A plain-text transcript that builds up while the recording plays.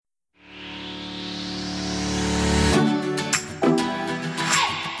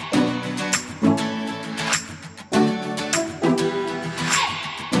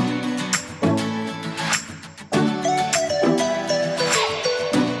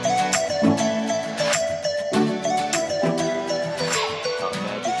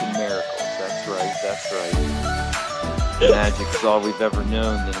magic is all we've ever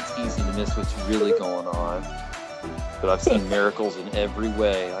known, then it's easy to miss what's really going on. But I've seen miracles in every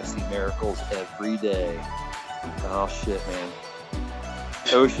way. I see miracles every day. Oh shit, man.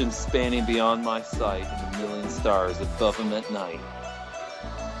 Oceans spanning beyond my sight and a million stars above them at night.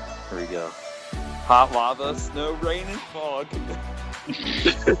 Here we go. Hot lava, snow, rain, and fog.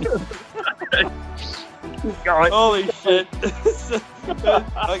 Holy shit.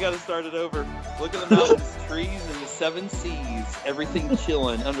 I gotta start it over. Look at the mountains, trees, and the seven seas. Everything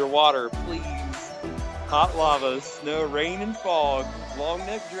chilling underwater, please. Hot lava, snow, rain, and fog.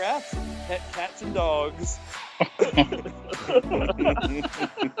 Long-necked giraffes, pet cats, and dogs.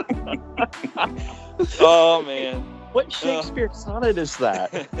 Oh, man. What Shakespeare sonnet is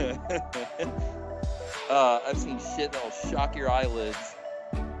that? I've seen shit that'll shock your eyelids.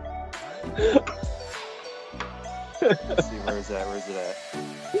 Let's see, where's it at?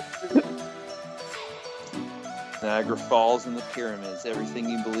 Niagara Falls and the pyramids. Everything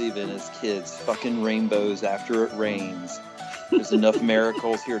you believe in as kids. Fucking rainbows after it rains. There's enough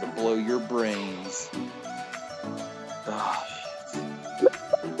miracles here to blow your brains. Oh, shit.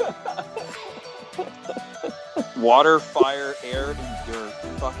 Water, fire, air, and dirt.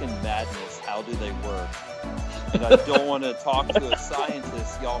 Fucking madness. How do they work? And I don't want to talk to a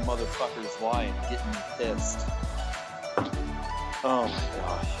scientist. Y'all motherfuckers lying, getting me pissed. Oh my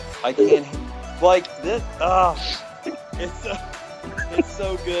gosh. I can't, like, this, it's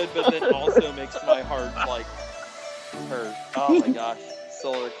so good, but then also makes my heart, like, hurt. Oh my gosh.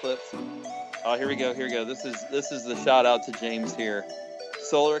 Solar eclipse. Oh, here we go. This is the shout out to James here.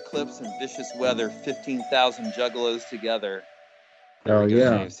 Solar eclipse and vicious weather, 15,000 juggalos together. Oh, go,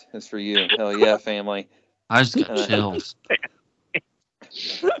 yeah. James. That's for you. Hell yeah, family. I just got chills.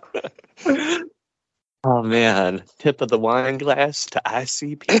 Oh man, tip of the wine glass to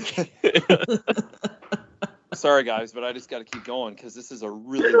ICP. Sorry guys, but I just got to keep going because this is a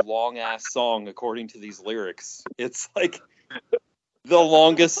really long ass song according to these lyrics. It's like the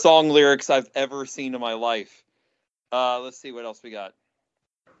longest song lyrics I've ever seen in my life. Let's see what else we got.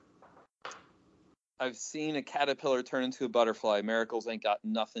 I've seen a caterpillar turn into a butterfly. Miracles ain't got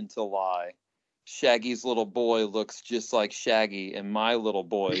nothing to lie. Shaggy's little boy looks just like Shaggy, and my little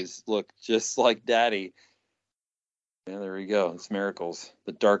boys look just like Daddy. Yeah, there we go. It's miracles.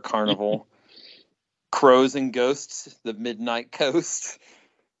 The Dark Carnival. Crows and Ghosts. The Midnight Coast.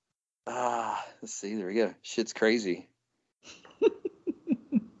 Let's see. There we go. Shit's crazy.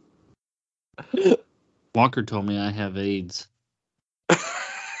 Walker told me I have AIDS.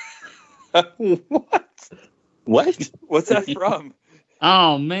 What? What's that from?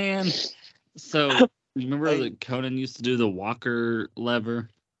 Oh, man. So, you remember that Conan used to do the Walker lever?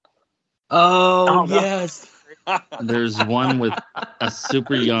 Oh, no. yes. There's one with a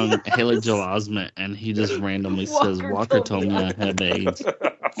super young Haley Joel Osment, and he just randomly says, Walker told me I have AIDS.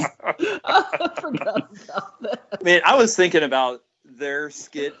 I forgot about that. Man, I was thinking about their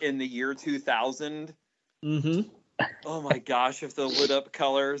skit in the year 2000. Mm-hmm. Oh my gosh, if they lit up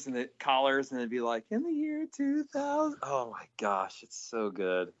colors and the collars and it'd be like, in the year 2000. Oh my gosh, it's so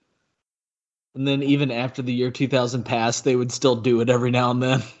good. And then even after the year 2000 passed, they would still do it every now and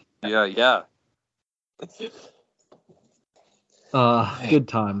then. Yeah. Good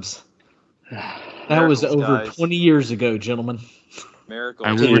times. That Miracles, was over guys. 20 years ago, gentlemen.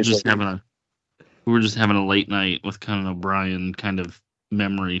 Miracles. We were just having a late night with Conan O'Brien kind of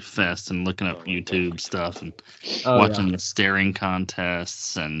memory fest and looking up YouTube stuff and watching the staring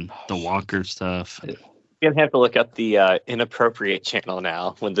contests and the Walker stuff. You're gonna have to look up the inappropriate channel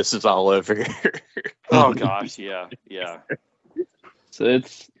now when this is all over. Oh gosh, yeah. So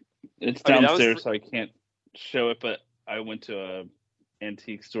it's downstairs, I mean, so I can't show it. But I went to a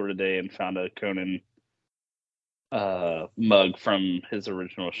antique store today and found a Conan mug from his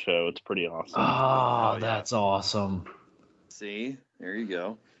original show. It's pretty awesome. Oh, that's awesome. See, there you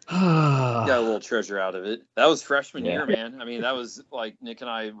go. Got a little treasure out of it. That was freshman year, man. I mean, that was like Nick and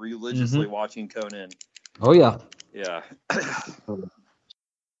I religiously watching Conan. Oh, yeah. Yeah.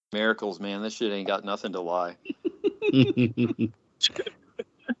 Miracles, man. This shit ain't got nothing to lie.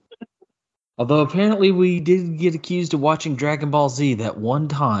 Although apparently we did get accused of watching Dragon Ball Z that one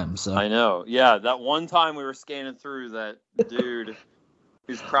time. So I know. Yeah, that one time we were scanning through that dude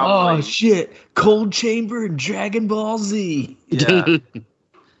who's probably... Oh, shit. Cold Chamber and Dragon Ball Z. Yeah.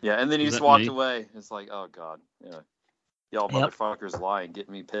 Yeah, and then he Is just that walked me? away. It's like, oh, God. Yeah. Y'all motherfuckers lying,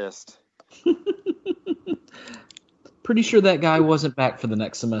 getting me pissed. Pretty sure that guy wasn't back for the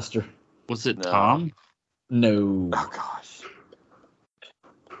next semester. Was it No. Tom? No. Oh, gosh.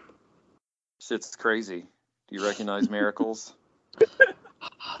 Shit's crazy. Do you recognize Miracles?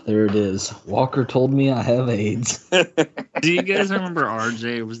 There it is. Walker told me I have AIDS. Do you guys remember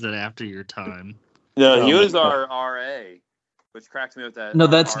RJ? Or was that after your time? No, he Oh, was my our RA, which cracked me up. That No,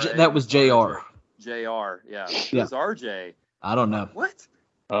 our that was JR. JR, yeah. It Yeah. was RJ. I don't know. What?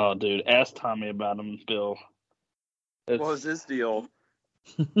 Oh, dude, ask Tommy about him, Bill. What was his deal?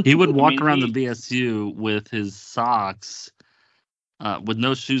 He would walk mean, around he- the BSU with his socks, with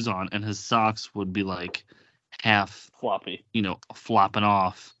no shoes on, and his socks would be like half, floppy? flopping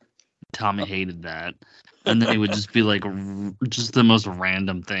off. Tommy hated that. And then he would just be like, just the most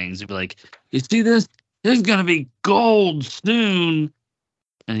random things. He'd be like, "You see this? This is gonna be gold soon."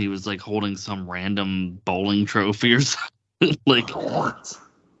 And he was like holding some random bowling trophy or something, like What?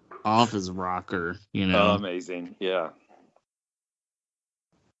 off his rocker. Amazing. Yeah.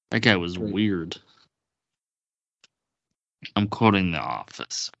 That guy was Great. weird. I'm quoting The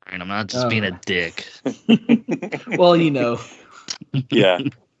Office, right? I'm not just being a dick. Well, you know. Yeah.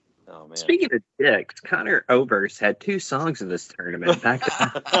 Oh man. Speaking of dicks, Connor Oberst had 2 songs in this tournament. Back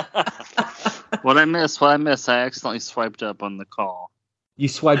What I miss? I accidentally swiped up on the call. You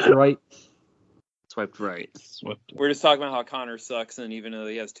swiped right. Swiped right. We're just talking about how Connor sucks, and even though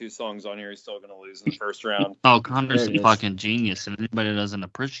he has 2 songs on here, he's still going to lose in the first round. Oh, Connor's There it a is. fucking genius, and anybody that doesn't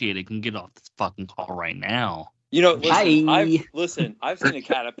appreciate it can get off this fucking call right now. You know, listen, Hi. I've seen a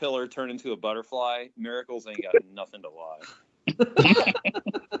caterpillar turn into a butterfly. Miracles ain't got nothing to lie.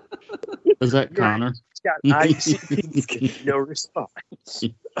 Is that Connor? got ICP, no response.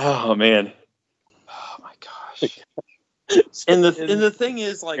 Oh man. Oh my gosh. And the thing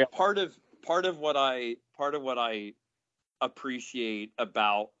is, like, part of what I appreciate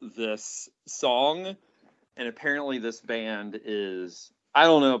about this song, and apparently this band is, I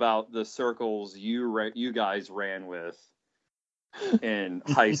don't know about the circles you guys ran with in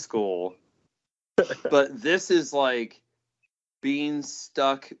high school, but this is like being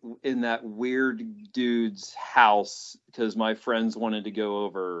stuck in that weird dude's house because my friends wanted to go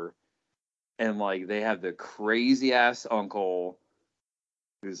over, and like they have the crazy ass uncle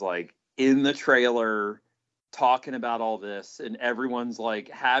who's like in the trailer talking about all this, and everyone's like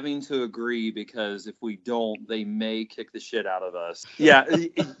having to agree because if we don't, they may kick the shit out of us.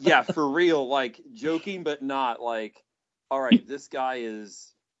 Yeah, for real. Like, joking but not. Like, all right, this guy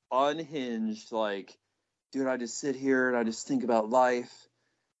is unhinged. Like, dude, I just sit here and I just think about life.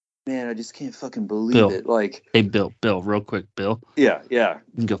 Man, I just can't fucking believe Bill. it. Like, Hey, Bill, real quick, Bill. yeah. You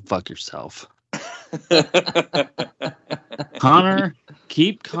can go fuck yourself. Connor,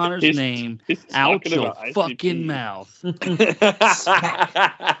 keep Connor's He's- name he's out talking your about ICP. fucking mouth.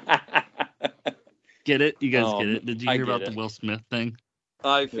 Get it? You guys get it? Did you I hear get about it. the Will Smith thing?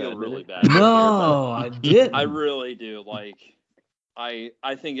 I feel Yeah, really did bad. No, I didn't. I really do. Like, I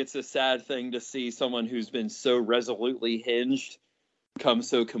think it's a sad thing to see someone who's been so resolutely hinged come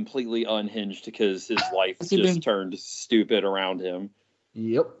so completely unhinged because his life Has he just been- turned stupid around him.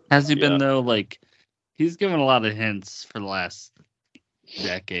 Yep. Has he Yeah. been though? Like, he's given a lot of hints for the last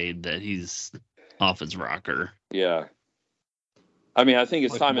decade that he's off his rocker. Yeah. I mean, I think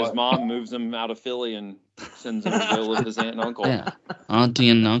it's Like time his what? mom moves him out of Philly and sends him to go live with his aunt and uncle. Yeah, auntie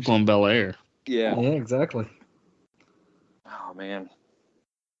and uncle in Bel Air. Yeah. Yeah, exactly. Oh, man.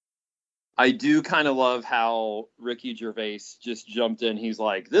 I do kind of love how Ricky Gervais just jumped in. He's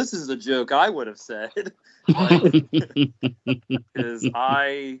like, this is a joke I would have said. Because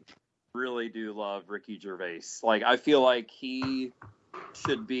I really do love Ricky Gervais. Like, I feel like he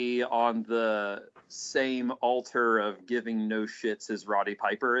should be on the same altar of giving no shits as Roddy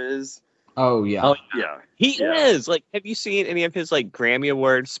Piper is. Oh yeah. Oh, Yeah. he Yeah. is. Like, have you seen any of his like Grammy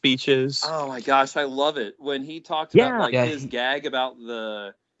Award speeches? Oh my gosh, I love it when he talked Yeah. about like Yeah, his he- gag about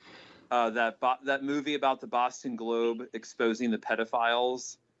the that movie about the Boston Globe exposing the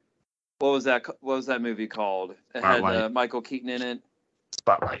pedophiles. What was that? What was that movie called? It had Spotlight. Michael Keaton in it.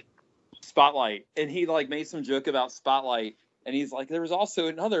 Spotlight. And he like made some joke about Spotlight, and he's like, there was also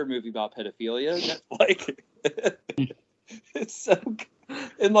another movie about pedophilia. That, like, it's so,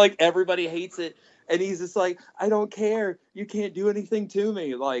 and like everybody hates it, and he's just like, I don't care. You can't do anything to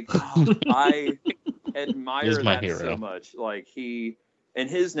me. Like, I admire He's my that hero. so much. Like he and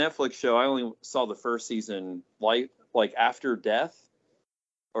his Netflix show. I only saw the first season. Like After Death,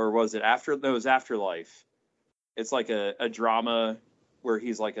 or was it after? No, it was Afterlife. It's like a drama where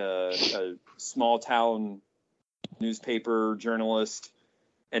he's like a small town newspaper journalist,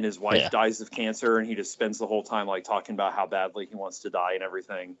 and his wife Yeah. dies of cancer, and he just spends the whole time like talking about how badly he wants to die and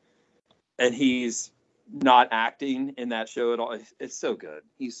everything. And he's not acting in that show at all. It's so good.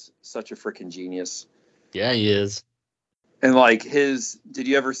 He's such a freaking genius. Yeah, he is. And like did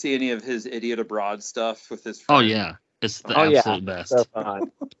you ever see any of his Idiot Abroad stuff with his Oh friend? yeah. It's the absolute best. So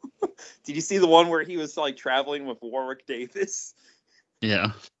fun. Did you see the one where he was like traveling with Warwick Davis?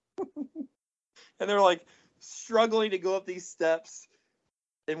 Yeah. And they're like struggling to go up these steps.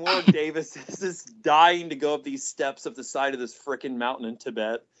 And Warwick Davis is just dying to go up these steps up the side of this freaking mountain in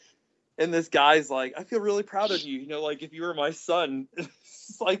Tibet. And this guy's like, I feel really proud of you. You know, like if you were my son.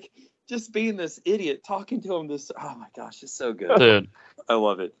 It's like just being this idiot, talking to him this. Oh my gosh, it's so good. Dude, I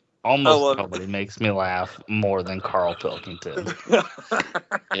love it. Almost nobody makes me laugh more than Carl Pilkington.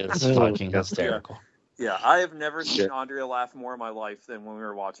 It's fucking hysterical. Yeah, I have never seen Andrea laugh more in my life than when we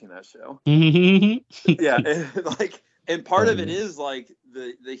were watching that show. Yeah, and part of it is like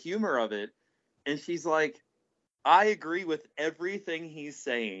the humor of it. And she's like, I agree with everything he's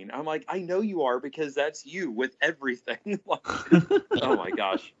saying. I'm like, I know you are because that's you with everything. Like, oh my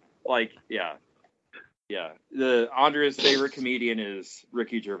gosh. Like, yeah. Yeah. Andrea's favorite comedian is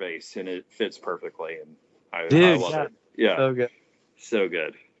Ricky Gervais, and it fits perfectly. And I love it. Yeah. So good. So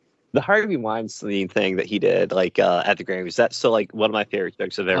good. The Harvey Weinstein thing that he did, like at the Grammys, that's still like one of my favorite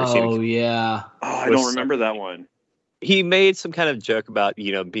jokes I've ever seen. Oh yeah. Oh, I don't remember that one. He made some kind of joke about,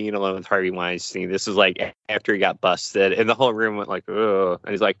 you know, being alone with Harvey Weinstein. This is like after he got busted, and the whole room went like, oh,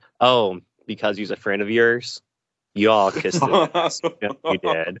 and he's like, oh, because he's a friend of yours, you all kissed him. You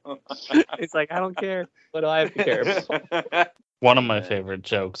did. He's like, I don't care. What do I have to care about? One of my favorite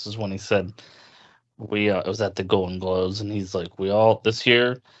jokes is when he said, it was at the Golden Globes, and he's like, this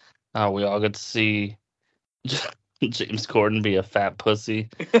year, we all get to see James Corden be a fat pussy.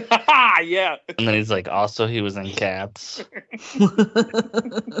 Yeah. And then he's like, also, he was in Cats.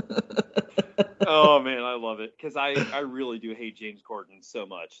 Oh, man, I love it. Because I really do hate James Corden so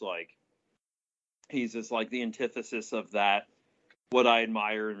much. Like, he's just like the antithesis of that, what I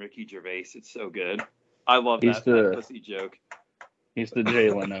admire in Ricky Gervais. It's so good. I love that pussy joke. He's the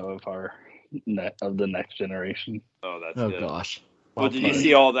Jay Leno of the next generation. Oh, that's good. good. Oh, gosh. Well, did you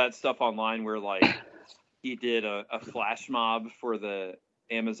see all that stuff online where, like, he did a flash mob for the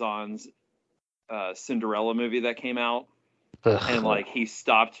Amazon's Cinderella movie that came out? And, like, he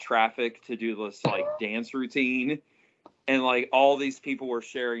stopped traffic to do this, like, dance routine. And, like, all these people were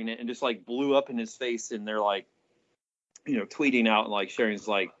sharing it and just, like, blew up in his face. And they're, like, you know, tweeting out and, like, sharing. It's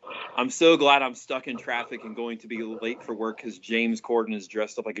like, I'm so glad I'm stuck in traffic and going to be late for work because James Corden is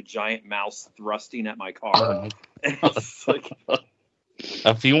dressed up like a giant mouse thrusting at my car. And it's like...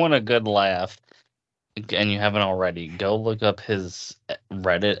 If you want a good laugh, and you haven't already, go look up his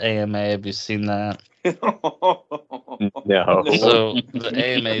Reddit AMA. Have you seen that? No. So the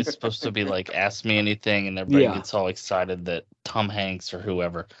AMA is supposed to be like, ask me anything, and everybody gets all excited that Tom Hanks or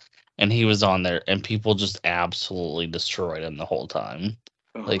whoever, and he was on there, and people just absolutely destroyed him the whole time.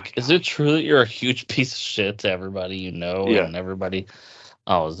 Like, is it true that you're a huge piece of shit to everybody you know and everybody?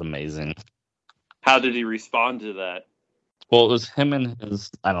 Oh, it was amazing. How did he respond to that? Well, it was him and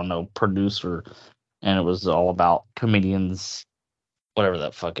his, I don't know, producer, and it was all about comedians, whatever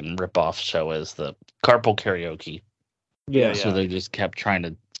that fucking ripoff show is, the Carpool Karaoke. Yeah. So they just kept trying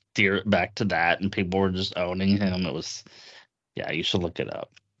to steer it back to that, and people were just owning him. It was, you should look it up.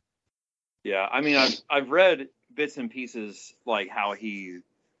 Yeah, I mean, I've read bits and pieces, like how he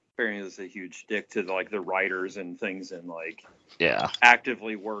apparently is a huge dick to like the writers and things, and like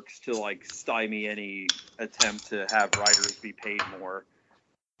actively works to like stymie any attempt to have writers be paid more.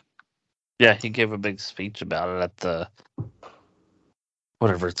 Yeah, he gave a big speech about it at the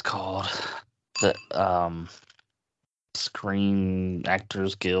whatever it's called, the Screen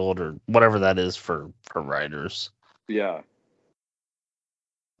Actors Guild or whatever that is for writers. Yeah.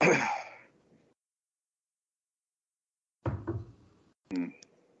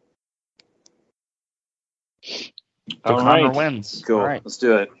 Connor wins. Cool. Right. Let's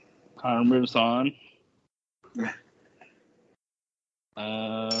do it. Connor moves on.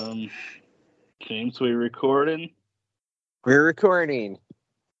 James, we recording? We're recording.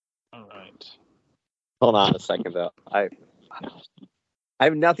 All right. Hold on a second, though. I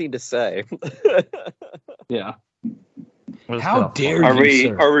have nothing to say. Yeah. How dare are you, we?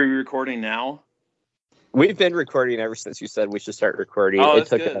 sir? Are we recording now? We've been recording ever since you said we should start recording. Oh, it that's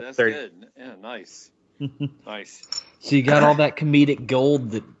took good. about That's 30. good. Yeah, nice. Nice. So you got all that comedic gold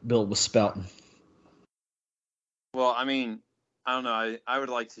that Bill was spouting. Well, I mean, I don't know. I would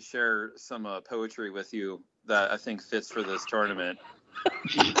like to share some poetry with you that I think fits for this tournament.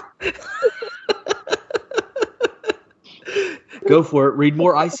 Go for it. Read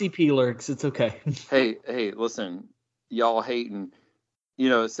more ICP lyrics. It's okay. Hey, listen, y'all hating. You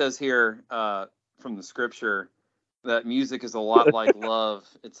know, it says here from the scripture that music is a lot like love.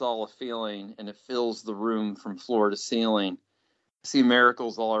 It's all a feeling, and it fills the room from floor to ceiling. I see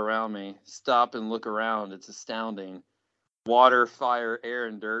miracles all around me. Stop and look around. It's astounding. water, fire, air,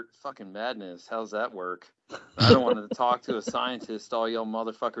 and dirt. Fucking madness. How's that work? I don't want to talk to a scientist. All y'all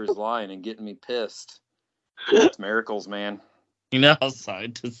motherfuckers lying and getting me pissed. It's miracles, man. You know how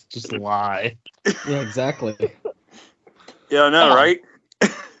scientists just lie. Yeah, exactly. Yeah, I know, right?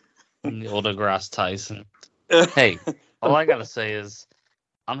 Neil deGrasse Tyson. Hey, all I gotta say is,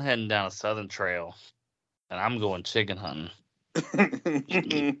 I'm heading down a southern trail, and I'm going chicken hunting.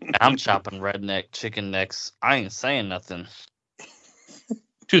 And I'm chopping redneck chicken necks. I ain't saying nothing.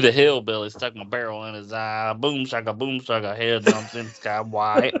 To the hillbilly, stuck my barrel in his eye. Boom shaka, head jumps in the sky.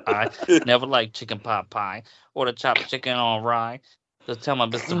 Why? I never liked chicken pot pie or the chopped chicken on rye. Just tell my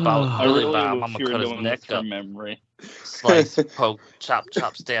Mr. Bob, I Billy really Bob, wish I'm you gonna were cut his doing this neck from up. memory. Slice, poke, chop,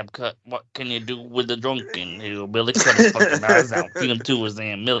 stab, cut. What can you do with the drunken hillbilly? Cut his fucking eyes out, feed him to his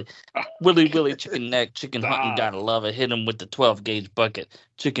Aunt Millie. Willy, chicken neck, chicken hunting, gotta love it. Hit him with the 12-gauge bucket.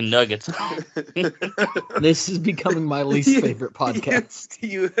 Chicken nuggets. This is becoming my least favorite podcast.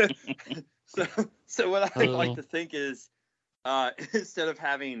 So what I like to think is, instead of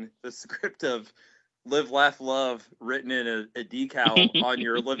having the script of "Live, Laugh, Love" written in a decal on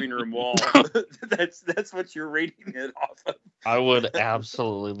your living room wall, that's what you're reading it off of. I would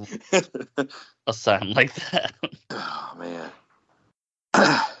absolutely assign like that. Oh man.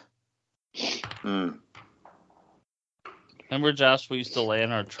 Remember, Josh, we used to lay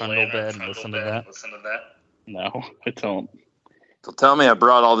in our trundle bed and listen to that? No, I don't. So tell me I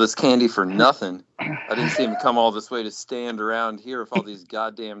brought all this candy for nothing. I didn't seem to come all this way to stand around here with all these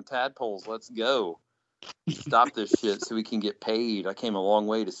goddamn tadpoles. Let's go. Stop this shit so we can get paid. I came a long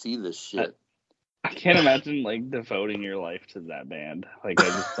way to see this shit. I can't imagine devoting your life to that band. I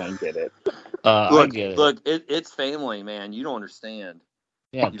just don't get it. I get it. Look, it's family, man. You don't understand.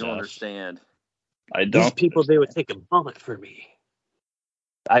 Yeah, you don't understand. I don't. These people, they would take a bullet for me.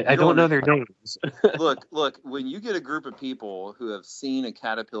 I don't know their names. Look, when you get a group of people who have seen a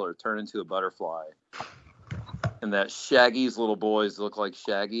caterpillar turn into a butterfly, and that Shaggy's little boys look like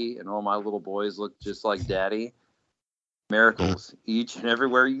Shaggy, and all my little boys look just like Daddy, miracles each and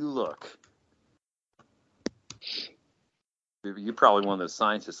everywhere you look. You're probably one of those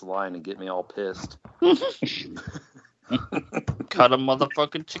scientists lying and get me all pissed. Cut a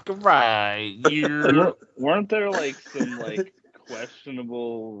motherfucking chicken right. Weren't there some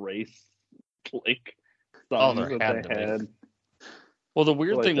questionable race songs there that they had? Well, the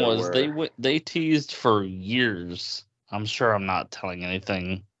weird thing was were. they teased for years. I'm sure I'm not telling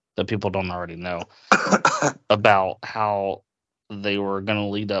anything that people don't already know about how they were going to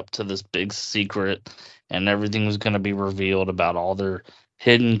lead up to this big secret, and everything was going to be revealed about all their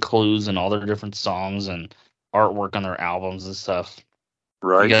hidden clues and all their different songs and artwork on their albums and stuff.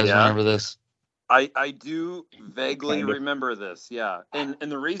 Right? You guys remember this? I do vaguely remember this. Yeah, and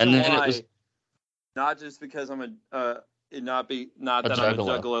the reason why, not just because I'm I'm a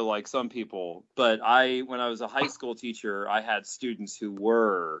juggalo like some people, but when I was a high school teacher, I had students who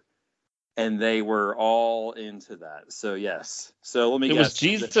were, and they were all into that. So yes. So let me guess. It was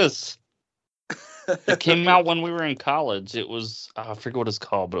Jesus. It came out when we were in college. It was, I forget what it's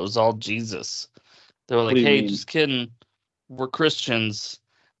called, but it was all Jesus. They were like, hey, just kidding. We're Christians.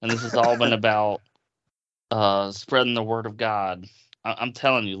 And this has all been about spreading the word of God. I'm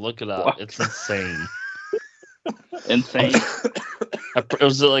telling you, look it up. What? It's insane. Insane. It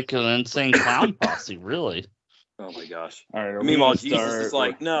was like an insane clown posse, really. Oh my gosh. All right. Meanwhile, Jesus is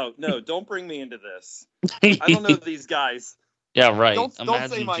like, no, don't bring me into this. I don't know these guys. Yeah, right. Imagine don't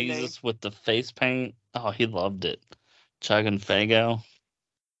say my Jesus name. With the face paint. Oh, he loved it. Chugging Faygo.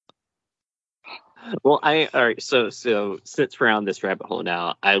 Well, all right. So since we're on this rabbit hole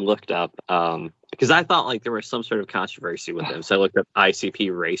now, I looked up because I thought there was some sort of controversy with them. So I looked up ICP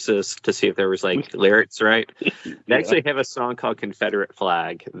Racist to see if there was lyrics, right? They actually have a song called Confederate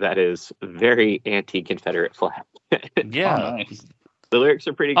Flag that is very anti-Confederate flag. Yeah. Oh, nice. The lyrics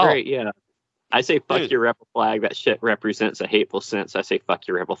are pretty great, yeah. I say fuck your rebel flag. That shit represents a hateful sense. I say fuck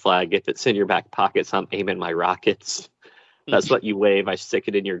your rebel flag. If it's in your back pockets, I'm aiming my rockets. That's what you wave. I stick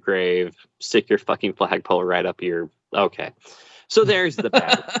it in your grave. Stick your fucking flagpole right up your... Okay. So there's the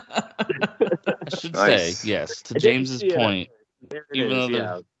bad. I should say, yes, to James's point. Even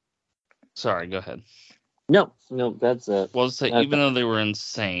though Sorry, go ahead. No, that's it. Well, even though they were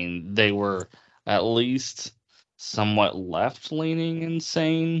insane, they were at least somewhat left-leaning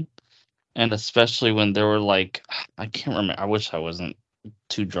insane. And especially when they were I can't remember. I wish I wasn't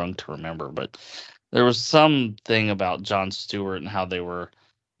too drunk to remember, but there was something about Jon Stewart and how they were,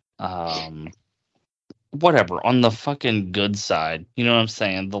 whatever, on the fucking good side. You know what I'm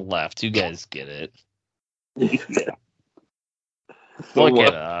saying? The left. You guys get it. Yeah. Look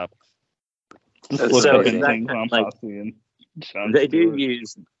it up. Just look at Jon They do Stewart.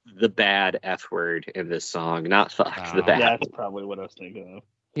 use the bad F word in this song, not fuck, the bad. That's probably what I was thinking of.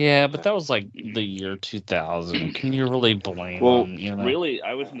 Yeah, but that was like the year 2000. Can you really blame Well, them? You know? Really,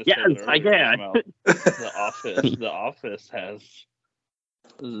 I was going to Yes, say that I earlier. can. About The Office. The Office has.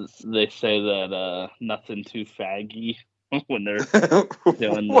 They say that nothing too faggy when they're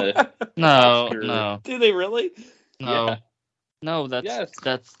doing the. No, Oscar. no, Do they really? no, Yeah. no. That's Yes.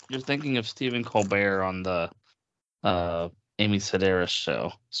 you're thinking of Stephen Colbert on the Amy Sedaris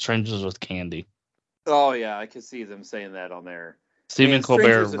show, Strangers with Candy. Oh yeah, I could see them saying that on there. Stephen Man, Colbert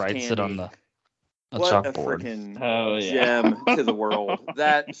Strangers with writes it on Candy. the What a chalkboard. freaking Oh yeah. gem to the world.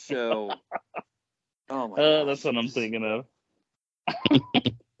 That show. Oh my god. That's what I'm thinking of.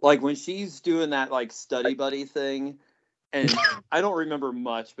 Like when she's doing that like study buddy thing, and I don't remember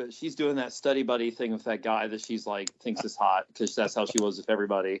much, but she's doing that study buddy thing with that guy that she's like thinks is hot because that's how she was with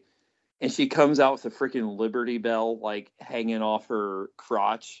everybody. And she comes out with a freaking Liberty Bell like hanging off her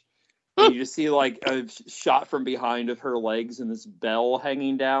crotch. And you just see like a shot from behind of her legs and this bell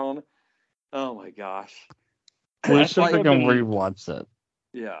hanging down. Oh my gosh. We That's should why have I've been- rewatch it.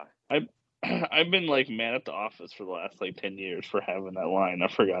 Yeah. I've been like mad at The Office for the last like 10 years for having that line. I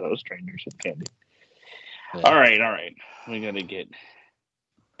forgot it was Strangers with Candy. Yeah. All right. We gotta get.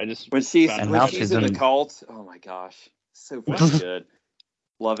 I just When she's found And now when out- she's she's in the in- cult, oh my gosh. So fucking good.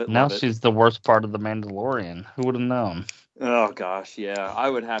 Love it. Now Love it. she's the worst part of the Mandalorian. Who would have known? Oh gosh, yeah. I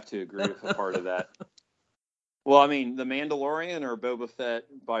would have to agree with a part of that. Well, I mean, The Mandalorian or Boba Fett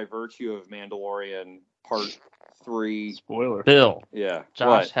by virtue of Mandalorian Part 3. spoiler. Bill, Yeah.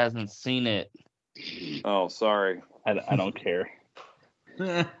 Josh hasn't seen it. What? Oh, sorry. I don't care.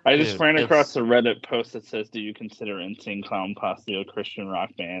 I just Dude, ran across it's- a Reddit post that says, "Do you consider Insane Clown Posse a Christian rock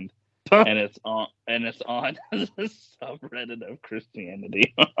band?" and it's on the subreddit of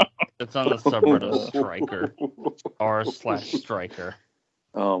Christianity. It's on the subreddit Striker r/Striker.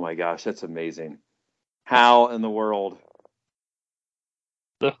 Oh my gosh, that's amazing. How in the world?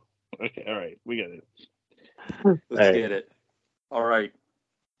 Okay, all right, we got it. Let's Hey. get it. All right.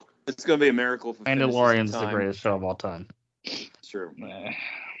 It's going to be a miracle if it finishes in Mandalorian's the time. greatest show of all time. It's true. Nah.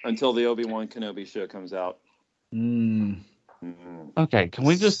 Until the Obi-Wan Kenobi show comes out. Mm. Mm. Okay, can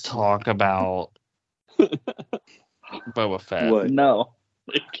we just talk about Boba Fett? What? No,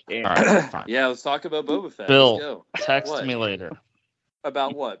 we can't. All right, fine. Yeah, let's talk about Boba Fett. Bill. Let's go. Text What? me later.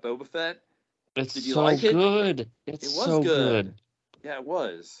 About what? Boba Fett? It's Did you so like it? good. It's It was so good. good. Yeah, it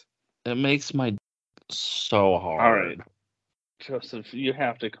was. It makes my so hard. All right, Joseph, you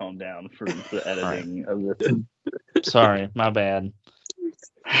have to calm down for the editing of this. Sorry, my bad.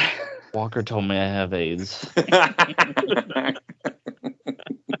 Walker told me I have AIDS.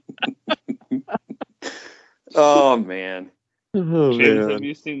 Oh man. Oh, James, man. have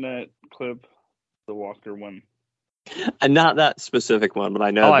you seen that clip, the Walker one? And not that specific one, but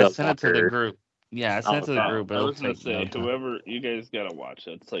I know Oh, I the sent it to the Walker- group. Yeah, I sent it to the Oh, group. I It'll was gonna take say, no time. whoever you guys gotta watch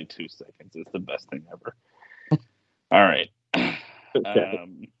it. It's like 2 seconds. It's the best thing ever. All right.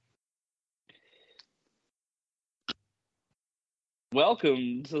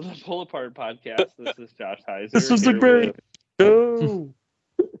 Welcome to the Pull Apart Podcast. This is Josh Heiser. This is the here great with- show.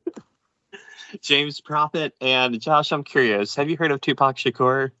 James Prophet and Josh, I'm curious. Have you heard of Tupac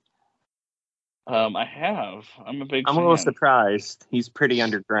Shakur? I have. I'm a big I'm fan. a little surprised. He's pretty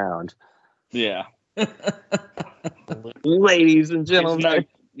underground. Yeah. Ladies and He's gentlemen.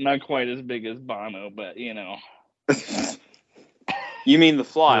 not quite as big as Bono, but you know. You mean The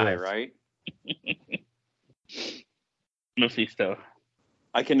Fly, Yes. right? Mephisto.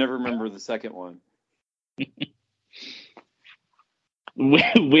 I can never remember the second one.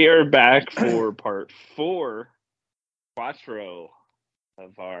 We are back for part 4, quattro,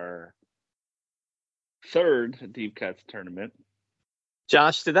 of our third Deep Cuts tournament.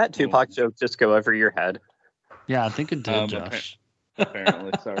 Josh, did that Tupac joke just go over your head? Yeah, I think it did, Um, Josh.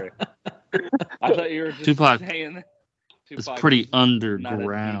 Apparently, sorry. I thought you were just Tupac- saying It's Tupac pretty is not a deep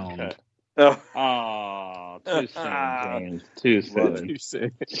underground. cut. Oh, Oh, too soon, James. Too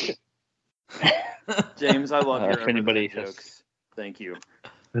soon. James, I love your If anybody everyday has- jokes. Thank you.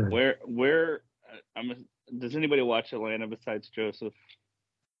 Where does anybody watch Atlanta besides Joseph?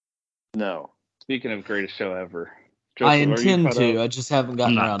 No. Speaking of greatest show ever, I Joseph, are you intend caught to. up? I just haven't I'm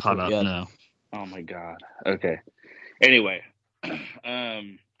gotten not around caught to it up, yet. no. Oh my god. Okay. Anyway,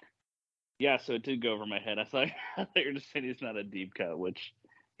 yeah. So it did go over my head. I thought you were just saying he's not a deep cut, which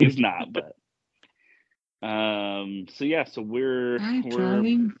he's not. But so yeah. So we're.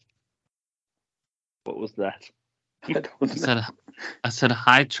 What was that? I don't I said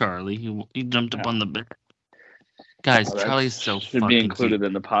hi, Charlie. He jumped up on the bed. Guys, Oh, that Charlie's so should fucking be included cute.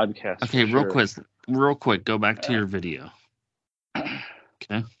 in the podcast. Okay, for real sure. quick. Go back to your video.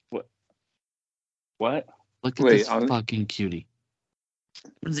 Okay. What? Look at this fucking cutie.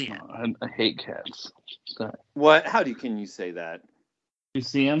 Where's he at? I hate cats. Sorry. What? Can you say that? You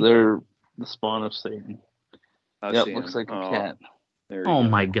see him? They're the spawn of Satan. I've seen looks him. like a cat. There you Oh go.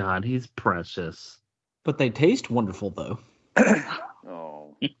 my god, he's precious. But they taste wonderful, though.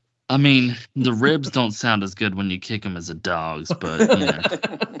 Oh. I mean, the ribs don't sound as good when you kick them as a dog's, but you know.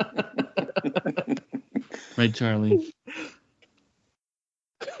 Right, Charlie?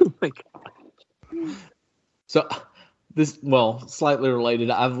 Oh my God. So, slightly related.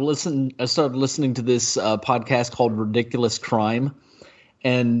 I started listening to this podcast called Ridiculous Crime,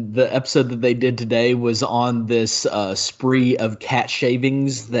 and the episode that they did today was on this spree of cat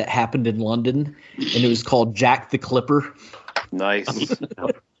shavings that happened in London, and it was called Jack the Clipper. Nice.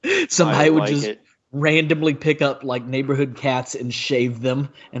 Somebody would just randomly pick up like neighborhood cats and shave them,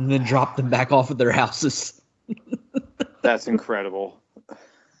 and then drop them back off at their houses. That's incredible.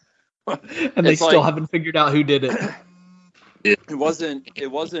 And they still haven't figured out who did it. It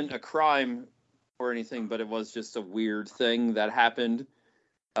wasn't a crime or anything, but it was just a weird thing that happened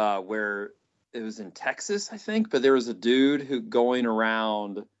where it was in Texas, I think, but there was a dude who going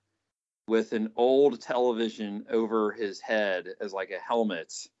around with an old television over his head as like a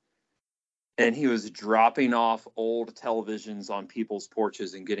helmet, and he was dropping off old televisions on people's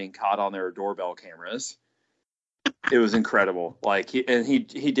porches and getting caught on their doorbell cameras. It was incredible. Like he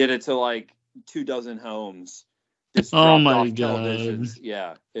did it to like 24 homes. Just oh dropped my off god! televisions.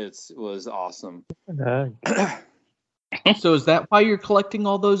 Yeah, it was awesome. So is that why you're collecting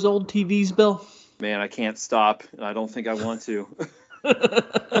all those old TVs, Bill? Man, I can't stop. I don't think I want to.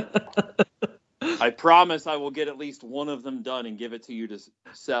 I promise I will get at least one of them done and give it to you to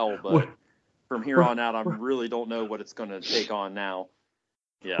sell. But from here on out, I really don't know what it's going to take on now.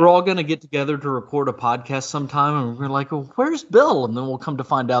 Yeah. We're all going to get together to record a podcast sometime, and we're like, well, where's Bill? And then we'll come to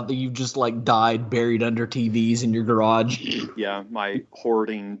find out that you've just like died buried under TVs in your garage. Yeah, my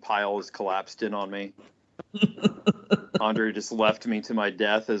hoarding pile has collapsed in on me. Andre just left me to my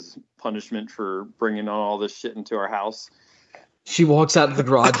death as punishment for bringing on all this shit into our house. She walks out of the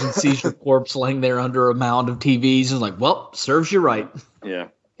garage and sees your corpse laying there under a mound of TVs and is like, well, serves you right. Yeah,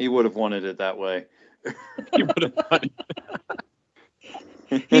 he would have wanted it that way. He would have wanted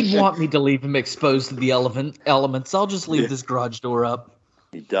He'd want me to leave him exposed to the elements. I'll just leave this garage door up.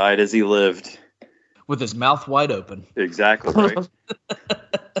 He died as he lived. With his mouth wide open. Exactly right.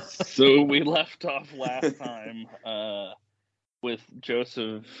 So we left off last time with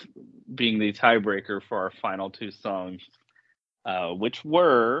Joseph being the tiebreaker for our final two songs, which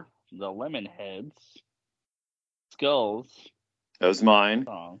were the Lemonheads, Skulls. That was mine.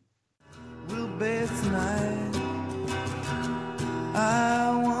 Song. We'll bathe tonight.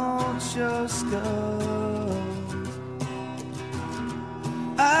 I want your skulls.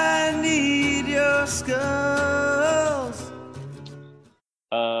 I need your skulls.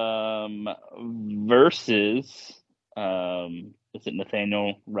 Versus, is it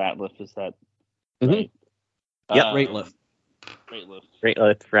Nathaniel Ratliff? Is that right? Yep, Ratliff.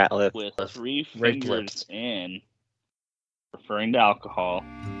 Ratliff. With three fingers in, referring to alcohol.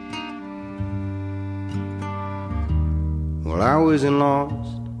 Well, I wasn't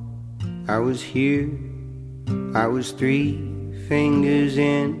lost. I was here. I was 3 fingers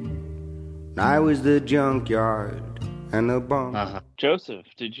in. I was the junkyard and the bunk. Joseph,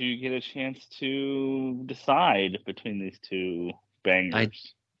 did you get a chance to decide between these two bangers? I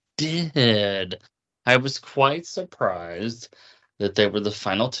did. I was quite surprised that they were the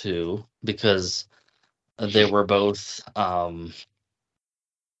final two because they were both,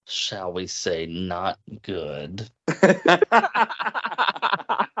 shall we say, not good.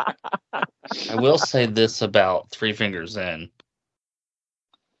 I will say this about 3 Fingers In.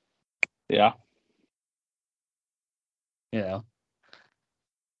 Yeah. Yeah.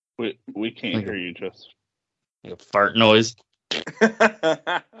 We can't hear you, Joseph. Like a fart noise.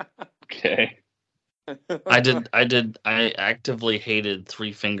 Okay. I actively hated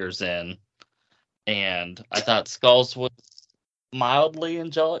 3 Fingers In, and I thought Skulls was mildly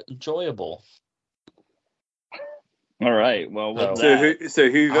enjoyable. All right. Well, with So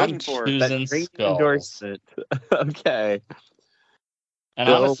that, who you voting I'm for? choosing Skulls. Endorsement. Okay. And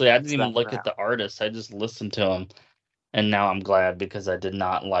Bill, honestly, I didn't even that look at the artist. I just listened to him, and now I'm glad because I did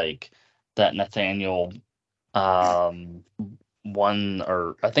not like that Nathaniel won,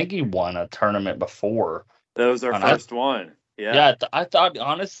 or I think he won a tournament before. That was our first one. Yeah. Yeah, I thought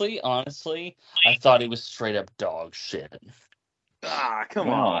honestly, I thought he was straight up dog shit. Ah, come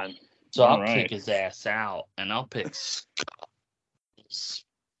Wow. on. So I'll All right. kick his ass out, and I'll pick Skulls.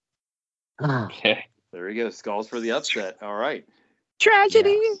 okay. There we go. Skulls for the upset. All right.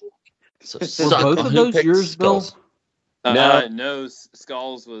 Tragedy. So Were suck both on of who those picked yours, Bill? Skulls. No,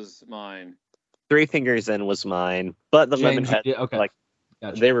 Skulls was mine. Three Fingers In was mine, but the James, Lemonheads, you did, okay. like,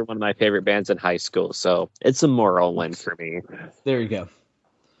 Gotcha. they were one of my favorite bands in high school, so it's a moral win for me. There you go.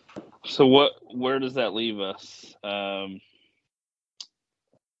 So where does that leave us? Do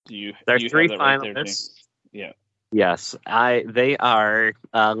you There are you have three that right there, finalists. James? Yeah. Yes, they are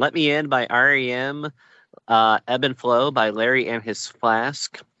Let Me In by R.E.M., Ebb and Flow by Larry and His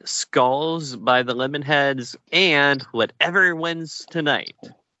Flask, Skulls by the Lemonheads, and Whatever Wins Tonight.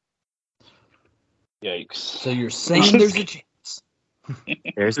 Yikes. So you're saying there's a chance.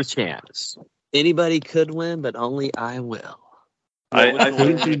 There's a chance. Anybody could win, but only I will. I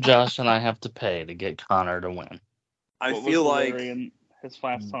Who feel- do Josh and I have to pay to get Connor to win? I What feel was the like Larry and his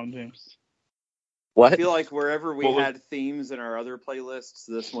last song, James? What? I feel like wherever we What was- had themes in our other playlists,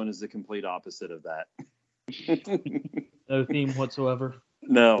 this one is the complete opposite of that. No theme whatsoever.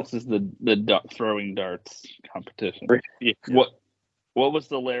 No. This is the throwing darts competition. Yeah. What was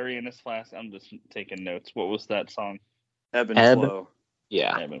the Larry and his Flask? I'm just taking notes. What was that song? Ebb and Ebb. Flow.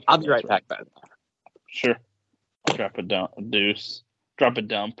 Yeah, Ebb and I'll Flow, be right that's back. Then. Sure. Drop a deuce. Drop a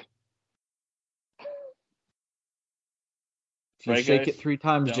dump. If you Right, shake guys? it 3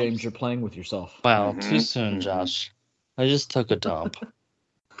 times, Dumps. James, you're playing with yourself. Wow, Mhm, too soon, mhm. Josh. I just took a dump.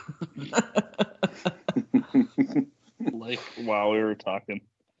 Like while we were talking.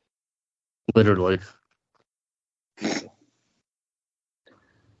 Literally.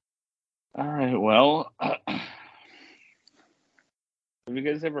 All right. Well, have you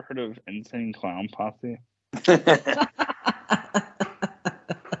guys ever heard of Insane Clown Posse?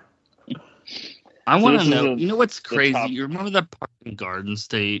 I So want this to is know. a- You know what's crazy? top- You remember that part in Garden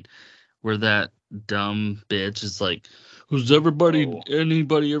State where that dumb bitch is like, "Has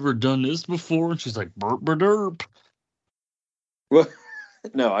anybody ever done this before?" And she's like, "Burp, burp, derp." Well,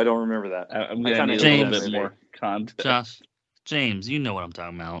 no, I don't remember that. I'm I gonna kinda need a James. little bit more context. Josh, James, you know what I'm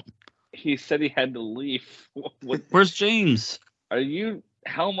talking about. He said he had to leave. What Where's James? are you?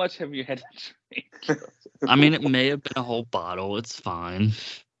 How much have you had to drink? I mean, it may have been a whole bottle. It's fine.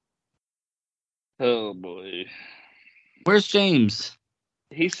 Oh boy. Where's James?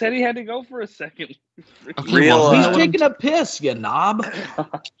 He said he had to go for a second. Okay, Real, well, He's uh, taking a piss, you knob.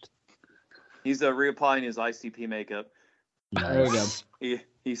 He's reapplying his ICP makeup. There we go. Nice.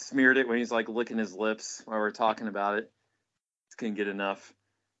 He smeared it when he's like licking his lips while we're talking about it. Just couldn't get enough.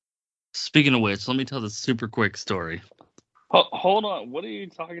 Speaking of which, let me tell this super quick story. Hold on. What are you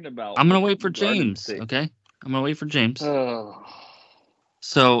talking about? I'm gonna wait for Garden James. State. Okay, I'm gonna wait for James. Oh.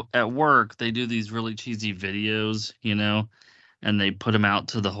 So at work, they do these really cheesy videos, you know, and they put them out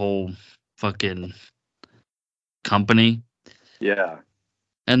to the whole fucking company. Yeah.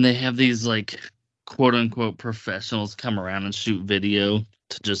 And they have these like quote unquote professionals come around and shoot video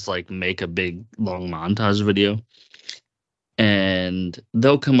to just like make a big long montage video. And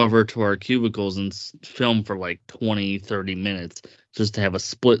they'll come over to our cubicles and film for like 20, 30 minutes just to have a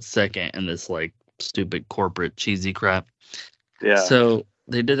split second in this like stupid corporate cheesy crap. Yeah. So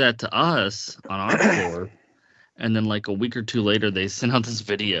they did that to us on our floor. And then like a week or two later, they sent out this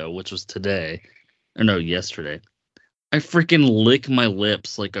video, which was today. Or no, yesterday. I freaking lick my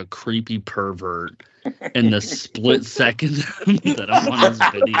lips like a creepy pervert in the split second that I'm on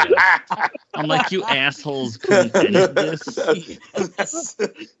this video. I'm like, you assholes couldn't edit this.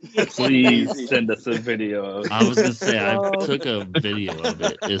 Please send us a video. I was gonna say I took a video of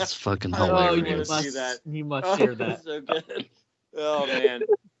it. It's fucking Oh, you hilarious. see that. must share that. So good. Oh man,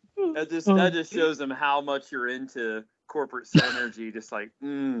 that just shows them how much you're into corporate synergy. Just like,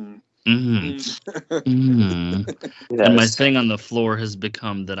 Mm, mm. mm. And my thing on the floor has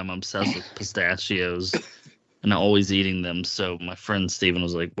become that I'm obsessed with pistachios and I'm always eating them. So my friend Steven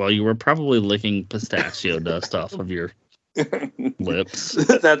was like, well, you were probably licking pistachio dust off of your lips.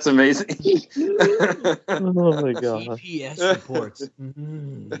 That's amazing. Oh my god. GPS reports.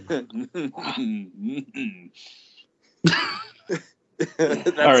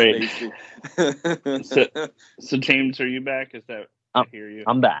 That's All right. amazing. So James, are you back? Is that I hear you?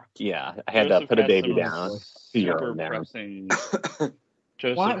 I'm back. Yeah, I had to Joseph put a has baby some down. super You're now. pressing.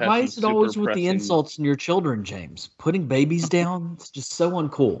 Joseph Why has why some is it always super with the pressing- insults in your children, James? Putting babies down? It's just so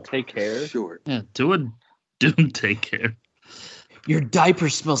uncool. Take care. Sure. Yeah, do take care. Your diaper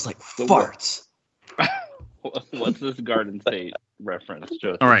smells like farts. What's this Garden State reference,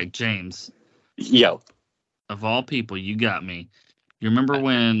 Joseph? All right, James. Yo, Of all people, you got me. You remember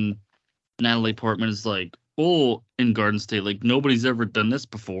when Natalie Portman is like, oh, in Garden State, like nobody's ever done this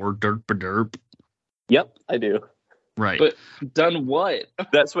before. Derp ba derp. yep, I do. Right. But done what?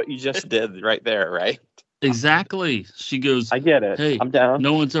 That's what you just did right there, right? Exactly. She goes, I get it. hey, I'm down.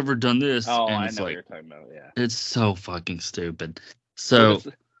 no one's ever done this. Oh, and I it's know what like, you're talking about. Yeah. it's so fucking stupid. So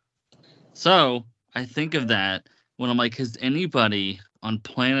I think of that when I'm like, has anybody on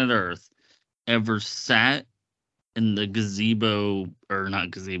planet Earth ever sat in the gazebo, or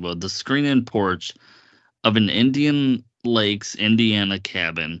not gazebo, the screen-in porch of an Indian Lakes, Indiana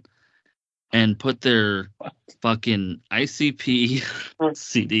cabin and put their fucking ICP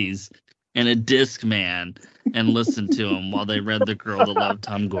CDs in a Discman and listened to them while they read The Girl That Loved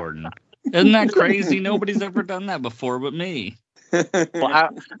Tom Gordon? Isn't that crazy? Nobody's ever done that before but me. Well,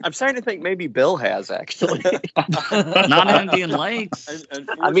 I'm starting to think maybe Bill has, actually. Not in Indian Lakes.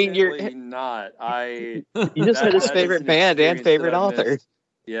 I mean, you're not. You just said his favorite band and favorite author.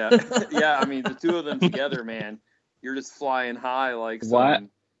 Yeah, yeah. I mean, the two of them together, man. You're just flying high like What? some.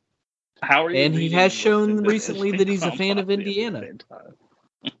 How are you? And he leading has with shown the recently that he's a fan of at the Indiana. same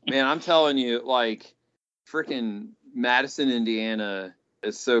time? Man, I'm telling you, like, freaking Madison, Indiana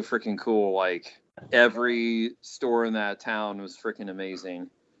is so freaking cool. Like, every store in that town was freaking amazing.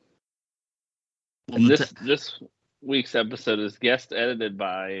 And this week's episode is guest edited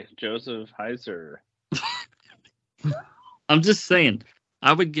by Joseph Heiser. I'm just saying,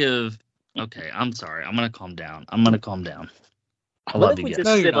 I would give. Okay, I'm sorry. I'm gonna calm down. I What love if you we guys. just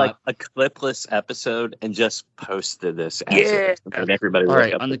No, you're did like not. a clipless episode and just posted this? As Yeah. and everybody. All look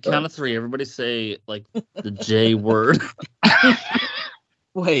right, up on the the count of three, everybody say like the J word.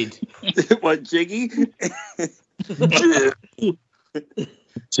 Wait. What, Jiggy?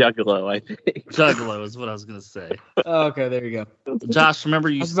 Juggalo, I think. Juggalo is what I was gonna say. Okay, there you go. Josh, remember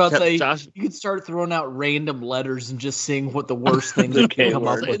I you was about to say, Josh, you could start throwing out random letters and just seeing what the worst things The you can K come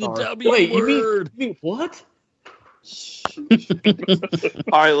up word. with Say the are. W Wait, word. you mean what?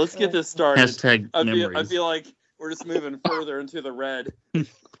 All right, let's get this started. Hashtag I memories. feel like we're just moving further into the red.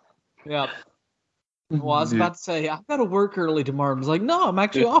 Yeah. Well, I was about to say, I've got to work early tomorrow. I was like, no, I'm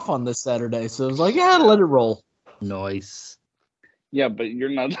actually off on this Saturday. So I was like, yeah, let it roll. Nice. Yeah, but you're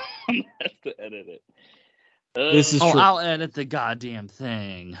not the one that has to edit it. This is Oh, true. I'll edit the goddamn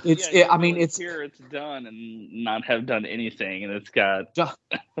thing. I mean, it's here. It's done and not have done anything, and it's got Jo-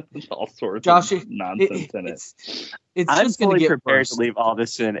 all sorts Josh, of nonsense in it. it's I'm just going to fully get prepared worse. to leave all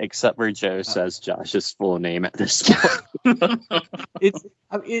this in, except where Joe says Josh's full name at this point.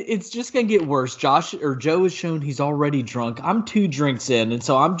 It's just going to get worse. Joe has shown he's already drunk. I'm 2 drinks in, and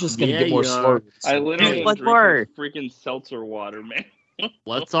so I'm just going to Yeah, get more you slow. are. I literally Hey, am one drinking more. freaking seltzer water, man.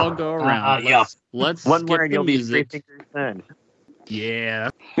 Let's all go around. yeah. Let's One skip more and the you'll be 3 music. fingers in. Yeah.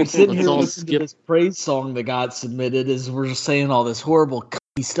 I'm sitting Let's here all listening to skip- this praise song that got submitted as we're just saying all this horrible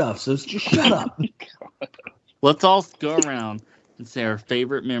stuff. So just shut up. Let's all go around and say our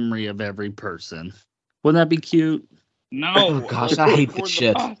favorite memory of every person. Wouldn't that be cute? No, Oh, gosh, I hate record this the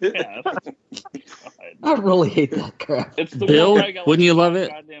shit. podcast. I really hate that crap. It's the Bill, one where I got, wouldn't you 5 love it?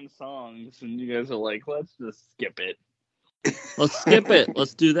 Goddamn songs, and you guys are like, let's just skip it. Let's skip it.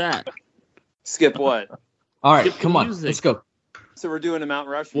 Let's do that. Skip what? All right, Skip the come on, music. let's go. So we're doing a Mount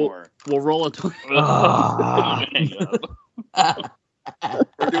Rushmore. We'll roll a Ah. Hang up.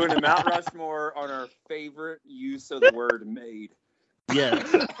 We're doing a Mount Rushmore on our favorite use of the word made. Yes.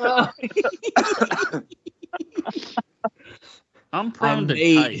 I'm I prone to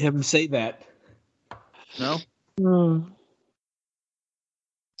made type. him say that. No?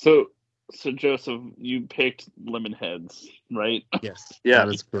 So Joseph, you picked Lemonheads, right? Yes. Yeah.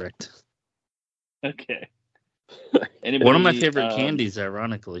 That is correct. Okay. One of my Anybody, favorite candies,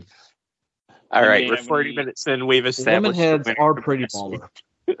 ironically. All right, Anybody we're have 40 any- minutes in. We've established. Lemonheads the winner are for pretty this week.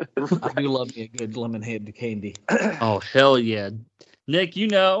 baller. I do love me a good lemon head candy. Oh, hell yeah. Nick, you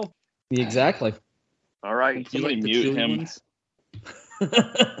know. Exactly. All right. Do you like the Mute chewy him. ones?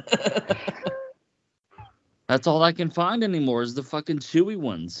 That's all I can find anymore is the fucking chewy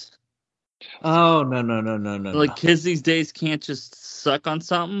ones. Oh no. Like kids these days can't just suck on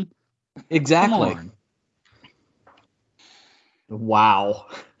something. Exactly. Come on. Wow,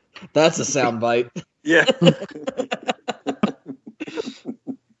 that's a soundbite. Yeah.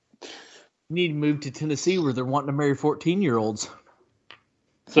 Need to move to Tennessee where they're wanting to marry 14-year-olds.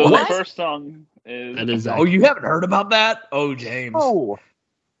 So What? the first song is That is Oh, you haven't heard about that? Oh, James. Oh,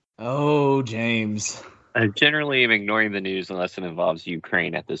 Oh, James. I generally am ignoring the news unless it involves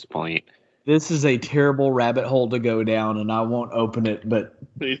Ukraine at this point. This is a terrible rabbit hole to go down, and I won't open it, but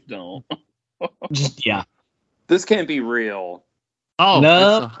Please don't. just, yeah. This can't be real. Oh,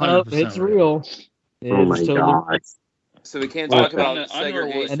 No, it's 100% it's real. It's totally- So we can't Well, talk about un-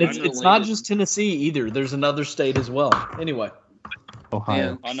 segregation. And it's not just Tennessee either. There's another state as well. Anyway.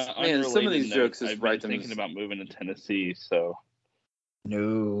 Ohio. Man, On a man, some of unrelated these note, jokes is I've right been to thinking about moving to Tennessee, so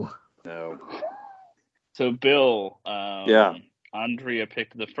No. No. So Bill, Yeah. Andrea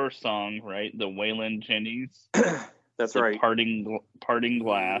picked the first song, right? The Waylon Jennings. That's the right. Parting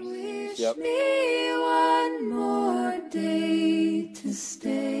Glass. Yep. Me one more day to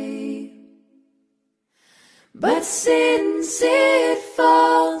stay. But since it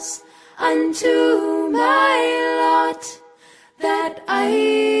falls unto my lot that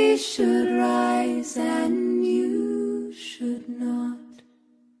I should rise and you should not,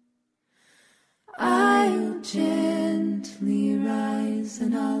 I'll gently rise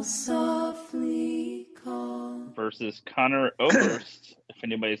and I'll softly call. Versus Connor Oberst, if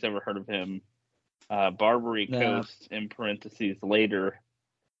anybody's ever heard of him. Barbary Coast, in parentheses, later,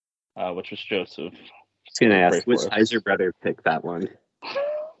 which was Joseph. I was going to ask, which Iser brother picked that one?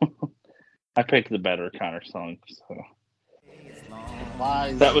 I picked the better Connor song. So.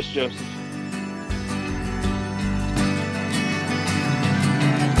 That was Joseph.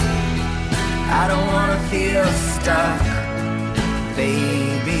 I don't want to feel stuck,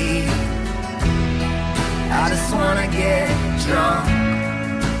 baby. I just want to get drunk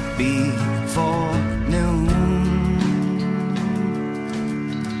before noon.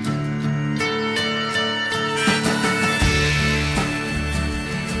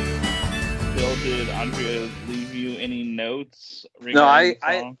 Bill, did Andrea leave you any notes? No, I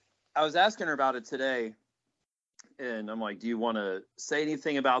song? I was asking her about it today, and I'm like, do you want to say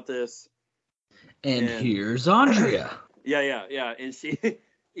anything about this? And here's Andrea. Yeah. And she,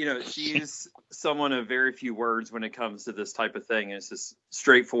 she's someone of very few words when it comes to this type of thing. And it's just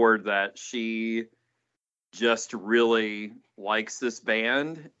straightforward that she just really likes this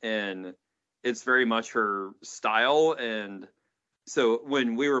band, and it's very much her style. And so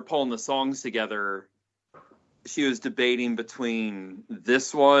when we were pulling the songs together, she was debating between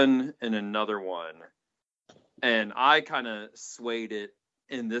this one and another one. And I kind of swayed it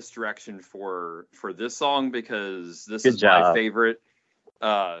in this direction for this song, because this is my favorite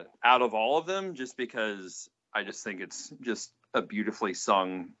out of all of them, just because I just think it's just a beautifully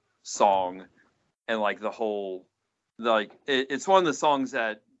sung song. And like it's one of the songs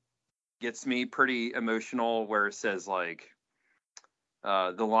that gets me pretty emotional, where it says like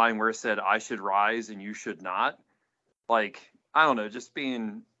the line where it said, I should rise and you should not. Like, I don't know, just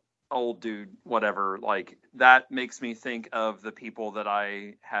being old dude, whatever, like that makes me think of the people that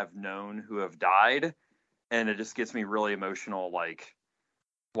I have known who have died, and it just gets me really emotional. Like,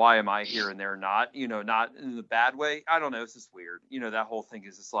 why am I here and they're not? Not in the bad way. I don't know. It's just weird. That whole thing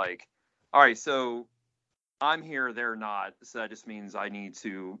is just like, all right, so I'm here, they're not. So that just means I need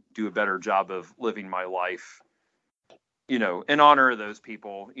to do a better job of living my life, in honor of those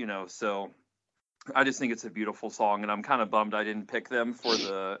people. So I just think it's a beautiful song, and I'm kind of bummed I didn't pick them for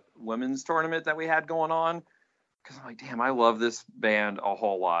the women's tournament that we had going on, because I'm like, damn, I love this band a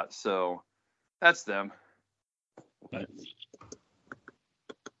whole lot. So that's them.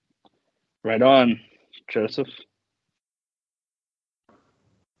 Right on, Joseph.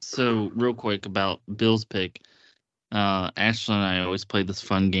 So real quick about Bill's pick, Ashley and I always play this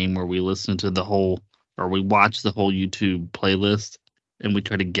fun game where we listen to we watch the whole YouTube playlist, and we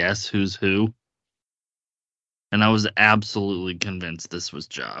try to guess who's who. And I was absolutely convinced this was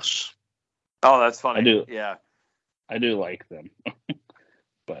Josh. Oh, that's funny. I do. Yeah. I do like them.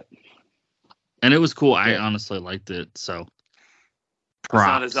 And it was cool. I honestly liked it. So it's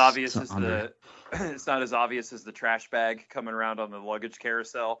not as obvious as it's not as obvious as the trash bag coming around on the luggage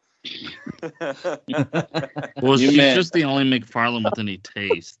carousel. Well, she's just the only McFarlane with any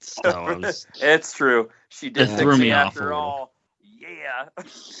taste. So it's true. She did threw me off after all. Yeah.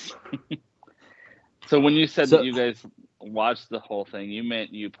 So when you said that you guys watched the whole thing, you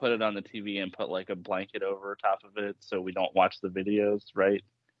meant you put it on the TV and put like a blanket over top of it so we don't watch the videos, right?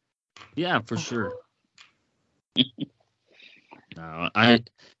 Yeah, for sure. No,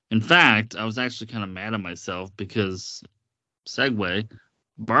 in fact, I was actually kind of mad at myself because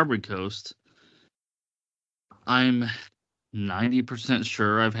Barbary Coast, I'm 90%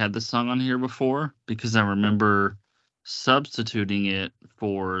 sure I've had this song on here before, because I remember substituting it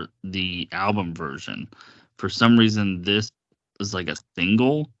for the album version. For some reason, this is like a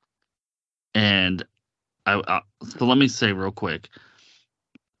single, and so let me say real quick,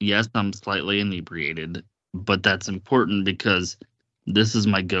 yes, I'm slightly inebriated, but that's important because this is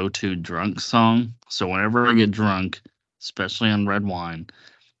my go-to drunk song. So whenever I get drunk, especially on red wine,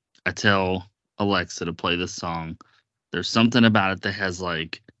 I tell Alexa to play this song. There's something about it that has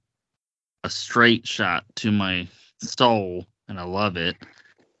like a straight shot to my soul, and I love it.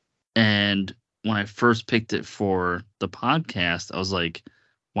 And when I first picked it for the podcast, I was like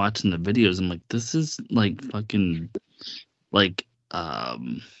watching the videos. I'm like, this is like fucking like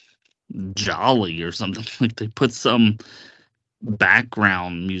jolly or something. Like they put some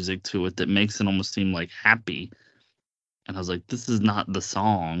background music to it that makes it almost seem like happy. And I was like, this is not the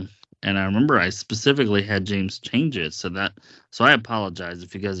song. And I remember I specifically had James change it. So I apologize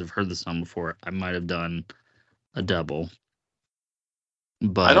if you guys have heard the song before. I might have done a double.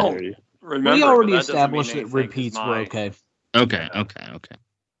 But I don't remember. We already but that doesn't established mean that anything, 'cause repeats were okay. Okay.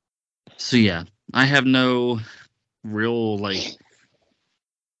 So yeah, I have no real like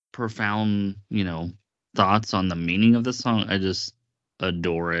profound, thoughts on the meaning of the song. I just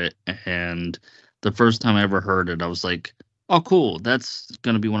adore it. And the first time I ever heard it, I was like, oh, cool. That's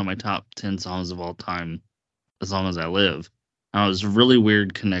going to be one of my top 10 songs of all time as long as I live. And it was a really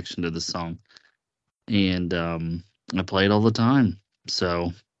weird connection to the song. And I play it all the time.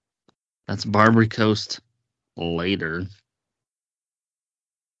 So that's Barbary Coast later.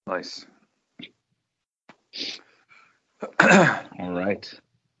 Nice. All right.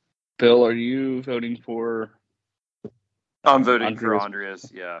 Bill, are you voting for? I'm voting for Andreas?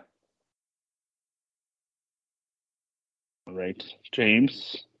 Andreas. Yeah. All right.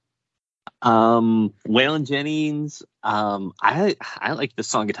 James? Waylon Jennings. I like the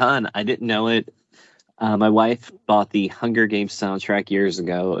song a ton. I didn't know it. My wife bought the Hunger Games soundtrack years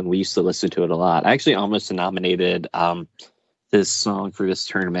ago, and we used to listen to it a lot. I actually almost nominated this song for this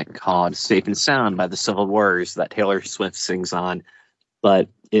tournament called Safe and Sound by the Civil Wars that Taylor Swift sings on. But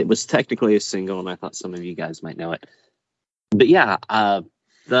it was technically a single, and I thought some of you guys might know it. But yeah,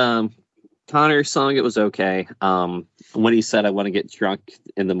 the Connor song, it was okay. When he said, I want to get drunk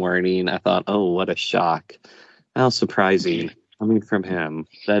in the morning, I thought, oh, what a shock. How surprising coming from him.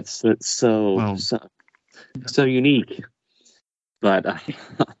 That's so unique. But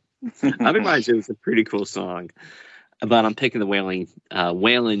otherwise, it was a pretty cool song. But I'm picking the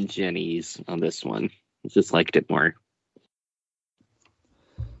Waylon Jennings on this one. I just liked it more.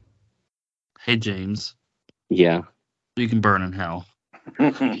 Hey, James. Yeah. You can burn in hell.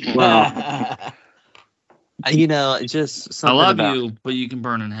 Well, just I love about, you, but you can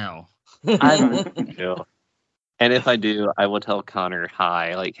burn in hell. I love you. And if I do, I will tell Connor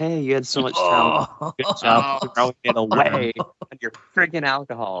hi. Like, hey, you had so much talent. Good job throwing it away on your friggin'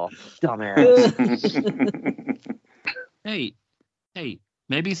 alcohol, dumbass. Hey,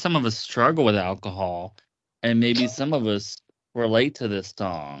 maybe some of us struggle with alcohol, and maybe some of us relate to this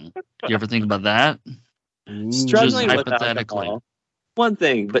song. Do you ever think about that? Struggling Just with hypothetically. alcohol, one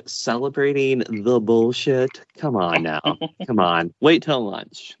thing, but celebrating the bullshit? Come on now. Come on. Wait till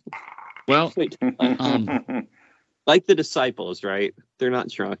lunch. Well, Wait till lunch. Like the disciples, right? They're not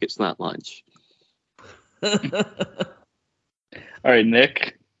drunk. It's not lunch. All right,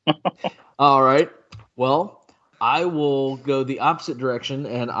 Nick. All right. Well, I will go the opposite direction,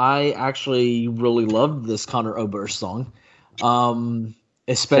 and I actually really loved this Conor Oberst song.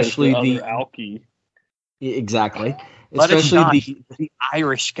 Especially the Alki. Exactly. But Especially the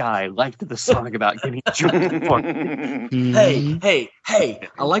Irish guy liked the song about getting drunk. Hey,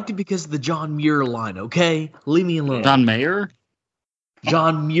 I liked it because of the John Muir line, okay? Leave me alone. John Mayer?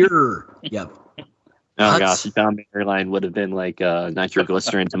 John Muir. Yep. Oh gosh, John Mayer line would have been like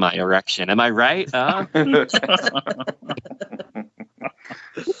nitroglycerin to my erection. Am I right? Huh?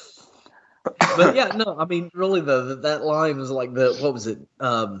 But yeah, no, I mean, really, though, that line was like what was it?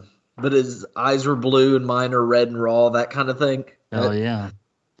 But his eyes were blue and mine are red and raw, that kind of thing. Oh, yeah.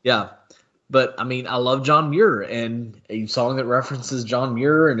 Yeah. But, I mean, I love John Muir, and a song that references John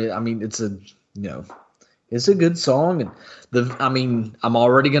Muir, and it's a good song. And I'm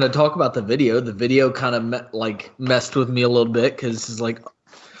already going to talk about the video. The video kind of messed with me a little bit because it's like,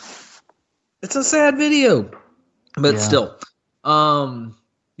 it's a sad video, but still,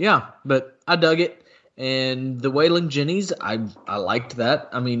 yeah, but I dug it. And the Waylon Jennings, I liked that.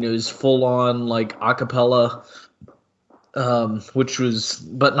 I mean, it was full on like acapella, which was,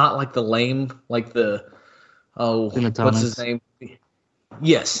 but not like the lame, like the what's his name?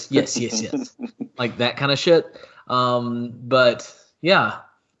 Yes. Like that kind of shit. But yeah.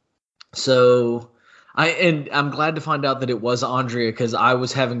 So I'm glad to find out that it was Andrea, because I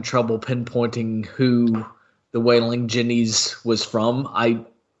was having trouble pinpointing who the Waylon Jennings was from. I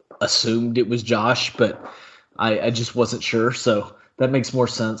assumed it was Josh, but I just wasn't sure, so that makes more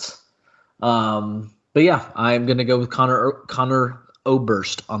sense. But yeah, I'm gonna go with Conor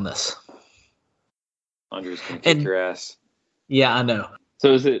Oberst on this. Andre's gonna kick your ass. Yeah, I know.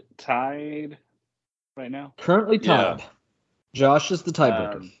 So is it tied right now? Currently tied. Yeah. Josh is the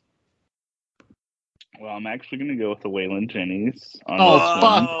tiebreaker. Well, I'm actually gonna go with the Waylon Jennings on Oh, this fuck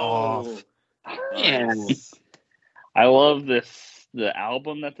one. off. Man. I love this the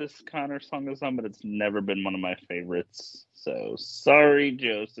album that this Connor song is on, but it's never been one of my favorites. So sorry,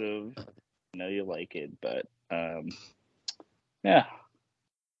 Joseph. I know you like it, but yeah.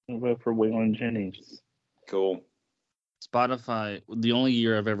 I'll vote for Waylon Jennings. Cool. Spotify, the only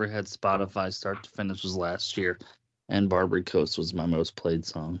year I've ever had Spotify start to finish was last year, and Barbary Coast was my most played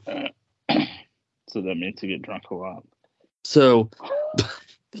song. So that means you get drunk a lot. So,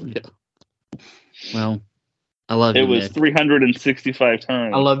 yeah. Well, I love you, It was Nick. 365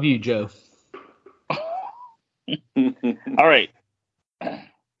 times. I love you, Joe. All right.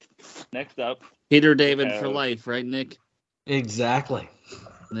 Next up. Peter David for life, right, Nick? Exactly.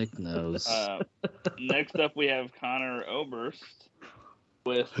 Nick knows. Next up, we have Connor Oberst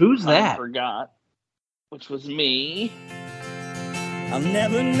with Who's I that? Forgot, which was me. I'll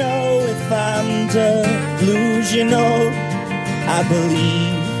never know if I'm delusional. I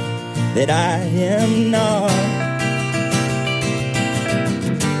believe that I am not.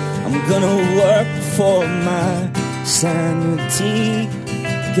 I'm gonna work for my sanity,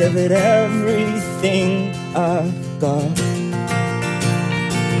 give it everything I've got.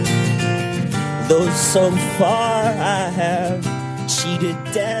 Though so far I have cheated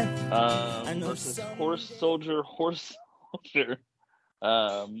death. Versus Horse Soldier,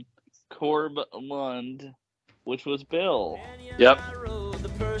 Corb Lund, which was Bill. Yep. The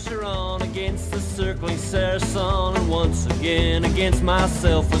pressure on against the circling Saracen, and once again against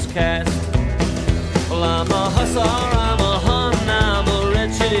myself was cast. Well, I'm a hussar, I'm a Hun, I'm a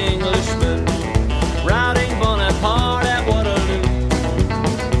wretched Englishman, riding Bonaparte at Waterloo.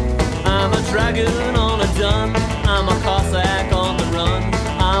 I'm a dragoon on a dun, I'm a Cossack on the run,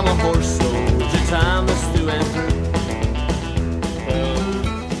 I'm a horse soldier, timeless through and through.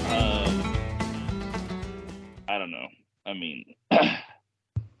 I don't know. I mean,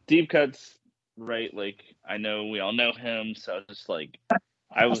 Deep Cut's right. Like, I know we all know him, so just like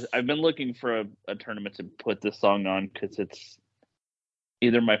I've been looking for a tournament to put this song on because it's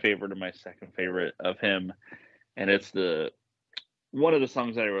either my favorite or my second favorite of him, and it's one of the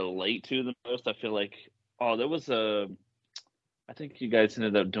songs that I relate to the most. I feel like I think you guys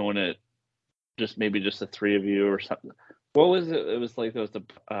ended up doing it just the three of you or something. What was it? It was like those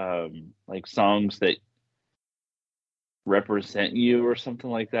like songs that represent you or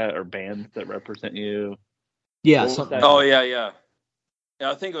something like that, or bands that represent you. Yeah. Oh yeah.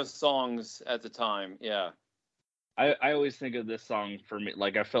 I think it was songs at the time. Yeah. I always think of this song for me.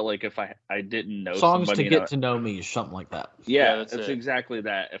 Like, I felt like if I didn't know songs somebody, to get to know me, something like that. Yeah, that's it's it. exactly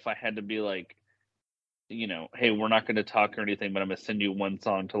that. If I had to be like, hey, we're not going to talk or anything, but I'm going to send you one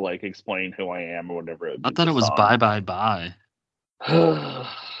song to like explain who I am or whatever. I thought it was Bye Bye Bye.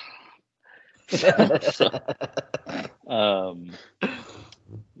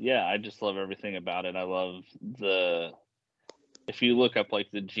 Yeah, I just love everything about it. I love if you look up like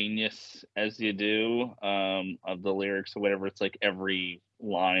the genius as you do of the lyrics or whatever, it's like every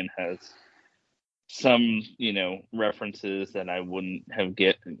line has some references that I wouldn't have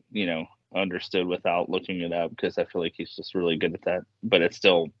understood without looking it up, because I feel like he's just really good at that. But it's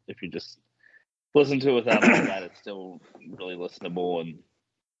still, if you just listen to it without all that, it's still really listenable, and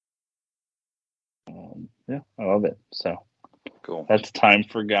yeah, I love it. So Cool. that's Time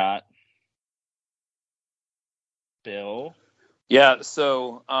Forgot. Bill. Yeah,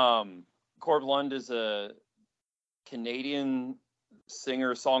 so Corb Lund is a Canadian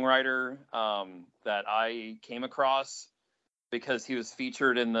singer-songwriter that I came across because he was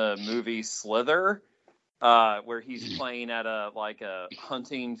featured in the movie Slither, where he's playing at a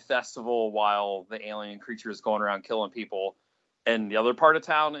hunting festival while the alien creature is going around killing people in the other part of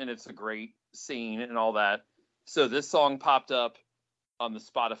town, and it's a great scene and all that. So this song popped up on the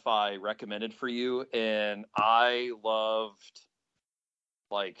Spotify recommended for you, and I loved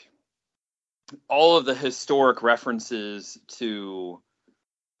like all of the historic references to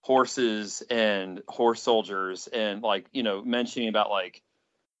horses and horse soldiers, and mentioning about like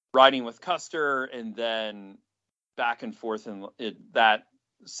riding with Custer, and then back and forth in that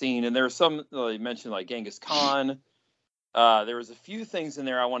scene. And there was some mentioned like Genghis Khan. There was a few things in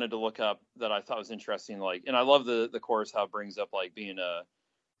there I wanted to look up that I thought was interesting. And I love the chorus, how it brings up like being a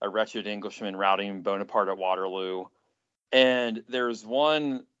wretched Englishman routing Bonaparte at Waterloo. And there's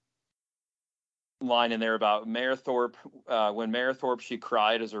one line in there about Mayor Thorpe. When Mayor Thorpe, she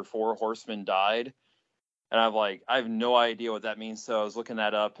cried as her 4 horsemen died. And I have no idea what that means. So I was looking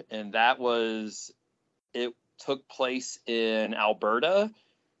that up, and it took place in Alberta,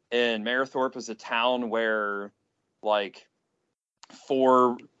 and Mayor Thorpe is a town where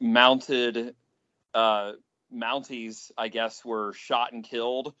 4 mounted Mounties, I guess, were shot and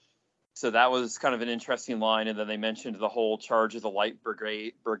killed So that was kind of an interesting line. And then they mentioned the whole charge of the Light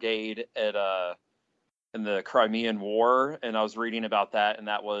Brigade at in the Crimean War. And I was reading about that, and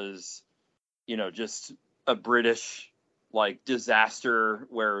that was, just a British disaster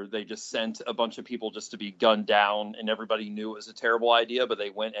where they just sent a bunch of people just to be gunned down, and everybody knew it was a terrible idea, but they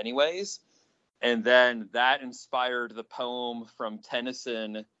went anyways. And then that inspired the poem from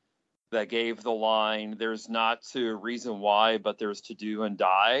Tennyson that gave the line, "There's not to reason why, but there's to do and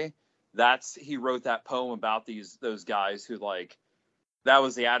die." He wrote that poem about those guys who that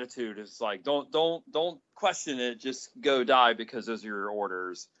was the attitude. It's don't question it, just go die because those are your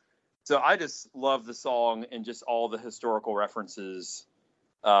orders. So I just love the song and just all the historical references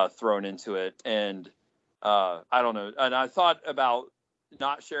thrown into it. And I don't know. And I thought about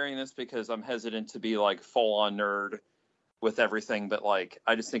not sharing this because I'm hesitant to be full on nerd with everything, but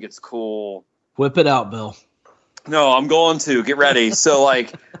I just think it's cool. Whip it out, Bill. No, I'm going to get ready. So I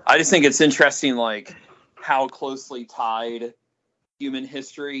just think it's interesting, how closely tied human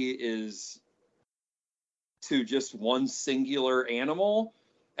history is to just one singular animal.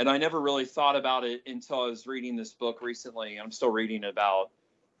 And I never really thought about it until I was reading this book recently. I'm still reading about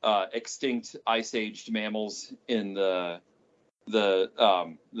extinct ice-aged mammals in the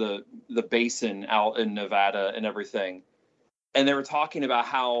basin out in Nevada and everything. And they were talking about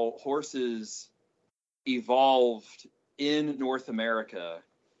how horses evolved in North America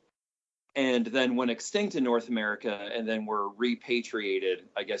and then went extinct in North America and then were repatriated,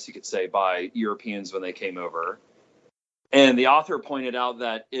 I guess you could say, by Europeans when they came over. And the author pointed out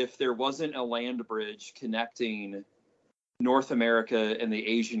that if there wasn't a land bridge connecting North America and the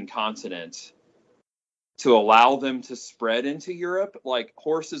Asian continent to allow them to spread into Europe,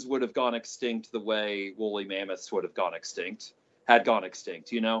 horses would have gone extinct the way woolly mammoths had gone extinct,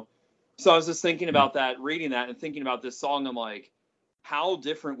 So I was just thinking about that, reading that, and thinking about this song. I'm like, how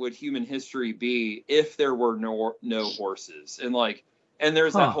different would human history be if there were no horses? And and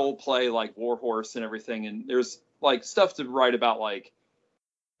there's that whole play War Horse and everything, and there's stuff to write about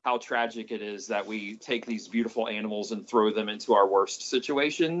how tragic it is that we take these beautiful animals and throw them into our worst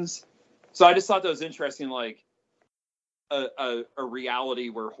situations. So I just thought that was interesting, a reality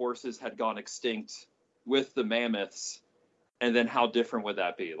where horses had gone extinct with the mammoths, and then how different would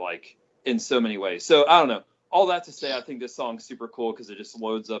that be, in so many ways. So I don't know. All that to say, I think this song's super cool because it just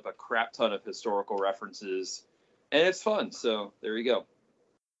loads up a crap ton of historical references, and it's fun. So there you go.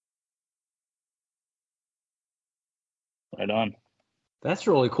 Right on. That's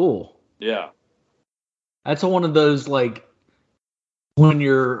really cool. Yeah. That's one of those when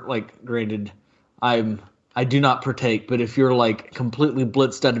you're granted, I do not partake, but if you're completely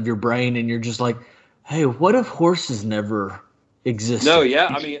blitzed out of your brain and you're just hey, what if horses never existed? No, yeah.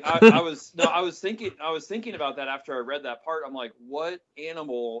 I mean, I was thinking about that after I read that part. I'm like, what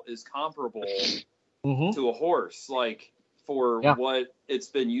animal is comparable to a horse? What it's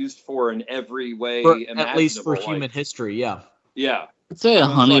been used for in every way imaginable. At least for human history, yeah. Yeah. I'd say a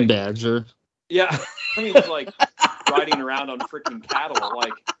honey badger. Yeah. I mean, it's riding around on freaking cattle, a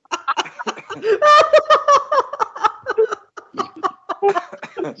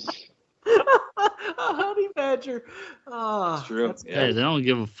honey badger. Oh, it's true. Yeah. Hey, they don't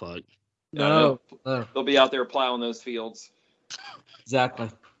give a fuck. No. They'll be out there plowing those fields. Exactly.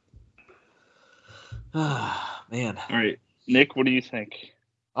 Ah, man. All right. Nick, what do you think?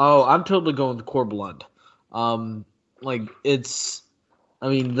 Oh, I'm totally going to Corblund.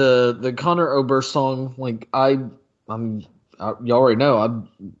 The Conor Oberst song, you already know,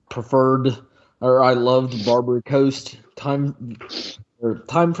 I loved Barbary Coast. Time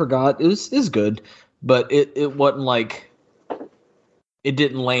Forgot is good, but it wasn't it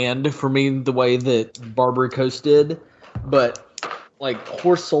didn't land for me the way that Barbary Coast did. But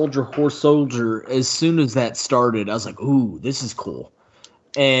Horse Soldier, as soon as that started, I was like, ooh, this is cool.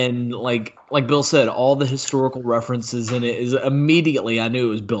 And like Bill said, all the historical references in it is immediately I knew it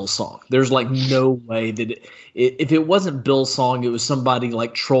was Bill's song. There's no way that if it wasn't Bill's song, it was somebody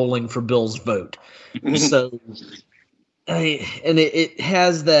trolling for Bill's vote. So, it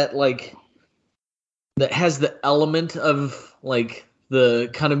has that that has the element of the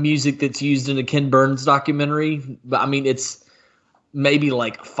kind of music that's used in a Ken Burns documentary, but I mean it's maybe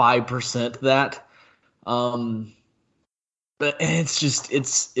 5% that. But it's just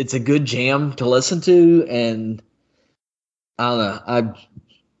it's a good jam to listen to, and I don't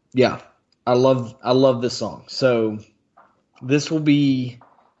know. I love this song. So this will be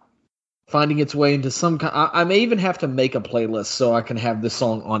finding its way into some kind. I may even have to make a playlist so I can have this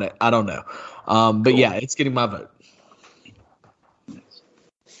song on it. I don't know, but cool. Yeah, it's getting my vote.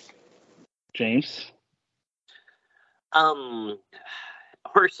 James.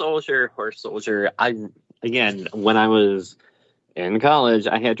 Horse Soldier. Again, when I was in college,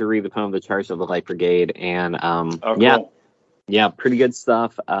 I had to read the poem "The Charge of the Light Brigade," and Cool. yeah, pretty good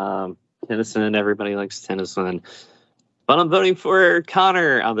stuff. Tennyson, everybody likes Tennyson, but I'm voting for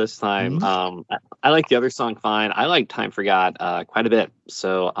Connor on this time. I like the other song fine. I like Time Forgot quite a bit,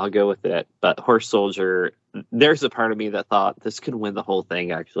 so I'll go with it. But Horse Soldier, there's a part of me that thought this could win the whole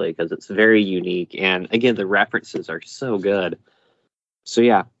thing, actually, because it's very unique, and again, the references are so good. So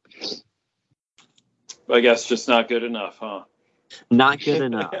yeah. I guess just not good enough, huh? Not good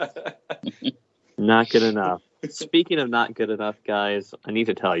enough. Not good enough. Speaking of not good enough, guys, I need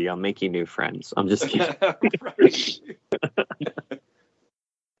to tell you, I'm making new friends. I'm just kidding.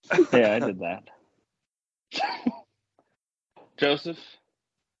 Yeah, I did that. Joseph?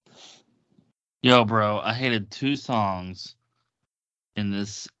 Yo, bro, I hated 2 songs in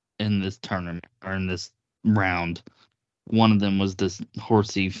this tournament or in this round. One of them was this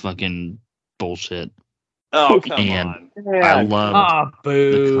horsey fucking bullshit. Oh, come And on. I love the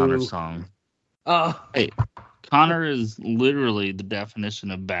boo. Connor song. Hey, Connor is literally the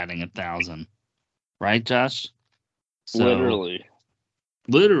definition of batting 1,000, right, Josh? So, literally.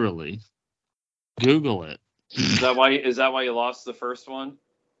 Google it. Is that why you lost the first one?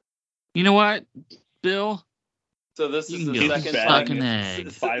 You know what, Bill? So this You is can the get second the time. fucking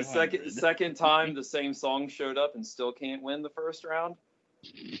egg. Second time the same song showed up and still can't win the first round.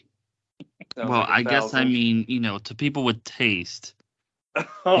 Sounds Well, like I guess 1,000. I mean, to people with taste,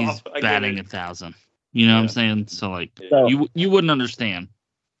 Oh, he's I get batting it. 1,000. You know what I'm Yeah. saying? So like, Yeah. you wouldn't understand.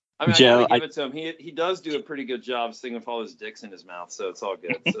 I mean, Joe, I gotta give it to him. He does do a pretty good job singing with all his dicks in his mouth, so it's all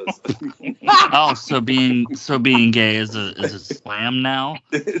good. So Oh, so being gay is a slam now?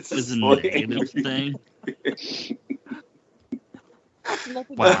 it's Is a slang. negative thing?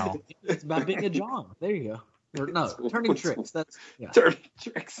 Nothing Wow. It's about being a John. There you go. Or, no, turning tricks. That's Turning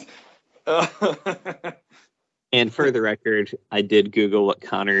tricks. And for the record, I did Google what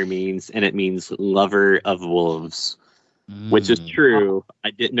Connor means, and it means lover of wolves, which is true.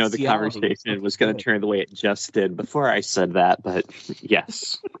 I didn't know the Theology. conversation was going to turn the way it just did before I said that, but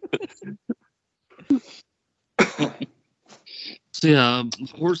yes. So yeah,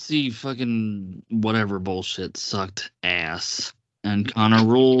 horsey fucking whatever bullshit sucked ass. And Connor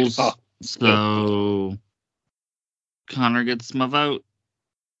rules. So Connor gets my vote.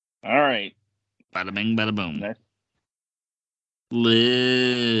 All right. Bada bing, bada boom. Next.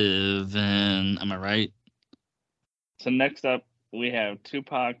 Living. Am I right? So next up, we have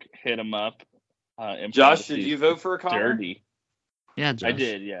Tupac, Hit 'Em Up. in Josh, did parentheses, you vote for Connor? Dirty. Yeah, Josh. I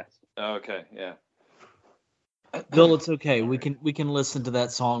did, yes. Oh, okay, yeah. Bill, it's okay. We can listen to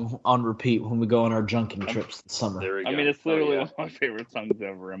that song on repeat when we go on our junking trips this summer. There we go. I mean, it's Oh, literally yeah. one of my favorite songs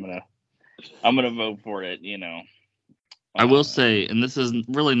ever. I'm gonna vote for it. I will say, and this is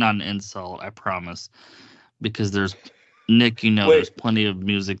really not an insult, I promise, because there's Nick, Wait. there's plenty of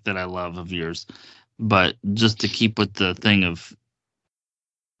music that I love of yours, but just to keep with the thing of,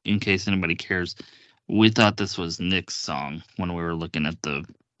 in case anybody cares, we thought this was Nick's song when we were looking at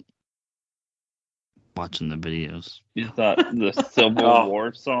watching the videos. You thought the Civil Oh.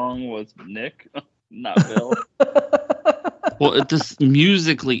 War song was Nick, not Bill. Well, it just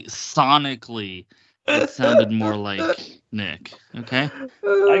musically, sonically, it sounded more like Nick. Okay. I can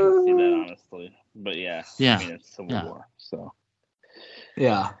see that honestly, but yeah. Yeah. I mean, it's Civil Yeah. War, so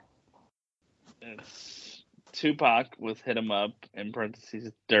Yeah. it's Tupac with "Hit 'Em Up" in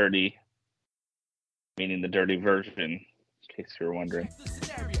parentheses "Dirty," meaning the dirty version, in case you were wondering.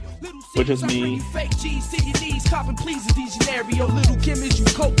 Which is me. Fake G's to your knees, copping pleases these scenario. Little Kim, is you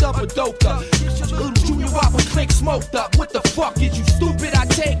coked up or doped up? Little Junior Whopper click smoked up. What the fuck is you stupid? I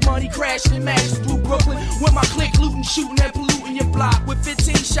take money crashing and mashes through Brooklyn. With my click looting, shooting and polluting your block. With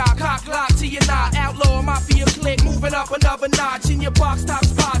 15 shot, cock lock to your knot. Outlaw mafia click, moving up another notch. In your box top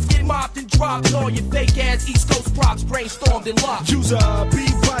spots, get mopped and dropped. And all your fake ass East Coast props brainstormed and locked. User,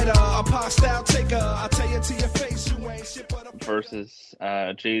 beat writer, a pop style taker. I tell you to your face, you ain't shit but a Versus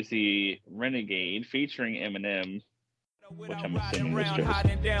Jay-Z Renegade featuring Eminem, which I'm assuming was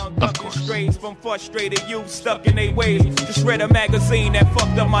Jay-Z. Of course. Strays from frustrated youth stuck in their ways. Just read a magazine that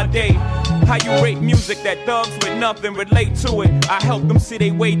fucked up my day. How you rate music that thugs with nothing relate to it? I help them see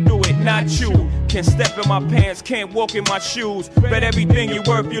they way through it, not you. Can't step in my pants, can't walk in my shoes. Bet everything you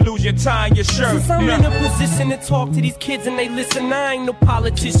worth, you lose your tie and your shirt. Since I'm in a position to talk to these kids and they listen, I ain't no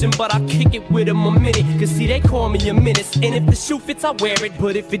politician, but I kick it with them a minute. Cause see, they call me a menace. And if the shoe fits, I wear it.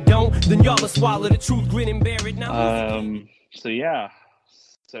 But if it don't, then y'all will swallow the truth, grin and bear it. Now, So yeah.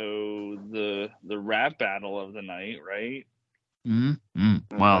 So the rap battle of the night, right?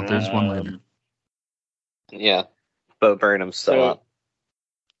 Well, there's one later. Yeah. Bo Burnham's still So- up.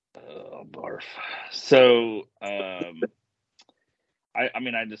 Oh, barf. So, I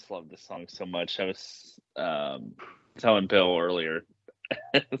mean, I just love this song so much. I was telling Bill earlier,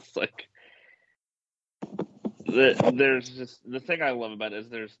 it's like there's just the thing I love about it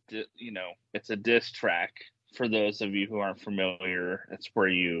is it's a diss track. For those of you who aren't familiar, it's where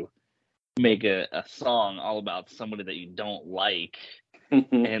you make a song all about somebody that you don't like.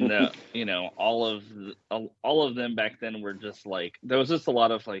 And all of them back then were just like, there was just a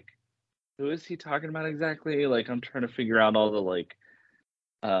lot of like, who is he talking about exactly? Like, I'm trying to figure out all the like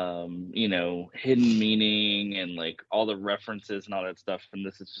hidden meaning and like all the references and all that stuff, and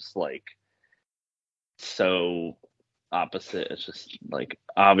this is just like so opposite. It's just like,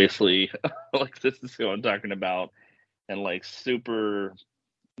 obviously like this is who I'm talking about, and like super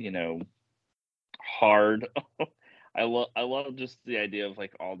hard. I love just the idea of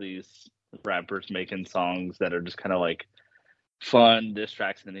like all these rappers making songs that are just kind of like fun diss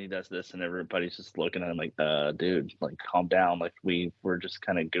tracks, and then he does this and everybody's just looking at him like, dude, like calm down, like we're just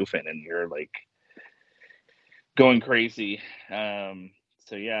kind of goofing and you're like going crazy.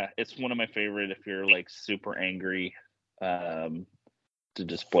 So yeah, it's one of my favorite if you're like super angry, to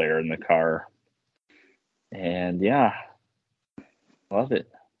just blare in the car. And yeah, love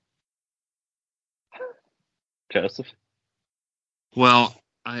it. Joseph? Well,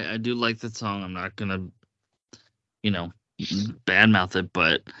 I do like the song. I'm not gonna, badmouth it,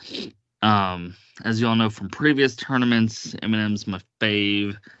 but as you all know from previous tournaments, Eminem's my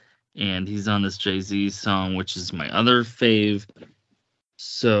fave, and he's on this Jay-Z song, which is my other fave.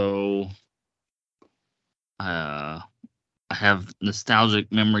 So I have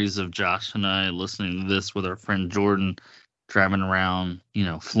nostalgic memories of Josh and I listening to this with our friend Jordan, driving around,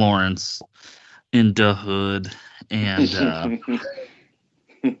 Florence in the hood, and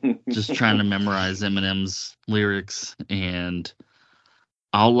just trying to memorize Eminem's lyrics, and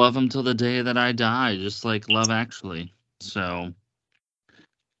I'll love him till the day that I die, just like Love Actually. So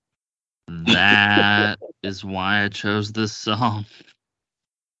that is why I chose this song.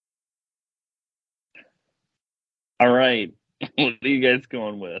 All right. What are you guys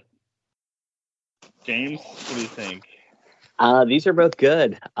going with? James, what do you think? These are both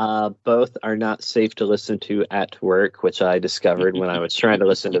good. Both are not safe to listen to at work, which I discovered when I was trying to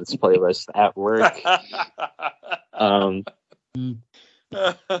listen to this playlist at work.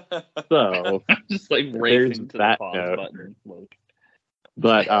 So just like racing to the pause button.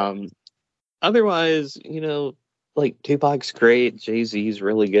 But otherwise, like Tupac's great, Jay-Z's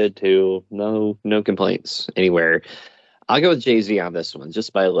really good too. No complaints anywhere. I'll go with Jay-Z on this one,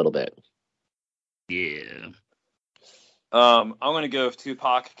 just by a little bit. Yeah. I'm going to go with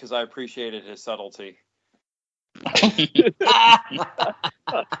Tupac because I appreciated his subtlety.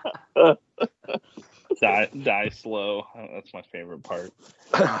 Die slow. That's my favorite part.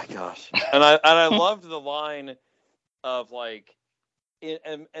 Oh my gosh. And I loved the line of like,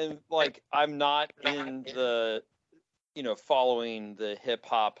 and like, I'm not in the, following the hip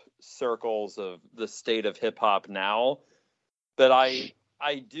hop circles of the state of hip hop now, but I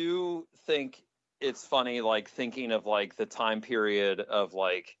do think it's funny, like thinking of like the time period of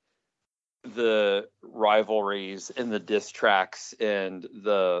like the rivalries and the diss tracks and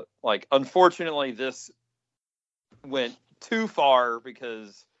the like. Unfortunately, this went too far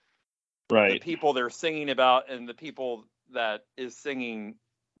because the people they're singing about and the people that is singing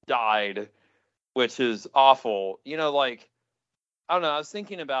died, which is awful. Like, I don't know. I was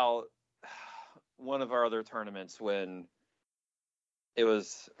thinking about one of our other tournaments when it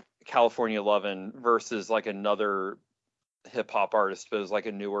was California Lovin' versus like another hip hop artist, but it was like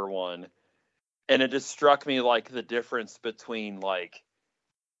a newer one. And it just struck me like the difference between like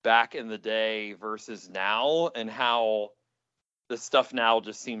back in the day versus now, and how the stuff now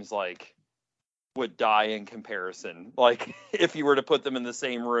just seems like would die in comparison. Like if you were to put them in the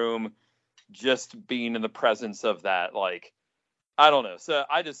same room, just being in the presence of that, like, I don't know. So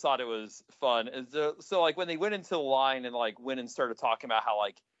I just thought it was fun. So like when they went into the line and like went and started talking about how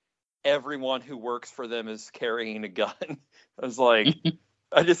like everyone who works for them is carrying a gun, I was like,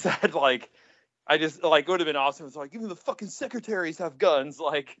 I just it would have been awesome. It's like, even the fucking secretaries have guns.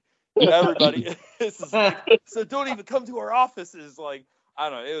 Like everybody, this is like, so don't even come to our offices. Like, I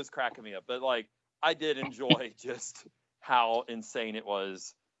don't know. It was cracking me up, but like I did enjoy just how insane it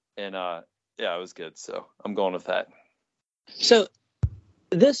was, and yeah, it was good. So I'm going with that. So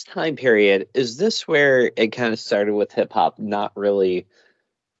this time period, is this where it kind of started with hip hop not really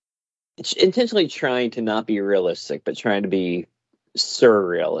intentionally trying to not be realistic, but trying to be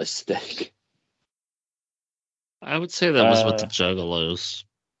surrealistic? I would say that was with the Juggalos.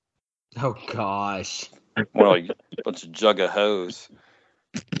 Oh gosh. More like a bunch of jug of hoes.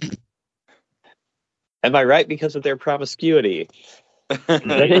 Am I right? Because of their promiscuity. Just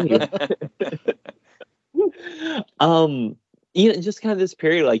kind of this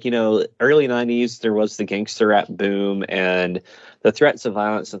period, like, early 90s, there was the gangster rap boom and the threats of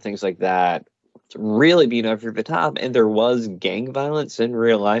violence and things like that really being over the top. And there was gang violence in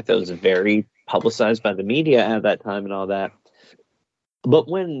real life that was very publicized by the media at that time and all that. But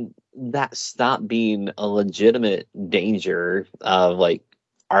when that stopped being a legitimate danger of like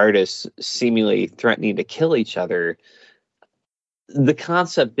artists seemingly threatening to kill each other, the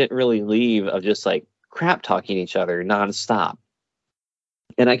concept didn't really leave of just like crap talking each other nonstop.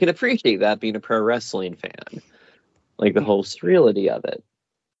 And I can appreciate that being a pro wrestling fan, like the whole sterility of it.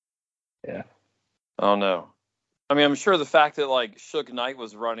 Yeah. Oh no. I mean, I'm sure the fact that like Suge Knight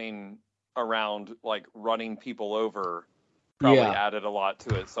was running around, like running people over, probably added a lot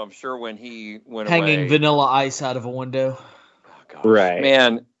to it. So I'm sure when he went hanging away, Vanilla Ice out of a window. Oh, gosh. Right.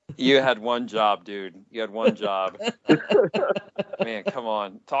 Man, you had one job, dude. You had one job. Man, come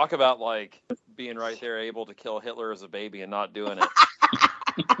on. Talk about like being right there able to kill Hitler as a baby and not doing it.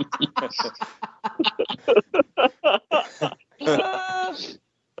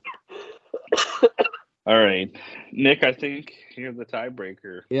 All right. Nick, I think you're the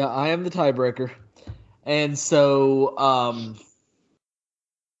tiebreaker. Yeah, I am the tiebreaker. And so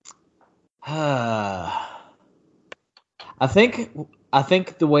I think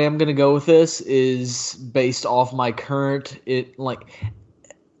the way I'm going to go with this is based off my current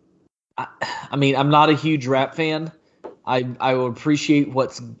I mean, I'm not a huge rap fan. I will appreciate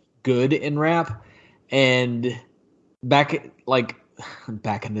what's good in rap, and back in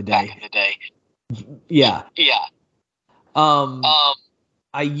the day. Yeah.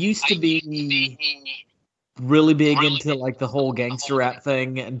 I used to be really big into like the whole gangster rap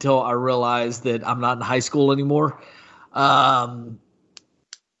thing until I realized that I'm not in high school anymore. And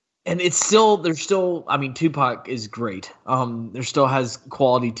there's still, I mean, Tupac is great. There still has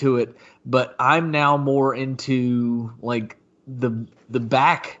quality to it, but I'm now more into like the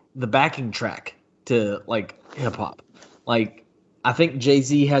backing track to like hip hop. Like, I think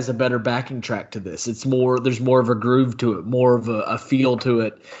Jay-Z has a better backing track to this. There's more of a groove to it, more of a feel to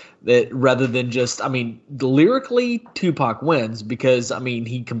it, that rather than just, I mean, lyrically Tupac wins because I mean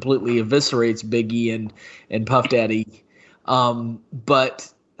he completely eviscerates Biggie and Puff Daddy.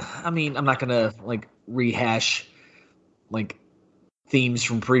 But I mean, I'm not gonna like rehash like themes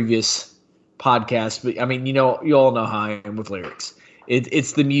from previous podcasts, but I mean, you all know how I am with lyrics.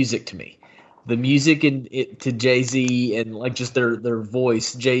 It's the music to me. The music to Jay-Z and like just their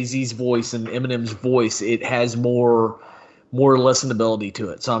voice, Jay-Z's voice and Eminem's voice, it has more listenability to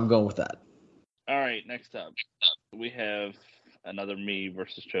it. So I'm going with that. All right, next up, we have another me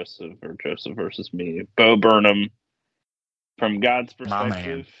versus Joseph, or Joseph versus me. Bo Burnham, from God's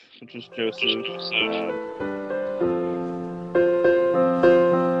perspective, which is Joseph.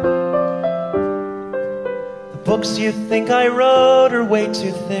 The books you think I wrote are way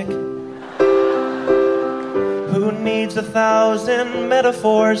too thick. Who needs 1,000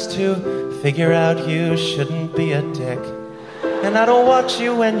 metaphors to figure out you shouldn't be a dick? And I don't watch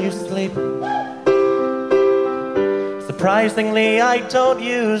you when you sleep. Surprisingly, I don't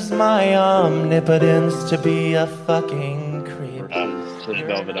use my omnipotence to be a fucking creep. The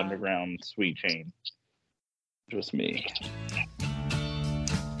Velvet Underground, Sweet Jane. Just me.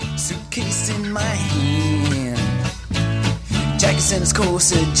 Suitcase in my hand, Jack's in his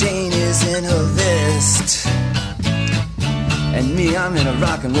corset, Jane is in her vest, and me, I'm in a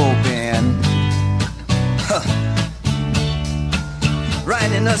rock and roll band. Huh.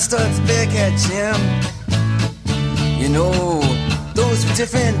 Riding a Studs Bearcat Jim. You know, those were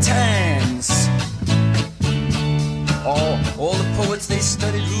different times. All the poets, they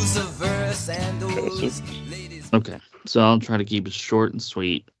studied rules of verse, and those ladies. Okay, so I'll try to keep it short and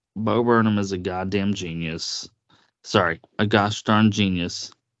sweet. Bo Burnham is a goddamn genius. Sorry, a gosh darn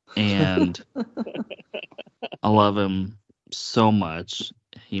genius. And I love him so much.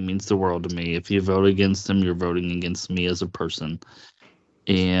 He means the world to me. If you vote against him, you're voting against me as a person.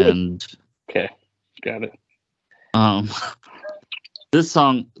 And okay, got it. This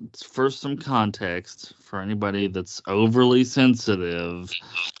song, for some context, for anybody that's overly sensitive,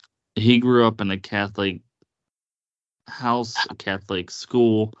 he grew up in a Catholic house, a Catholic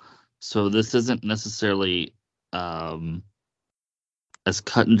school, so this isn't necessarily as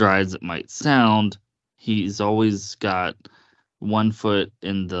cut and dry as it might sound. He's always got one foot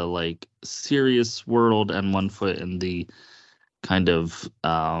in the like serious world and one foot in the kind of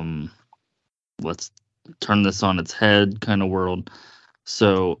let's turn this on its head kind of world.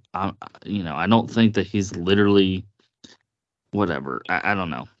 So I don't think that he's literally whatever. I don't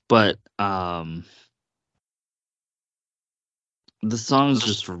know. But the song's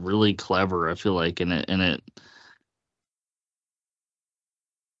just really clever, I feel like, and it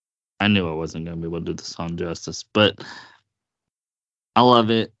I knew I wasn't going to be able to do the song justice, but I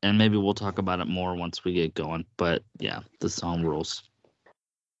love it, and maybe we'll talk about it more once we get going. But yeah, the song rules.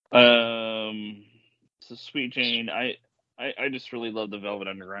 So Sweet Jane, I just really love the Velvet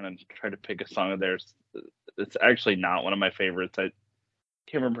Underground and try to pick a song of theirs. It's actually not one of my favorites. I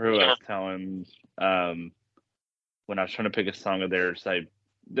can't remember who I was telling when I was trying to pick a song of theirs.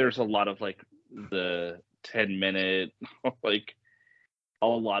 There's a lot of like the 10-minute like a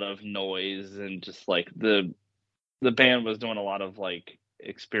lot of noise, and just like the band was doing a lot of like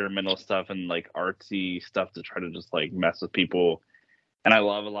experimental stuff and like artsy stuff to try to just like mess with people. And I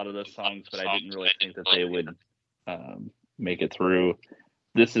love a lot of those songs, but I didn't really think that they would make it through.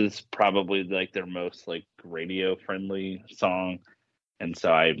 This is probably like their most like radio friendly song, and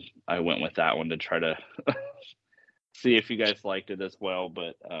so I went with that one to try to see if you guys liked it as well.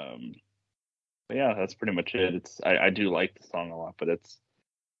 But yeah, that's pretty much it. I do like the song a lot, but it's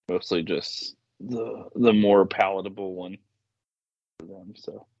mostly just the more palatable one for them.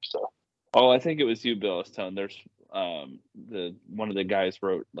 So I think it was you, Bill, I was telling. There's one of the guys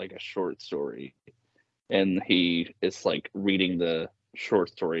wrote like a short story, and he is like reading the short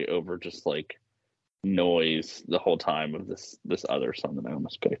story over just like noise the whole time of this other song that I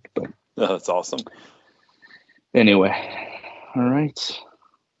almost picked. But that's awesome. Anyway, all right.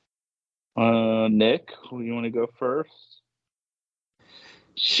 Nick, you want to go first?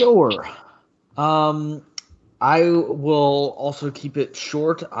 Sure. I will also keep it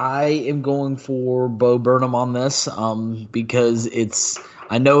short. I am going for Bo Burnham on this because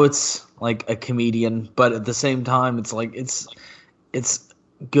I know it's like a comedian, but at the same time it's like it's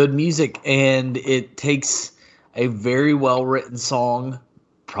good music, and it takes a very well written song,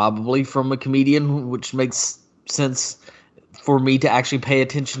 probably from a comedian, which makes sense for me to actually pay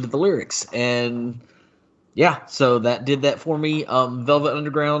attention to the lyrics. And yeah, so that did that for me. Velvet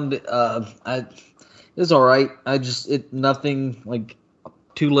Underground, it was all right. Nothing like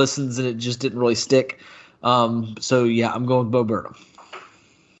 2 listens and it just didn't really stick. So yeah, I'm going with Bo Burnham.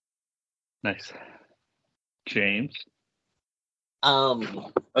 Nice. James?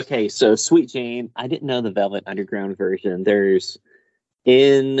 Okay, so Sweet Jane, I didn't know the Velvet Underground version. There's,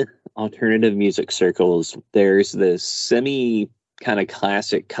 in alternative music circles, there's this semi kind of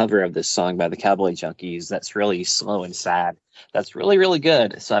classic cover of this song by the Cowboy Junkies that's really slow and sad. That's really, really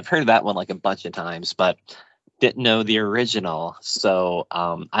good. So I've heard that one like a bunch of times, but didn't know the original. So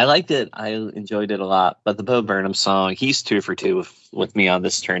I liked it. I enjoyed it a lot. But the Bo Burnham song, he's 2 for 2 with me on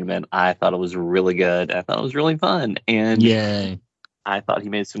this tournament. I thought it was really good. I thought it was really fun. And yay. I thought he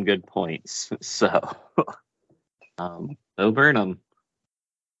made some good points. So Bo Burnham.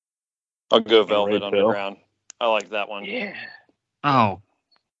 I'll go Velvet Underground. I like that one. Yeah. Oh.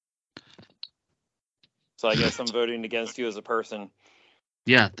 So I guess I'm voting against you as a person.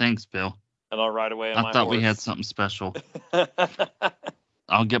 Yeah, thanks, Bill. And I'll ride away on my I thought horse. we had something special.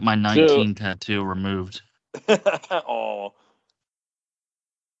 I'll get my 19 tattoo removed. Oh.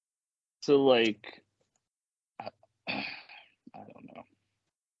 So, like, I don't know.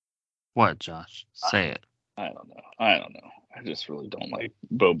 What, Josh? Say it. I don't know. I just really don't like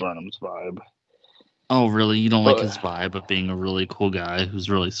Bo Burnham's vibe. Oh, really? You don't like his vibe of being a really cool guy who's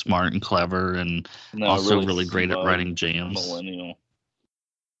really smart and clever and also really great at writing jams? Millennial.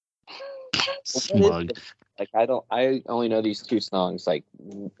 Smug. Like I only know these 2 songs. Like,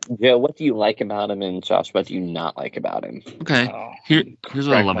 Joe, what do you like about him, and Josh, what do you not like about him? Okay, here's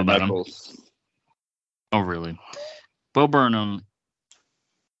what I love about him. Oh, really? Bo Burnham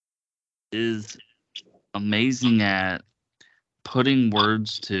is amazing at putting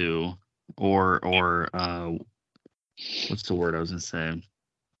words to, or what's the word I was gonna say?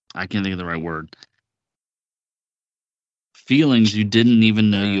 I can't think of the right word. Feelings you didn't even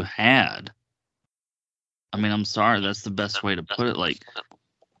know you had. I mean, I'm sorry, that's the best way to put it. Like,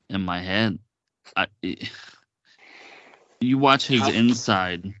 in my head, you watch his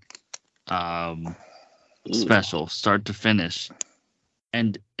Inside special, start to finish,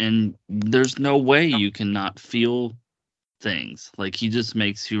 and there's no way you cannot feel things. Like, he just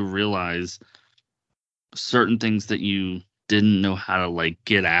makes you realize certain things that you didn't know how to like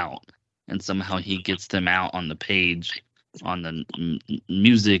get out, and somehow he gets them out on the page, on the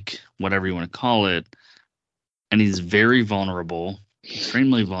music, whatever you want to call it. And he's very vulnerable,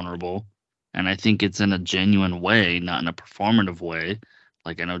 extremely vulnerable. And I think it's in a genuine way, not in a performative way,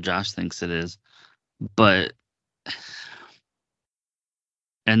 like I know Josh thinks it is. But,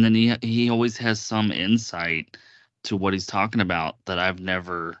 and then he always has some insight to what he's talking about that I've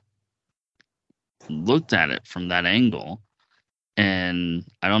never looked at it from that angle. And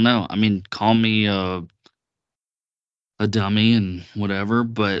I don't know. I mean, call me a dummy and whatever,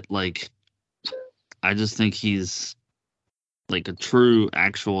 but like, I just think he's like a true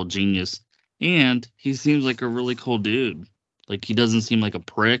actual genius, and he seems like a really cool dude. Like, he doesn't seem like a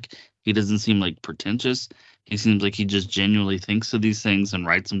prick. He doesn't seem like pretentious. He seems like he just genuinely thinks of these things and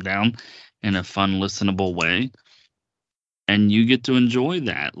writes them down in a fun, listenable way. And you get to enjoy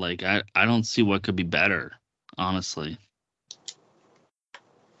that. Like, I don't see what could be better, honestly.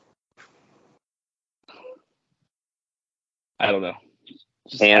 I don't know.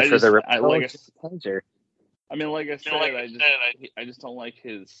 And for the pleasure. I mean, like I said, I just don't like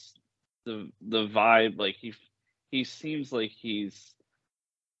the vibe. Like he seems like he's.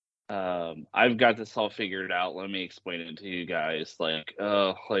 I've got this all figured out. Let me explain it to you guys. Like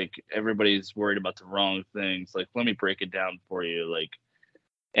everybody's worried about the wrong things. Like, let me break it down for you. Like,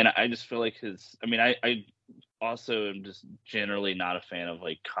 and I just feel like I mean, I also am just generally not a fan of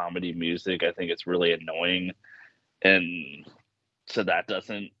like comedy music. I think it's really annoying, and so that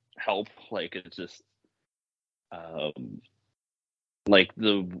doesn't help. Like, it's just like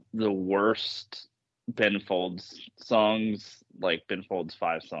the worst Ben Folds songs, like Ben Folds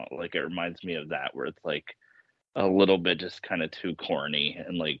 5 song, like it reminds me of that, where it's like a little bit just kind of too corny,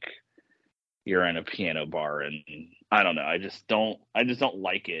 and like you're in a piano bar, and I don't know, I just don't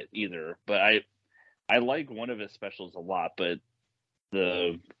like it either. But I like one of his specials a lot, but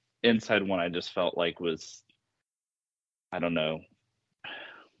the Inside one I just felt like was, I don't know,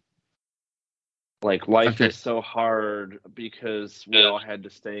 like life is so hard because we all had to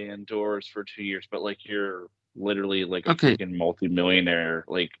stay indoors for 2 years, but like you're literally like a freaking multimillionaire.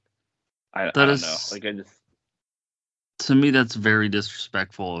 Like I don't know. Like I just, to me, that's very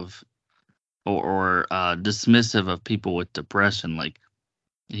disrespectful of or dismissive of people with depression. Like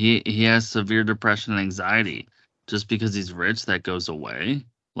he has severe depression and anxiety. Just because he's rich, that goes away.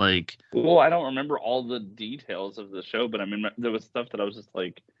 Like, well, I don't remember all the details of the show, but I mean, there was stuff that I was just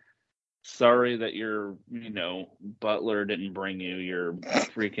like, sorry that your, butler didn't bring you your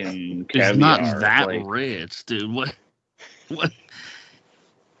freaking caviar. He's not that rich, dude. What?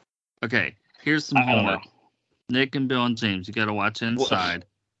 Okay, here's some homework. Nick and Bill and James, you got to watch Inside.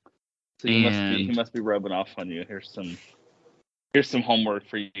 So he must be rubbing off on you. Here's some homework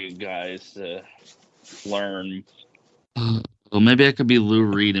for you guys to learn. Well, maybe I could be Lou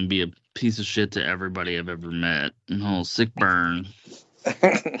Reed and be a piece of shit to everybody I've ever met. Oh, sick burn.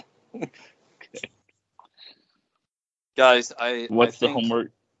 Okay. Guys, What's the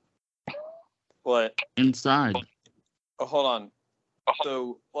homework? What? Inside. Oh, hold on.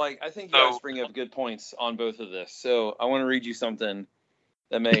 So, I think you guys bring up good points on both of this. So, I want to read you something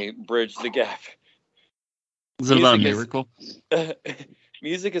that may bridge the gap. Is it about a miracle?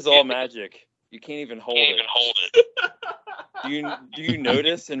 Music is all magic. You can't even hold it. Do you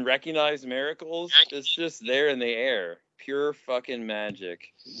notice and recognize miracles? It's just there in the air. Pure fucking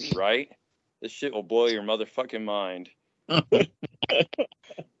magic, right? This shit will blow your motherfucking mind.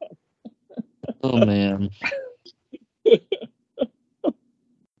 Oh, man.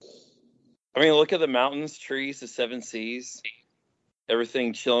 I mean, look at the mountains, trees, the seven seas.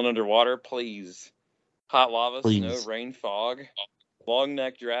 Everything chilling underwater, please. Hot lava, snow, rain, fog. Long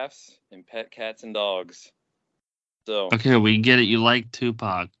neck giraffes, and pet cats and dogs. So. Okay, we get it. You like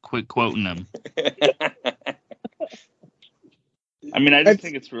Tupac. Quit quoting him. I mean, I just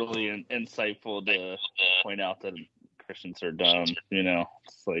think it's really insightful to point out that Christians are dumb.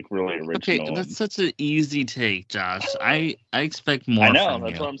 It's like really original. Okay, that's such an easy take, Josh. I expect more. I know. From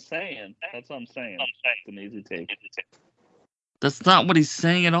that's you. what I'm saying. It's an easy take. That's not what he's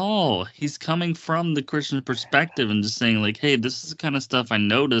saying at all. He's coming from the Christian perspective and just saying, like, hey, this is the kind of stuff I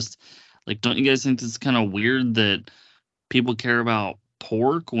noticed. Like, don't you guys think this is kind of weird that people care about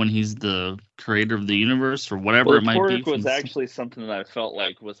pork when he's the creator of the universe or whatever it might be? Pork was actually something that I felt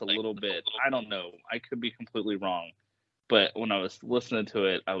like was a little bit, I don't know, I could be completely wrong. But when I was listening to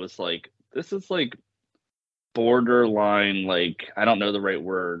it, I was like, this is like borderline, like, I don't know the right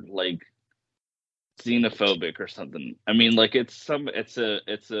word, like, xenophobic or something. I mean, like it's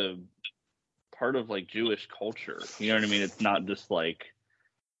a part of like Jewish culture. You know what I mean? It's not just like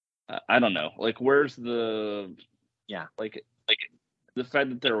I don't know. Like where's the like the fact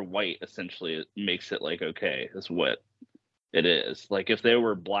that they're white essentially it makes it like okay is what it is. Like if they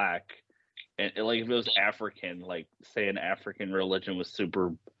were black and like if it was African, like say an African religion was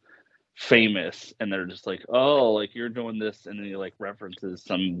super famous and they're just like, oh, like you're doing this, and then he like references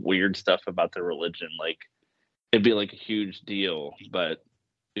some weird stuff about their religion, like it'd be like a huge deal. But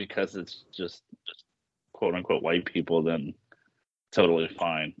because it's just quote unquote white people, then totally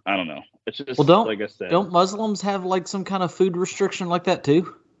fine. I don't know. It's just Well, like I said. Don't Muslims have like some kind of food restriction like that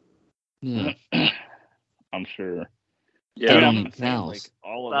too? Yeah. I'm sure. Yeah, I'm don't not eat saying, cows. like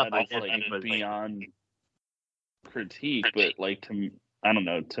all of that is like beyond critique, but like I don't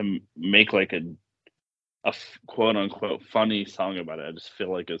know, to make like a quote unquote funny song about it, I just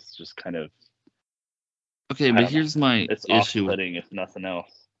feel like it's just kind of Okay, but here's my it's issue. off-putting if nothing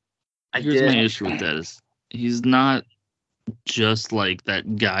else. Here's my issue with that is he's not just like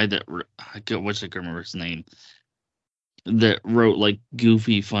that guy that I can't remember his name, that wrote like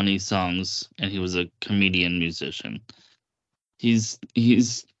goofy funny songs, and he was a comedian musician. He's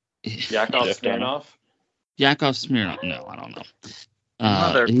Yakov Smirnoff. Yakov Smirnoff. No, I don't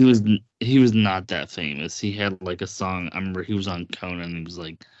know. He was not that famous. He had like a song. I remember he was on Conan. And he was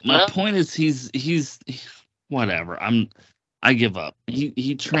like, my point is he's whatever. I give up.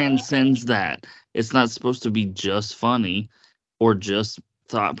 He transcends that. It's not supposed to be just funny or just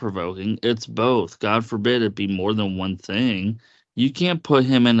thought provoking. It's both. God forbid it be more than one thing. You can't put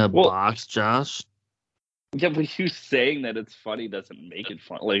him in a box, Josh. Yeah, but you saying that it's funny doesn't make it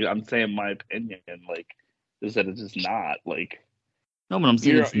fun. Like, I'm saying my opinion, like, is that it's just not. Like, no, but I'm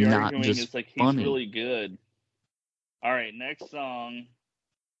saying it's you're not arguing just it's like funny. He's really good. All right, next song.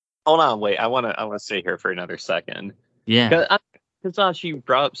 Hold on, wait. I want to stay here for another second. Yeah. Because Josh, you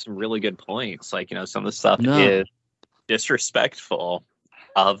brought up some really good points. Like, some of the stuff is disrespectful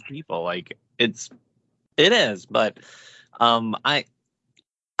of people. Like, it is. But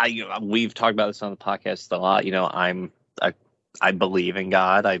we've talked about this on the podcast a lot. I believe in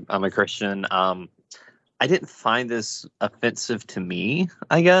God. I'm a Christian. I didn't find this offensive to me,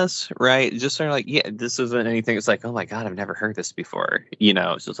 I guess, right? Just sort of like, yeah, this isn't anything. It's like, oh my God, I've never heard this before.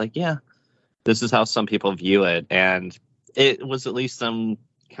 So it's like, yeah, this is how some people view it. And it was at least some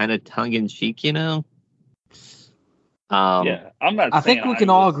kind of tongue in cheek, Yeah, I'm not. I think we can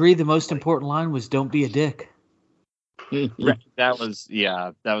all agree the most important line was "Don't be a dick." Right. That was.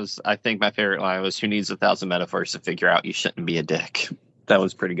 I think my favorite line was, "Who needs 1,000 metaphors to figure out you shouldn't be a dick?" That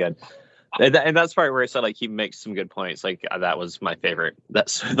was pretty good. And that's probably where I said, like, he makes some good points. Like, that was my favorite.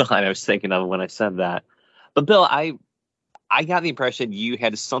 That's the line I was thinking of when I said that. But Bill, I got the impression you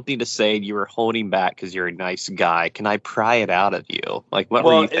had something to say and you were holding back because you're a nice guy. Can I pry it out of you? Like, what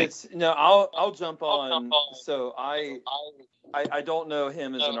were you thinking? I'll jump on. So I don't know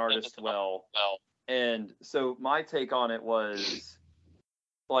him as an artist well. And so my take on it was,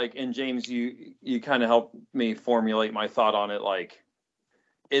 like, and James, you kind of helped me formulate my thought on it. Like,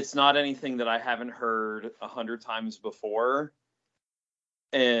 it's not anything that I haven't heard 100 times before.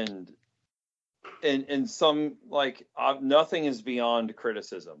 And some, like, nothing is beyond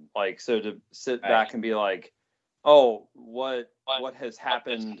criticism. Like, so to sit back and be like, oh, what has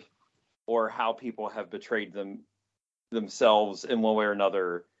happened, or how people have betrayed themselves in one way or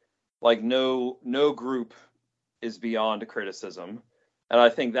another. Like, no group is beyond criticism. And I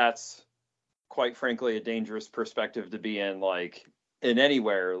think that's, quite frankly, a dangerous perspective to be in, like, in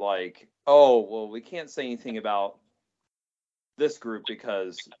anywhere. Like, oh, well, we can't say anything about this group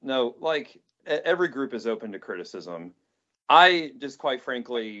because, no, like, every group is open to criticism. I just, quite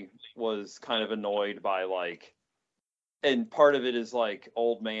frankly, was kind of annoyed by, like, and part of it is, like,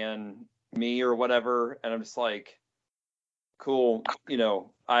 old man me or whatever. And I'm just like, cool,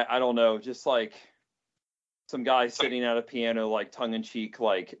 I don't know, just like some guy sitting at a piano, like, tongue in cheek,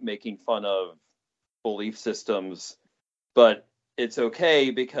 like, making fun of belief systems, but it's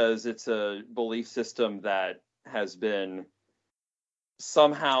okay because it's a belief system that has been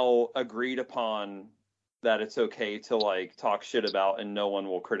somehow agreed upon, that it's okay to, like, talk shit about, and no one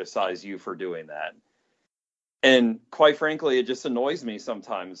will criticize you for doing that. And quite frankly, it just annoys me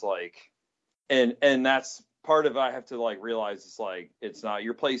sometimes, like, and that's part of it. I have to, like, realize it's like, it's not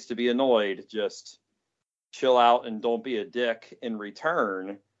your place to be annoyed. Just chill out and don't be a dick in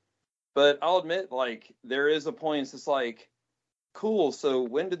return. But I'll admit, like, there is a point. It's just like, cool. So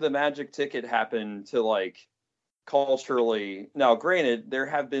when did the magic ticket happen to, like, culturally? Now, granted, there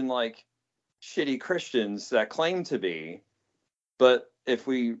have been, like, shitty Christians that claim to be, but if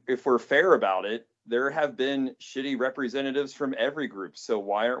we're fair about it, there have been shitty representatives from every group. So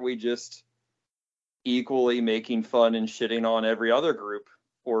why aren't we just equally making fun and shitting on every other group?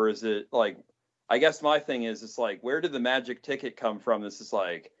 Or is it like, I guess my thing is, it's like, where did the magic ticket come from? This is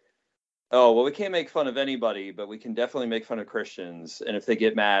like, oh, well, we can't make fun of anybody, but we can definitely make fun of Christians. And if they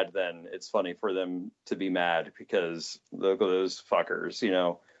get mad, then it's funny for them to be mad because look at those fuckers,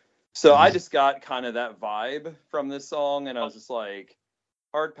 So I just got kind of that vibe from this song, and I was just like,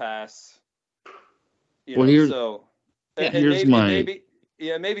 hard pass. Here's my...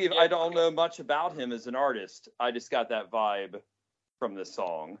 Yeah, maybe if I don't know much about him as an artist. I just got that vibe from this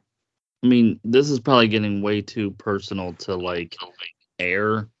song. I mean, this is probably getting way too personal to like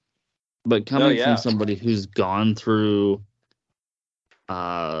air, but coming from somebody who's gone through,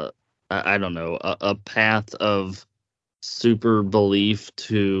 I don't know, a path of super belief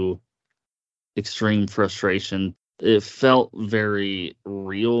to extreme frustration, it felt very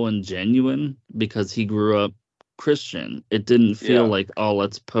real and genuine because he grew up Christian. It didn't feel like, oh,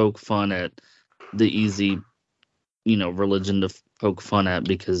 let's poke fun at the easy, religion to poke fun at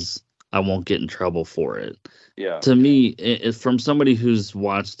because I won't get in trouble for it. Yeah. To me, from somebody who's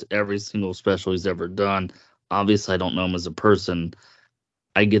watched every single special he's ever done, obviously I don't know him as a person,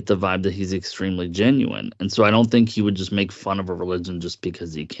 I get the vibe that he's extremely genuine. And so I don't think he would just make fun of a religion just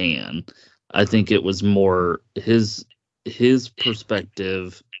because he can. I think it was more his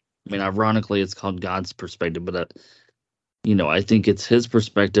perspective. I mean, ironically, it's called God's perspective, but I think it's his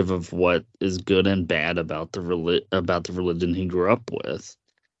perspective of what is good and bad about the religion he grew up with.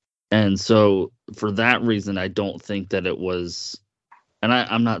 And so for that reason, I don't think that it was, and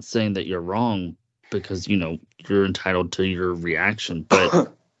I'm not saying that you're wrong because, you're entitled to your reaction,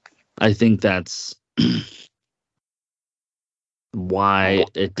 but I think that's why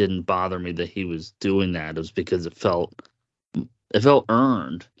it didn't bother me that he was doing that, is because it felt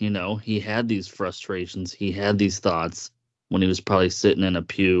earned. He had these frustrations, he had these thoughts when he was probably sitting in a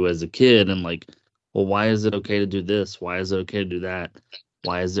pew as a kid and like, well, why is it okay to do this? Why is it okay to do that?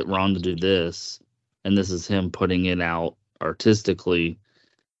 Why is it wrong to do this? And this is him putting it out artistically.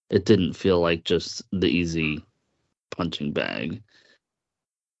 It didn't feel like just the easy punching bag.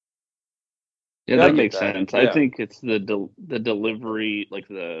 Yeah, that makes sense. Yeah. I think it's the delivery, like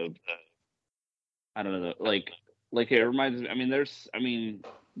I don't know, like it reminds me.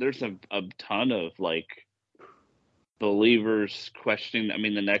 There's a ton of like believers questioning.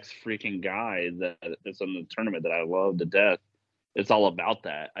 The next freaking guy that's on the tournament that I love to death. It's all about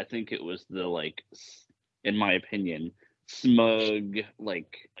that. I think it was the, like, in my opinion, smug,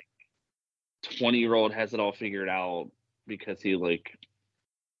 like 20-year-old has it all figured out because he, like,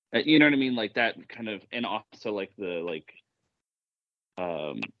 you know what I mean? Like that kind of, and also like the,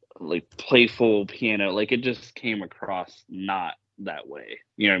 like playful piano, like it just came across not that way.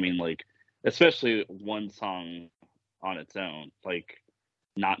 You know what I mean? Like, especially one song on its own, like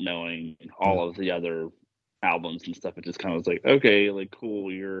not knowing all of the other albums and stuff, it just kind of was like, okay, like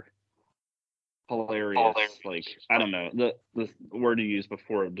cool, you're hilarious. Like, I don't know, the word you used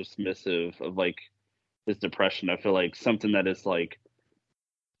before of dismissive of like his depression, I feel like something that is like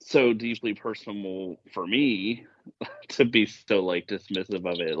so deeply personal for me to be so like dismissive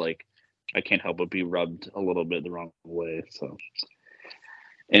of it, like I can't help but be rubbed a little bit the wrong way. So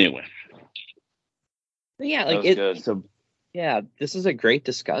anyway, yeah, like it good. So yeah, this is a great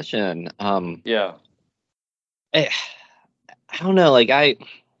discussion. I don't know, like I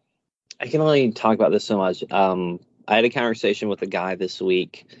can only talk about this so much. I had a conversation with a guy this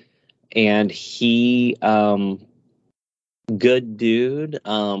week, and he, good dude,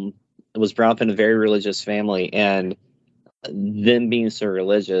 was brought up in a very religious family, and them being so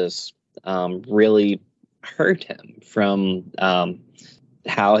religious really hurt him from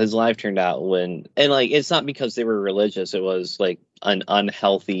how his life turned out and like, it's not because they were religious, it was like an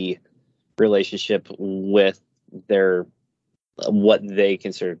unhealthy relationship with their what they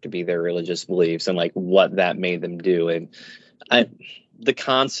considered to be their religious beliefs and like what that made them do. And the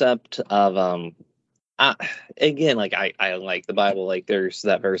concept of again, like I like the Bible, like there's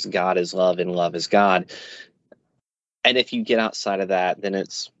that verse, God is love and love is God, and if you get outside of that, then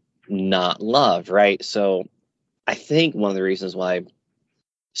it's not love, right? So I think one of the reasons why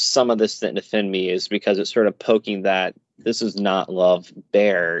some of this didn't offend me is because it's sort of poking that this is not love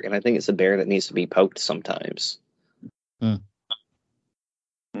bear, and I think it's a bear that needs to be poked sometimes.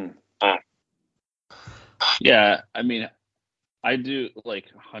 Yeah, I do like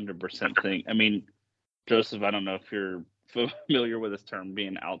 100% think. Joseph, I don't know if you're familiar with this term,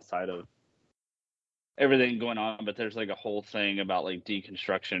 being outside of everything going on, but there's like a whole thing about like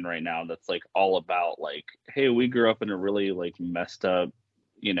deconstruction right now that's like all about like, hey, we grew up in a really like messed up,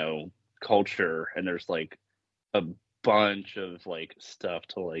 culture, and there's like a bunch of like stuff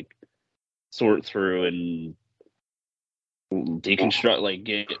to like sort through and deconstruct, like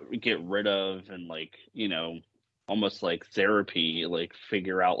get rid of, and like, almost like therapy, like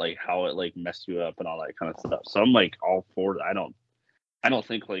figure out like how it like messed you up and all that kind of stuff. So I'm like all for it. I don't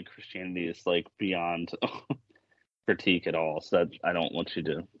think like Christianity is like beyond critique at all. So that, I don't want you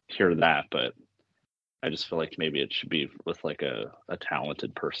to hear that, but I just feel like maybe it should be with like a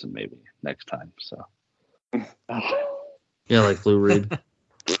talented person maybe next time. So yeah, like Lou Reed.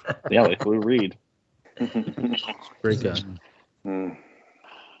 Yeah, like Lou Reed. Great guy.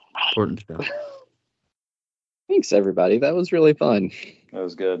 Important show. Thanks, everybody. That was really fun. That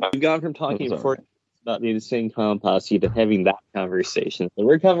was good. We've gone from talking That was before about the insane clown posse to having that conversation. So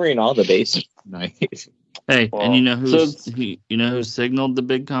we're covering all the bases tonight. Hey, Well, and you know so who signaled the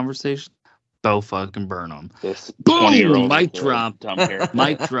big conversation? Bo fucking Burnham. This Boom! 20-year-old Mic with a drop. dumb hair.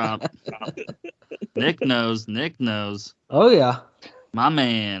 Mic drop. Nick knows. Oh yeah. My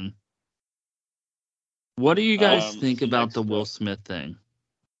man. What do you guys think about next the Will up. Smith thing?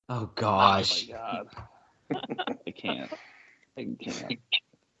 Oh gosh. Oh my god. I can't.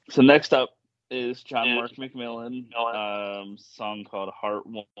 So next up is John Mark McMillan, song called Heart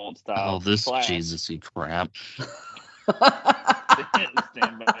Won't Stop. Oh, this Slash Jesus-y crap.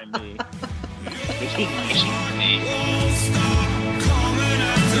 Stand By Me.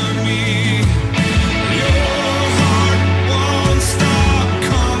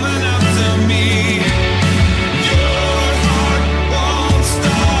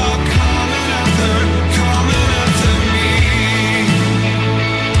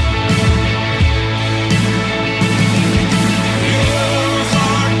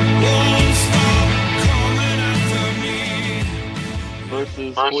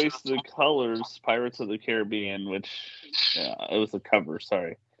 Versus Voice the Colors, Pirates of the Caribbean, which it was a cover.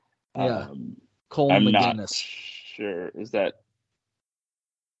 Sorry. Yeah. Cole I'm McGinnis. not sure. Is that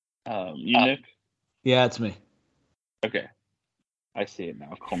you, Nick? Yeah, it's me. Okay. I see it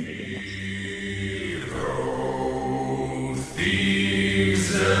now. Cole McGinnis.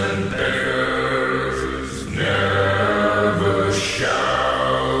 Thieves and beggars, never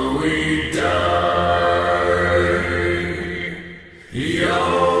shall we die. Yo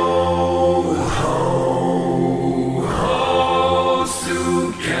ho, halls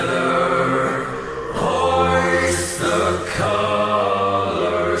together, hoist the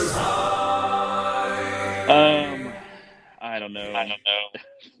colors high. I don't know.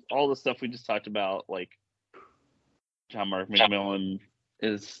 All the stuff we just talked about, like John Mark McMillan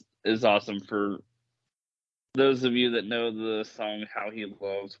is awesome. For those of you that know the song How He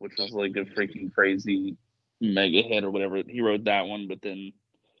Loves, which was like a freaking crazy mega hit or whatever, he wrote that one, but then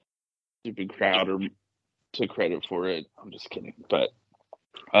Stupid Crowder took credit for it. I'm just kidding. But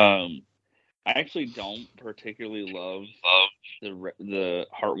I actually don't particularly love the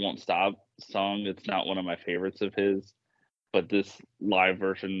Heart Won't Stop song. It's not one of my favorites of his. But this live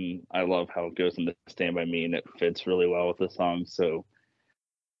version, I love how it goes into Stand By Me, and it fits really well with the song. So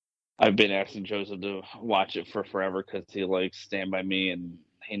I've been asking Joseph to watch it for forever because he likes Stand By Me, and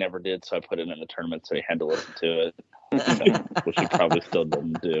he never did. So I put it in the tournament, so he had to listen to it, which he probably still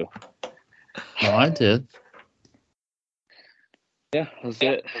didn't do. Oh, I did. Yeah, that's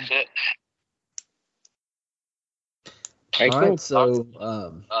it. All right, so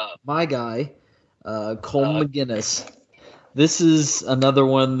my guy, Cole McGinnis. This is another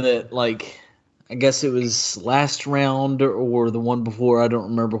one that, like, I guess it was last round or the one before, I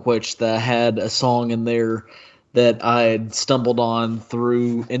don't remember which, that had a song in there that I had stumbled on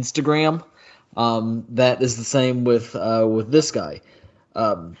through Instagram. That is the same with this guy.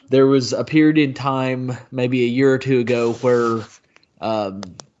 There was a period in time, maybe a year or two ago, where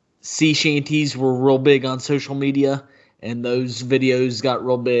sea shanties were real big on social media, and those videos got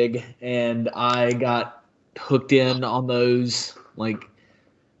real big, and I got hooked in on those, like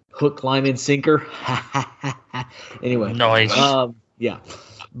hook, line, and sinker. Anyway, Nice. Yeah,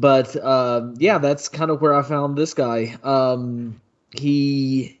 but yeah, that's kind of where I found this guy.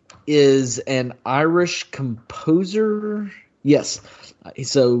 He is an Irish composer. Yes,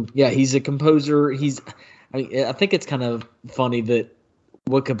 so yeah, he's a composer. I think it's kind of funny that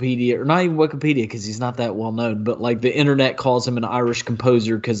Wikipedia, or not even Wikipedia, because he's not that well known, but like the internet calls him an Irish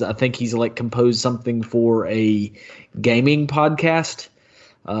composer because I think he's like composed something for a gaming podcast.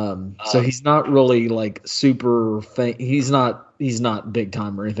 So he's not really like super he's not big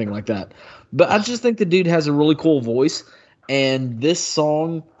time or anything like that. But I just think the dude has a really cool voice, and this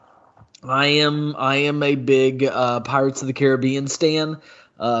song, I am a big Pirates of the Caribbean stan.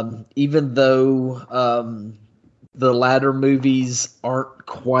 Even though the latter movies aren't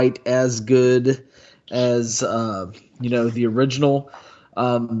quite as good as the original.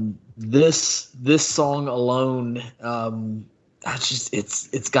 This song alone,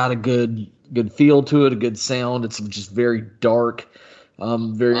 it's got a good feel to it, a good sound. It's just very dark,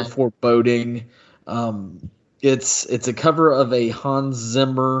 very foreboding. It's a cover of a Hans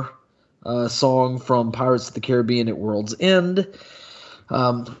Zimmer song from Pirates of the Caribbean at World's End.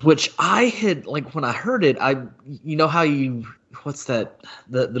 Which I had, like, when I heard it, what's that,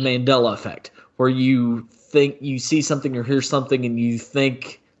 the Mandela effect, where you think you see something or hear something and you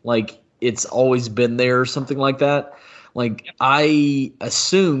think like it's always been there or something like that. Like I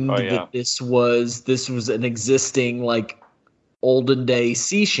assumed that this was an existing like olden day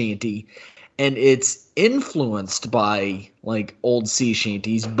sea shanty, and it's influenced by like old sea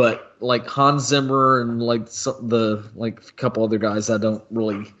shanties, but like Hans Zimmer and like a couple other guys I don't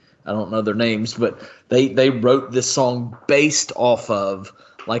know their names, but they wrote this song based off of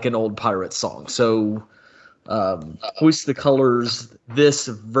like an old pirate song. So Hoist the Colors, this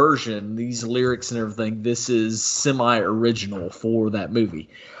version, these lyrics and everything, this is semi-original for that movie.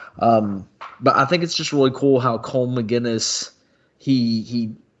 But I think it's just really cool how Cole McGuinness,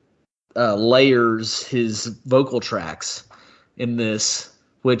 he layers his vocal tracks in this,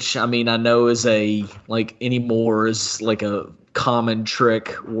 which I mean I know is a common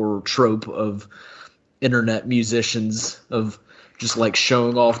trick or trope of internet musicians of just like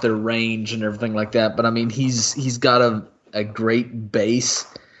showing off their range and everything like that. But I mean he's got a great bass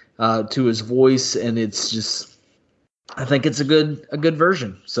to his voice, and it's just I think it's a good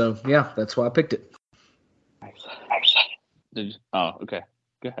version. So yeah, that's why I picked it. Okay.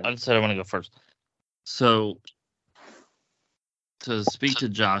 Go ahead. I said I want to go first. So, to speak to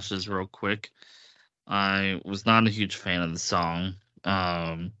Josh's real quick, I was not a huge fan of the song,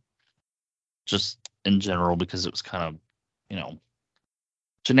 just in general, because it was kind of,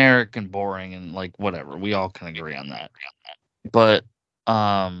 generic and boring and like whatever. We all can agree on that. But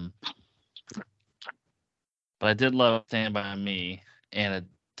I did love Stand By Me, and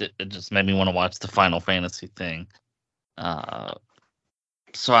it just made me want to watch the Final Fantasy thing.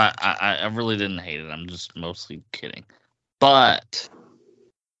 So I really didn't hate it. I'm just mostly kidding. But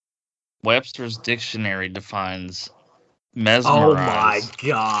Webster's Dictionary defines mesmerize. Oh my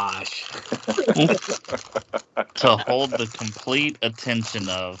gosh. To hold the complete attention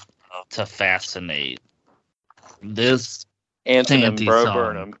of, to fascinate. This Antonym Santy Bro song,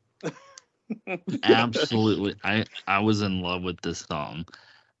 Burnham. absolutely. I was in love with this song.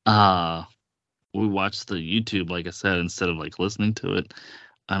 We watched the YouTube, like I said, instead of like listening to it.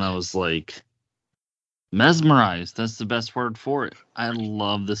 And I was like, mesmerized. That's the best word for it. I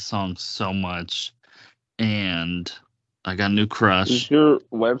love this song so much. And I got a new crush. Does your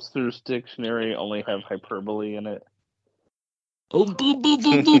Webster's Dictionary only have hyperbole in it? Oh, boo, boo,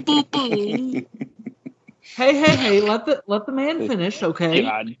 boo, boo, boo, boo. Hey, let the man finish, okay?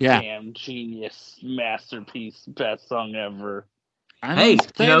 Goddamn genius, masterpiece, best song ever. I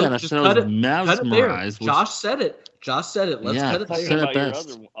just cut it there. Josh said it. Let's cut it there.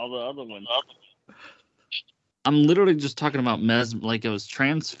 All the other ones. I'm literally just talking about like I was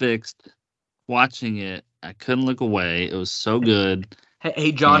transfixed watching it. I couldn't look away. It was so good.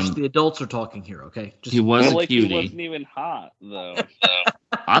 Hey, Josh, the adults are talking here, okay? He was a cutie. He wasn't even hot, though.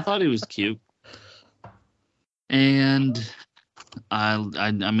 I thought he was cute. And I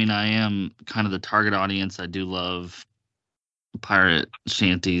mean, I am kind of the target audience. I do love pirate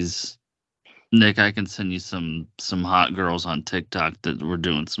shanties. Nick, I can send you some hot girls on TikTok that were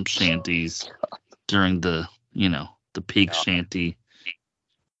doing some shanties during the peak shanty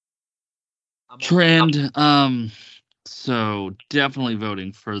trend. So definitely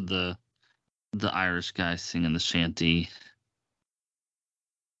voting for the Irish guy singing the shanty.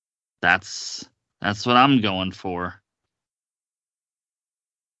 That's what I'm going for.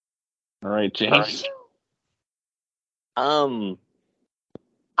 All right, James.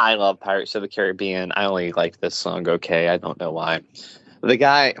 I love Pirates of the Caribbean. I only like this song okay. I don't know why. The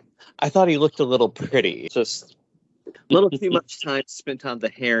guy, I thought he looked a little pretty. Just a little too much time spent on the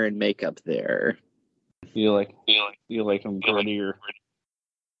hair and makeup there. You like him grittier.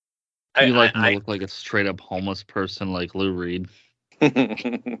 You like him to look like a straight up homeless person like Lou Reed.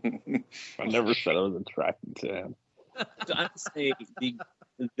 I never said I was attracted to him. Honestly,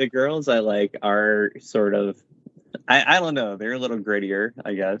 the girls I like are sort of, I don't know, they're a little grittier,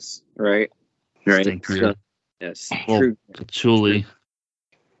 I guess, right? Stinkier. Yes, well, true. Patchouli.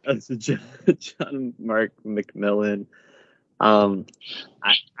 That's John Mark McMillan.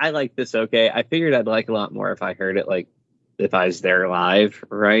 I like this okay. I figured I'd like a lot more if I heard it, like if I was there live,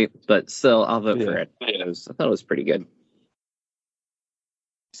 right? But still, I'll vote for it. I thought it was pretty good.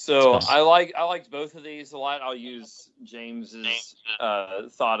 So I liked both of these a lot. I'll use James's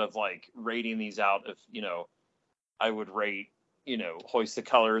thought of like rating these out. If I would rate Hoist the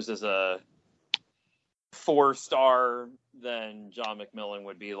Colors as a 4-star, then John McMillan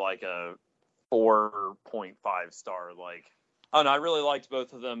would be like a 4.5 star. Like, I don't know, I really liked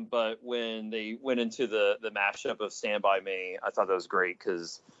both of them, but when they went into the mashup of Stand By Me, I thought that was great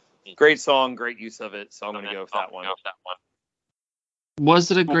because great song, great use of it. So I'm going to go with that one.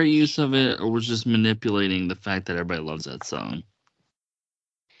 Was it a great use of it, or was just manipulating the fact that everybody loves that song?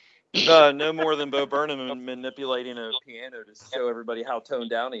 No more than Bo Burnham manipulating a piano to show everybody how toned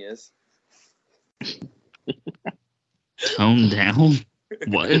down he is. Tone down?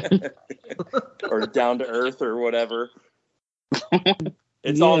 What? Or down to earth or whatever.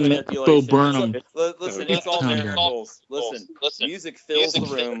 It's Yeah, all man, manipulation. Bo Burnham. Listen, it's all Tone down. miracles. Listen, music fills the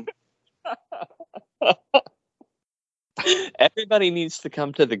room. Everybody needs to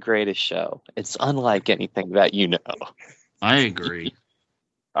come to the greatest show. It's unlike anything that you know. I agree.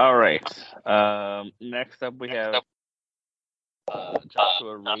 All right. Next up, we have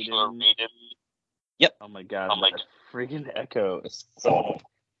Joshua Radin. Yep. Oh my god, my freaking echo is so.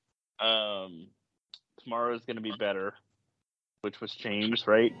 Tomorrow is going to be better, which was James,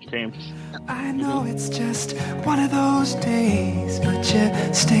 right? James. I know it's just one of those days, but you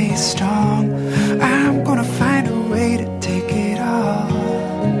stay strong. I'm gonna find a way to take it all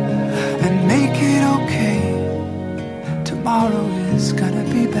and make it okay. Tomorrow is gonna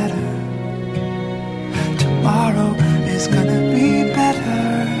be better. Tomorrow is gonna be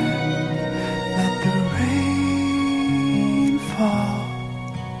better. Let the rain fall.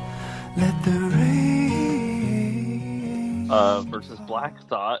 Let the rain. Versus Black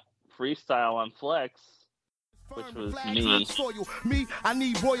Thought freestyle on Flex, which was me. Me, I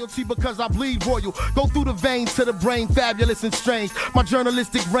need royalty because I bleed royal. Go through the veins to the brain, fabulous and strange. My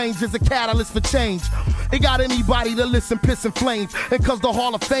journalistic range is a catalyst for change. It got anybody to listen, piss and flames. And cause the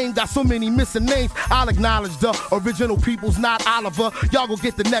Hall of Fame got so many missing names, I'll acknowledge the original people's not Oliver. Y'all go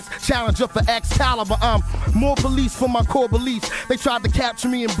get the next challenger for Excalibur. I'm more police for my core beliefs. They tried to capture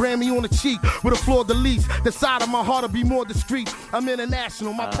me and brand me on the cheek with a fleur-de-lis. The side of my heart will be more discreet. I'm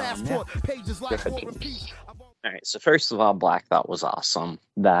international, my passport pages like War and Peace. All right, so first of all, Black Thought was awesome.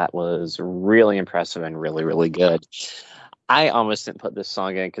 That was really impressive and really, really good. I almost didn't put this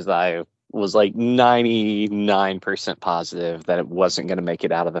song in because I was like 99% positive that it wasn't going to make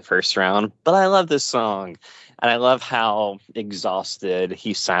it out of the first round. But I love this song, and I love how exhausted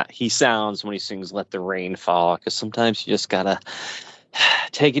he sounds when he sings Let the Rain Fall, because sometimes you just got to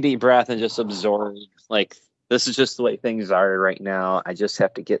take a deep breath and just absorb, like, this is just the way things are right now. I just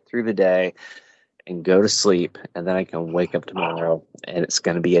have to get through the day and go to sleep, and then I can wake up tomorrow and it's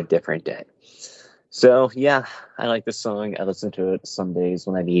going to be a different day. So yeah, I like this song. I listen to it some days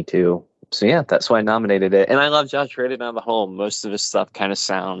when I need to. So yeah, that's why I nominated it. And I love Josh Radin on the whole. Most of his stuff kind of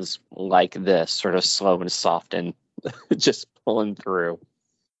sounds like this, sort of slow and soft and just pulling through.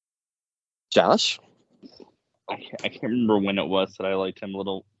 Josh? I can't remember when it was that I liked him a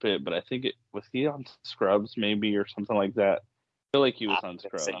little bit, but I think was he on Scrubs maybe or something like that. I feel like he was on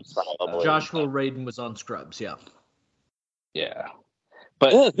Scrubs. Joshua Radin was on Scrubs, yeah. Yeah.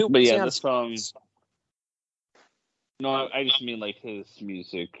 But yeah, this song... No, I just mean like his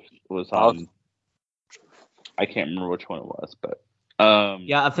music was on... I can't remember which one it was, but...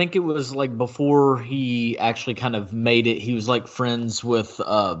 yeah, I think it was like before he actually kind of made it. He was like friends with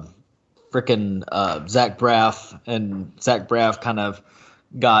frickin' Zach Braff, and Zach Braff kind of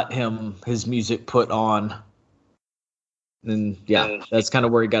got him his music put on. And yeah, that's kind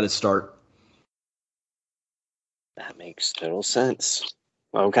of where he got his start. That makes total sense.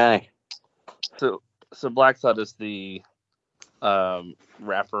 Okay. So Black Thought is the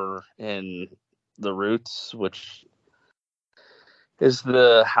rapper in The Roots, which is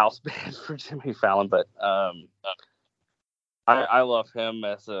the house band for Jimmy Fallon. But I love him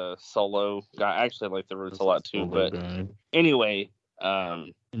as a solo guy. I actually like The Roots a lot too. But anyway.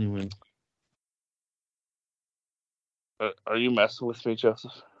 Are you messing with me,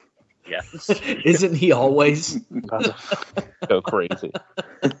 Joseph? Yes. Isn't he always? Go crazy.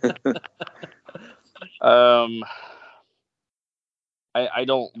 I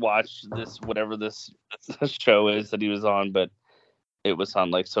don't watch this, whatever this show is that he was on, but it was on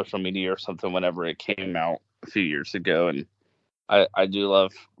like social media or something whenever it came out a few years ago. And I do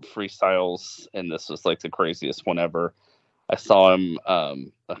love freestyles, and this was like the craziest one ever. I saw him, a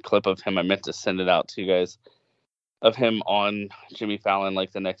clip of him. I meant to send it out to you guys. Of him on Jimmy Fallon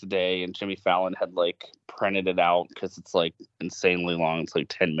like the next day, and Jimmy Fallon had like printed it out because it's like insanely long. It's like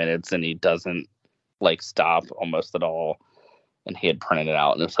 10 minutes, and he doesn't like stop almost at all. And he had printed it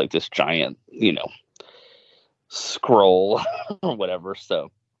out, and it's like this giant, scroll or whatever. So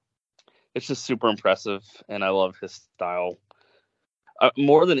it's just super impressive, and I love his style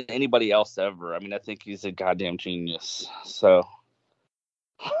more than anybody else ever. I mean, I think he's a goddamn genius. So.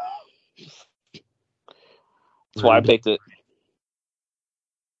 That's why I picked it.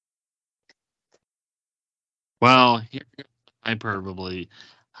 Well, hyperbole.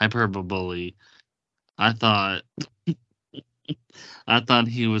 I thought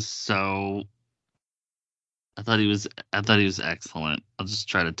he was so I thought he was excellent. I'll just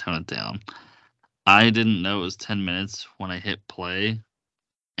try to tone it down. I didn't know it was 10 minutes when I hit play,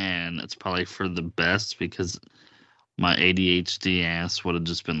 and it's probably for the best because my ADHD ass would have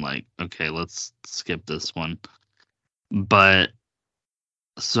just been like, okay, let's skip this one. But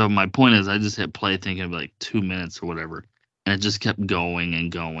so my point is, I just hit play thinking of like 2 minutes or whatever, and it just kept going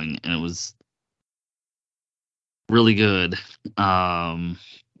and going, and it was really good.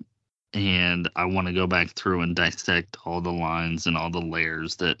 And I want to go back through and dissect all the lines and all the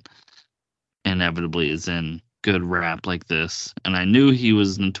layers that inevitably is in good rap like this. And I knew he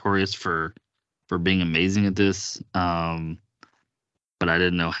was notorious for being amazing at this, but I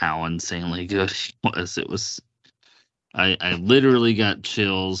didn't know how insanely good he was. It was, I literally got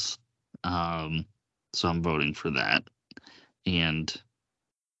chills, so I'm voting for that. And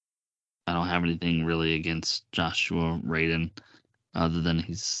I don't have anything really against Joshua Radin, other than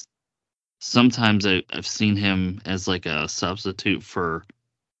he's sometimes I've seen him as like a substitute for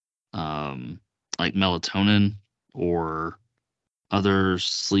like melatonin or other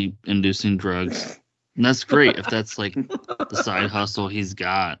sleep inducing drugs. And that's great if that's like the side hustle he's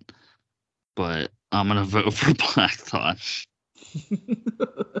got. But I'm gonna vote for Black Thought.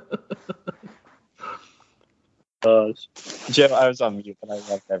 Joe, I was on mute, but I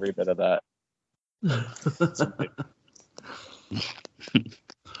loved every bit of that.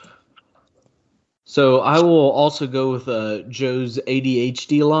 So I will also go with Joe's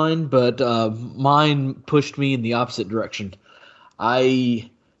ADHD line, but mine pushed me in the opposite direction. I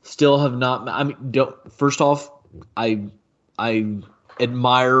still have not. I mean, first off, I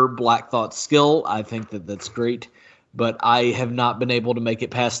admire Black Thought's skill. I think that's great, but I have not been able to make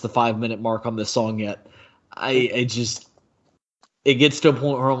it past the 5-minute mark on this song yet. It gets to a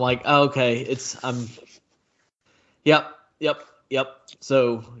point where I'm like, oh, okay, yep.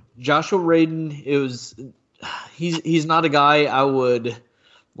 So Joshua Radin, he's not a guy I would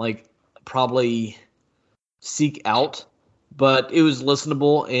like probably seek out, but it was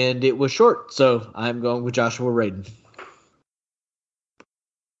listenable and it was short. So I'm going with Joshua Radin.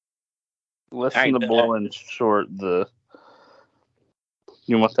 Listenable and short.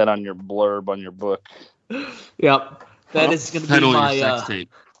 You want that on your blurb on your book? Yep, that is going to be my sex tape.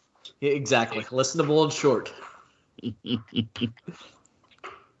 Yeah, exactly. Listenable and short.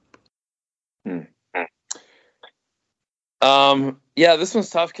 Yeah, this one's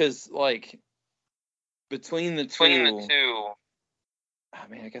tough because like between the two. Oh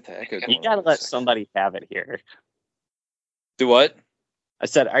man, I got the echo. You gotta let somebody have it here. Do what? I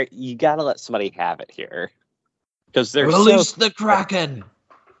said, you gotta let somebody have it here because they're release the Kraken.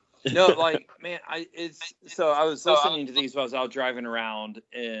 No, like man, I was listening to these while I was out driving around,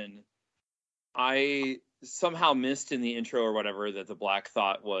 and I somehow missed in the intro or whatever that the Black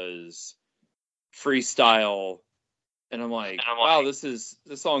Thought was freestyle, and I'm like, wow, this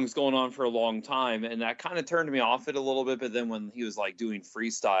song's going on for a long time, and that kind of turned me off it a little bit. But then when he was like doing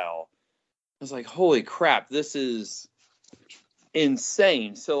freestyle, I was like, holy crap, this is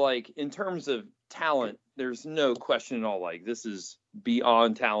insane. So like in terms of talent, there's no question at all. Like this is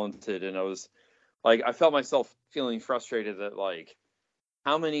beyond talented, and I felt myself feeling frustrated that like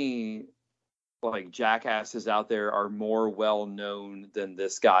how many like jackasses out there are more well known than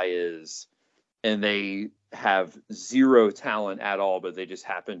this guy is, and they have zero talent at all, but they just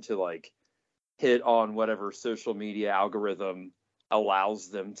happen to like hit on whatever social media algorithm allows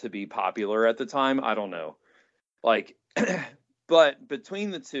them to be popular at the time. I don't know. Like, but between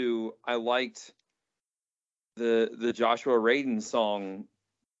the two, I liked the Joshua Radin song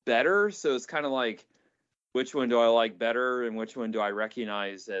better. So it's kind of like, which one do I like better and which one do I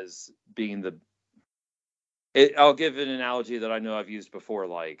recognize as being I'll give an analogy that I know I've used before,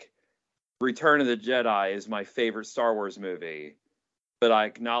 like Return of the Jedi is my favorite Star Wars movie, but I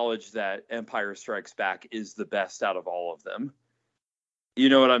acknowledge that Empire Strikes Back is the best out of all of them. You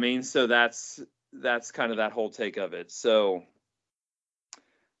know what I mean? So that's kind of that whole take of it. So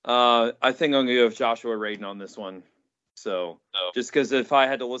I think I'm going to go with Joshua Radin on this one. So just because if I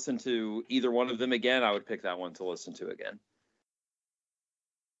had to listen to either one of them again, I would pick that one to listen to again.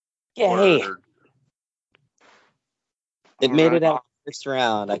 Yay. It made it out first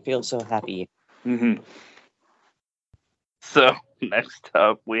round. I feel so happy. Mm-hmm. So next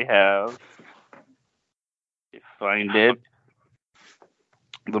up we have, find it,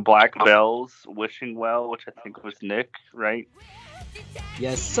 the Black Bells, Wishing Well, which I think was Nick, right?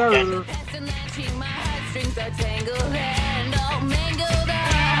 Yes, sir.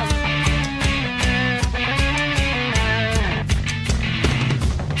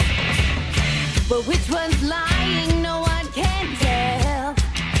 But which one's lying, no one can tell.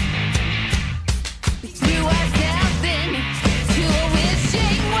 You are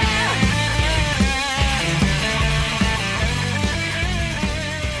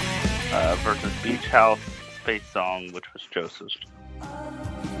House Space Song, which was Joseph.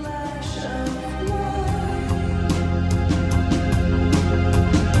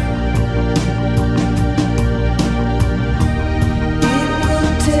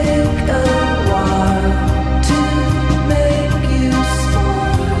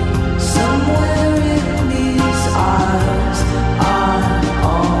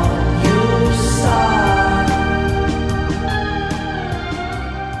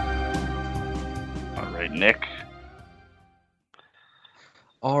 Nick.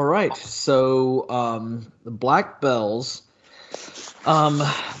 All right, so the Black Bells,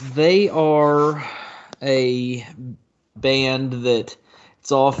 they are a band that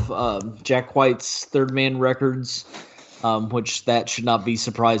it's off Jack White's Third Man Records, which that should not be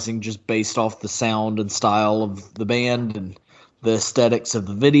surprising just based off the sound and style of the band and the aesthetics of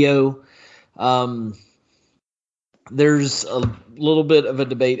the video. There's a little bit of a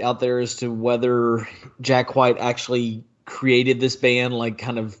debate out there as to whether Jack White actually created this band, like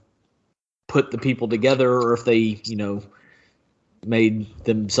kind of put the people together, or if they, made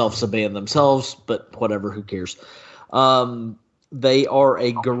themselves a band themselves, but whatever, who cares? They are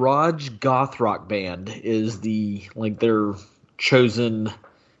a garage goth rock band is their chosen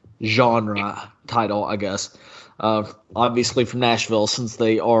genre title, I guess. Obviously from Nashville, since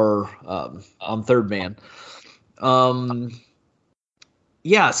they are on Third Man. So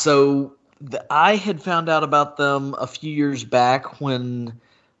I had found out about them a few years back when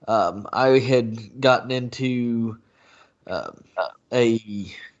I had gotten into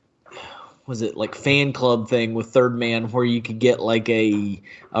fan club thing with Third Man, where you could get like a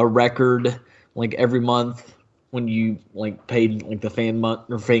record like every month when you paid like the fan month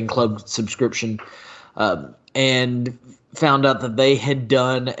or fan club subscription, and found out that they had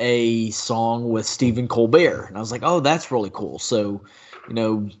done a song with Stephen Colbert, and I was like, oh, that's really cool. So,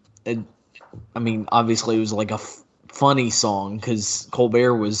 obviously it was like a funny song because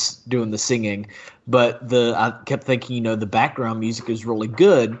Colbert was doing the singing, but I kept thinking, the background music is really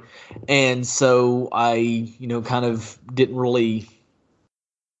good, and so I, kind of didn't really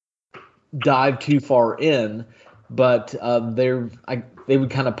dive too far in, but they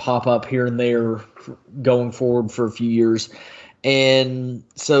would kind of pop up here and there going forward for a few years. And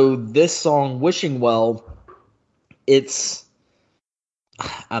so this song, Wishing Well,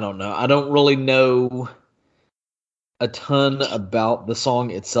 I don't know. I don't really know a ton about the song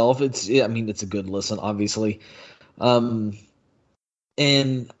itself. It's a good listen, obviously. And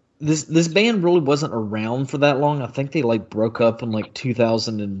this band really wasn't around for that long. I think they broke up in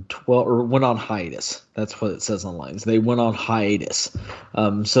 2012 or went on hiatus. That's what it says online. They went on hiatus.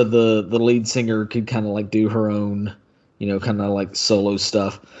 So the lead singer could kind of do her own, kind of solo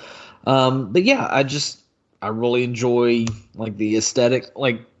stuff. But yeah, I really enjoy the aesthetic,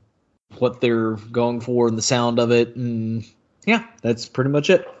 what they're going for and the sound of it. And yeah, that's pretty much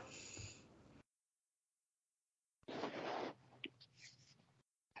it.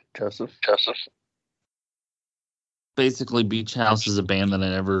 Joseph. Basically, Beach House is a band that I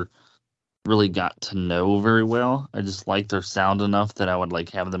never really got to know very well. I just liked their sound enough that I would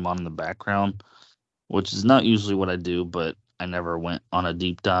have them on in the background, which is not usually what I do, but I never went on a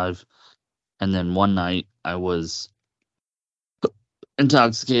deep dive. And then one night I was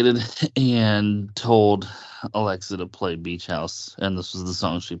intoxicated and told Alexa to play Beach House, and this was the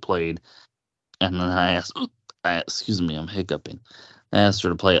song she played. And then I asked, excuse me, I'm hiccuping. I asked her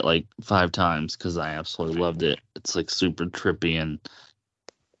to play it 5 times because I absolutely loved it. It's super trippy and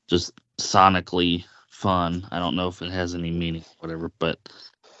just sonically fun. I don't know if it has any meaning or whatever, but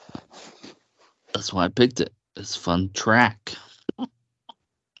that's why I picked it. It's a fun track.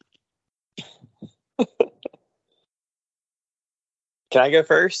 Can I go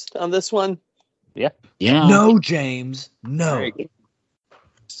first on this one? Yeah. No, James. No. Right.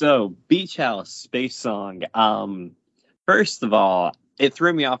 So, Beach House, Space Song. First of all, it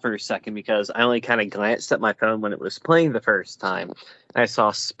threw me off for a second because I only kind of glanced at my phone when it was playing the first time. And I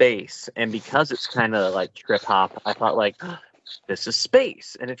saw space, and because it's kind of trip hop, I thought this is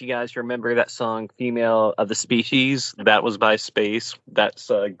space. And if you guys remember that song, Female of the Species, that was by Space. That's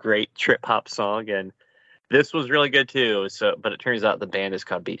a great trip hop song, and this was really good too. So, but it turns out the band is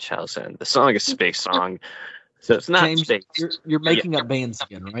called Beach House, and the song is Space Song. So it's not James, space. You're making up bands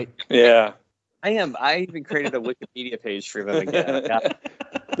again, right? Yeah. I am. I even created a Wikipedia page for them again.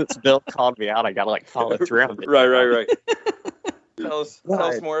 Since Bill called me out, I got to follow through on it. Right. Tell us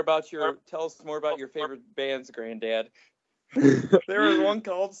more about your favorite bands, Granddad. There was one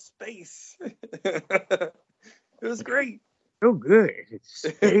called Space. It was great. So good.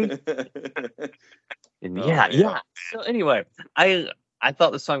 And yeah. So anyway, I I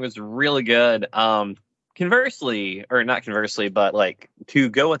thought the song was really good. Conversely, or not conversely, but like to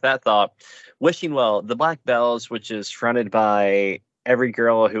go with that thought, Wishing Well, the Black Bells, which is fronted by every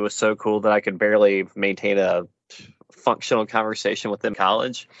girl who was so cool that I could barely maintain a functional conversation with them in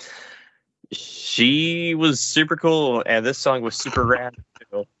college. She was super cool, and this song was super rad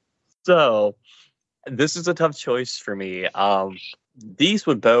too. So this is a tough choice for me. These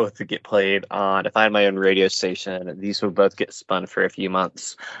would both get played on, if I had my own radio station, these would both get spun for a few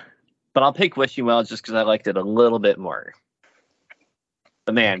months. But I'll pick Wishing Well just because I liked it a little bit more.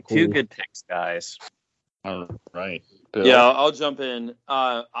 But man, Cool. two good picks, guys. All right. Bill? Yeah, I'll jump in.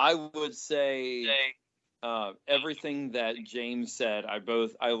 I would say everything that James said.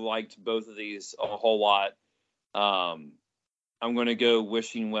 I liked both of these a whole lot. I'm going to go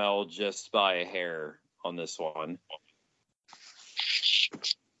Wishing Well just by a hair on this one.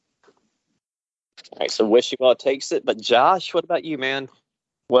 All right, so Wishing Well takes it. But Josh, what about you, man?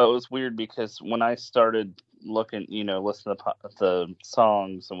 Well, it was weird because when I started looking, listening to the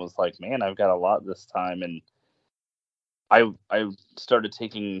songs and was like, man, I've got a lot this time. And I started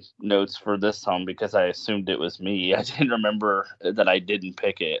taking notes for this song because I assumed it was me. I didn't remember that I didn't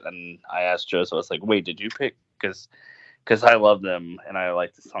pick it. And I asked Joseph, I was like, wait, did you pick? Because I love them and I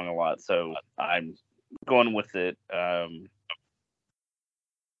like this song a lot. So I'm going with it. I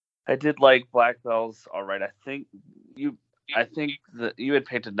did like Black Bells. All right. I think that you had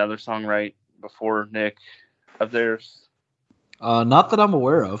picked another song right before, Nick, of theirs. Not that I'm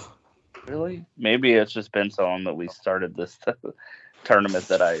aware of. Really? Maybe it's just been so long that we started this tournament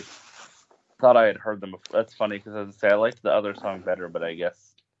that I thought I had heard them before. That's funny because, as I say, I liked the other song better, but I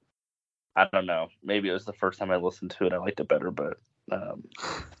guess I don't know. Maybe it was the first time I listened to it. I liked it better, but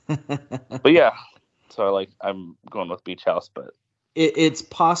yeah. So I'm going with Beach House, but It's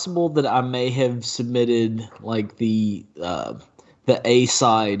possible that I may have submitted like the A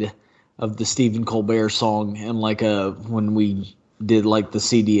side of the Stephen Colbert song and when we did like the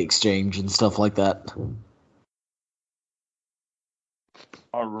CD exchange and stuff like that.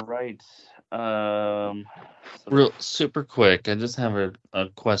 all right. Real super quick. I just have a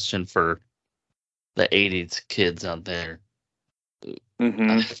question for the 80s kids out there.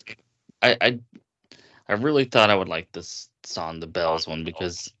 Mm-hmm. I really thought I would like this song, the Bells one,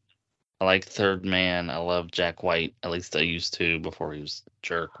 because I like Third Man. I love Jack White. At least I used to before he was a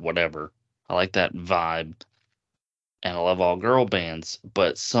jerk, whatever. I like that vibe. And I love all girl bands.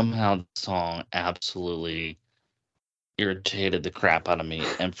 But somehow the song absolutely irritated the crap out of me.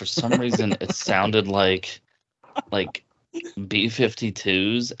 And for some reason, it sounded like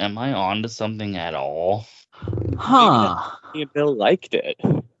B-52s. Am I on to something at all? Huh. Me and Bill liked it.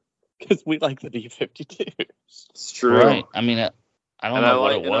 Because we like the B-52s. It's true. Right. I mean, I don't know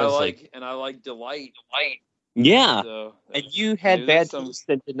what it was. And I like Delight. Yeah. So, And you had maybe bad some- taste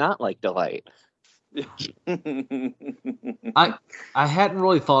and did not like Delight. I hadn't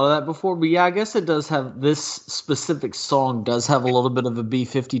really thought of that before, but yeah, I guess it does have, this specific song does have a little bit of a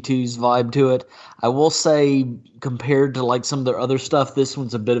B-52s vibe to it. I will say, compared to like some of their other stuff, this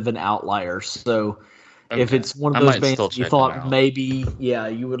one's a bit of an outlier. So if Okay. it's one I of those might bands still that you check thought them out. maybe, yeah,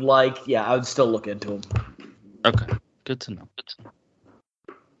 you would like, yeah, I would still look into them. Okay. Good to know.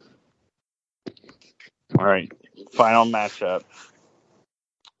 All right. Final matchup.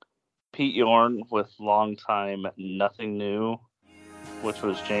 Pete Yorn with Long Time Nothing New, which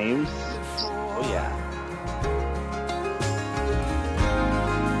was James. Oh, yeah.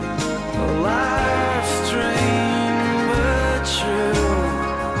 Life's strange but true.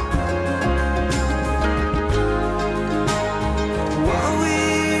 What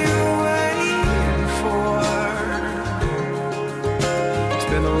we're waiting for. It's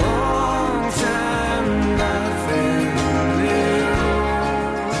been a long time, nothing new.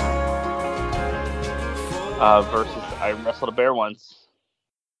 Versus I Wrestled a Bear Once.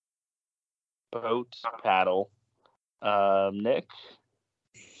 Boat paddle. Nick.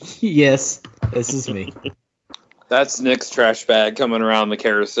 Yes, this is me. That's Nick's trash bag coming around the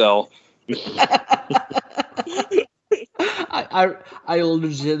carousel. I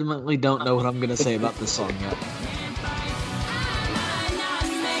legitimately don't know what I'm going to say about this song yet.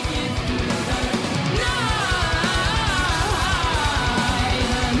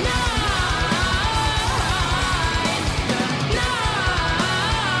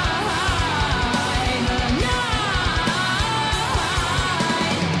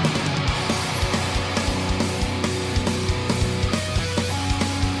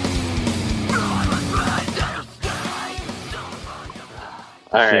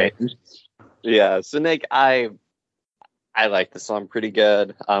 All right. Yeah. So Nick, I like the song pretty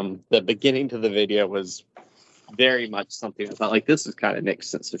good. The beginning to the video was very much something I thought, like, this is kind of Nick's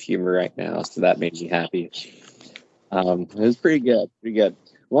sense of humor right now, so that made me happy. It was pretty good.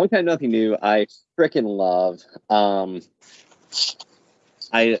 Long Time Nothing New, I freaking love.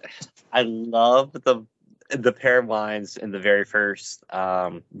 I love the pair of lines in the very first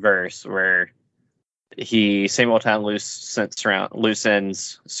verse where same old time loose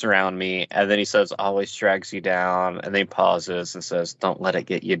ends surround me, and then he says always drags you down, and then he pauses and says don't let it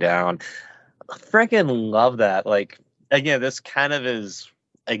get you down. I freaking love that. Like, again, this kind of is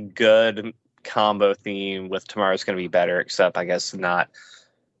a good combo theme with Tomorrow's Gonna Be Better, except I guess not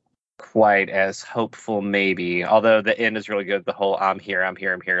quite as hopeful, maybe, although the end is really good. The whole I'm here,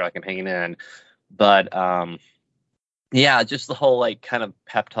 like I'm hanging in. But yeah, just the whole like kind of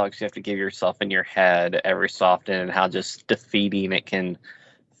pep talks you have to give yourself in your head every so often, and how just defeating it can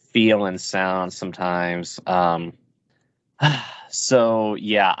feel and sound sometimes. So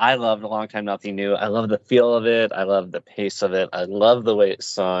yeah, I loved A Long Time Nothing New. I love the feel of it. I love the pace of it. I love the way it's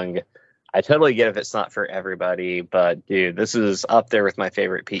sung. I totally get if it's not for everybody, but dude, this is up there with my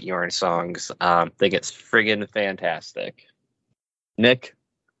favorite Pete Yorn songs. I think it's friggin' fantastic. Nick,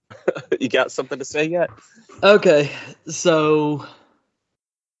 you got something to say yet? Okay, so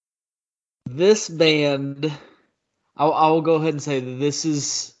this band, I'll go ahead and say that this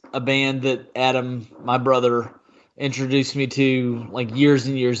is a band that Adam, my brother, introduced me to like years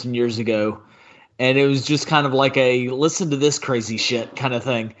and years and years ago, and it was just kind of like a listen to this crazy shit kind of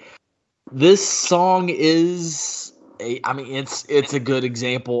thing. This song is it's a good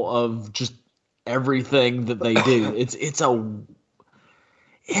example of just everything that they do. It's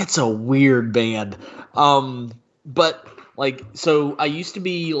a weird band. But like, so I used to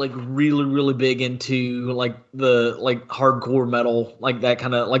be like really, really big into like the like hardcore metal, like that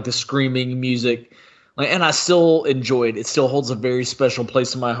kind of like the screaming music. Like, and I still enjoy it. It still holds a very special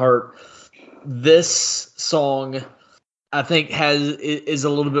place in my heart. This song, I think, is a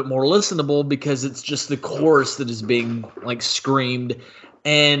little bit more listenable because it's just the chorus that is being like screamed.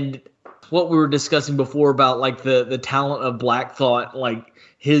 And what we were discussing before about like the talent of Black Thought, like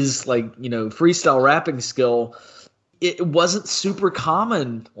his like, you know, freestyle rapping skill, it wasn't super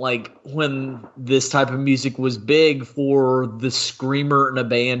common like when this type of music was big for the screamer in a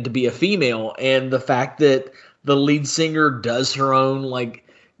band to be a female. And the fact that the lead singer does her own like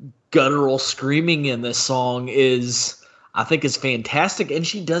guttural screaming in this song I think is fantastic, and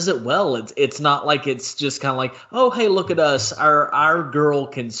she does it well. It's not like it's just kind of like, oh, hey, look at us, our girl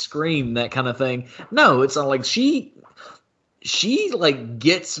can scream, that kind of thing. No, it's not like she like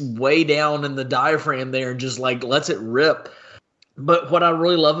gets way down in the diaphragm there and just like lets it rip. But what I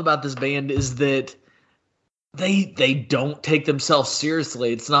really love about this band is that they don't take themselves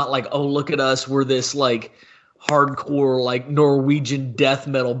seriously. It's not like, oh, look at us, we're this like hardcore like Norwegian death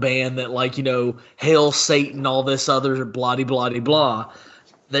metal band that like, you know, hail Satan, all this other blah blah blah.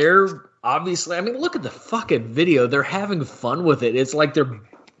 They're obviously, I mean, look at the fucking video. They're having fun with it. It's like they're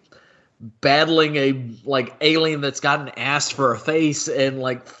battling a like alien that's got an ass for a face and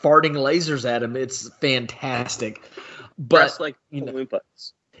like farting lasers at him. It's fantastic. But dressed like Oompa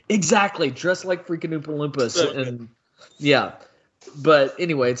Loompas. Exactly, dressed like freaking Oompa Loompas. So and yeah. But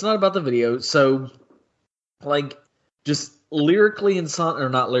anyway, it's not about the video. So like just lyrically and or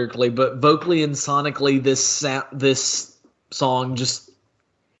not lyrically, but vocally and sonically, this song just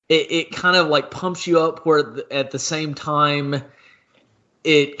it kind of like pumps you up, where at the same time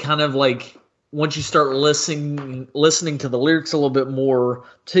it kind of like, once you start listening to the lyrics a little bit more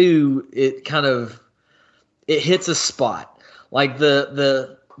too, it hits a spot. Like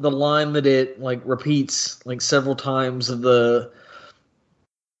the line that it like repeats like several times of the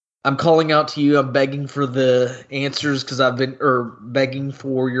I'm calling out to you, I'm begging for the answers begging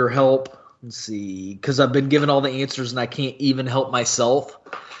for your help. Let's see, because I've been given all the answers and I can't even help myself.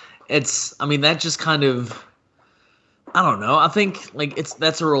 That just kind of, I don't know. I think like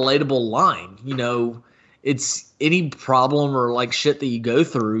that's a relatable line. You know, it's any problem or like shit that you go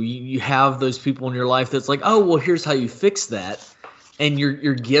through. You have those people in your life that's like, oh, well, here's how you fix that, and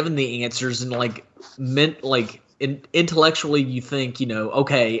you're given the answers, and like intellectually you think, you know,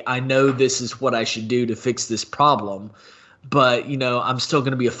 okay, I know this is what I should do to fix this problem, but you know, I'm still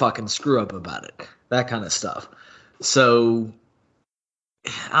going to be a fucking screw up about it. That kind of stuff. So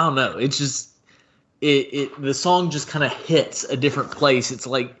I don't know. It's just. The song just kind of hits a different place. It's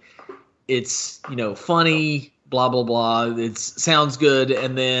like, it's, you know, funny, blah, blah, blah. It sounds good.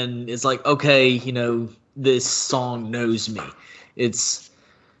 And then it's like, okay, you know, this song knows me. It's,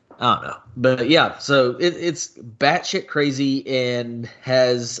 I don't know. But yeah, so it's batshit crazy and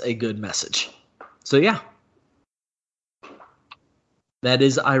has a good message. So yeah. That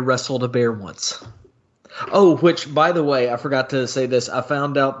is I Wrestled a Bear Once. Oh, which, by the way, I forgot to say this. I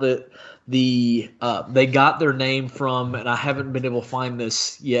found out that they got their name from, and I haven't been able to find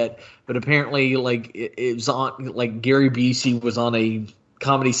this yet, but apparently, like it was on, like Gary Busey was on a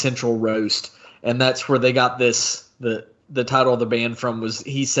Comedy Central roast, and that's where they got this. The title of the band from was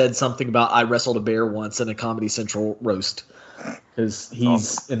he said something about I wrestled a bear once in a Comedy Central roast because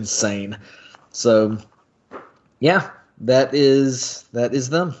he's insane. So, yeah, that is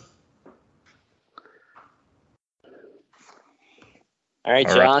them. All right,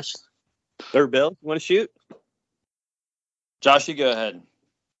 Josh. Or Bill, you want to shoot? Josh, you go ahead.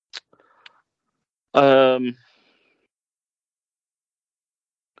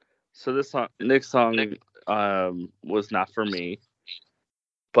 So this next song was not for me,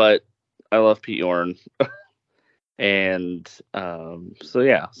 but I love Pete Yorn. And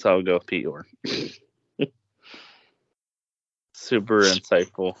so I'll go with Pete Yorn. Super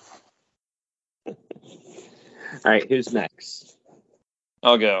insightful. All right, who's next?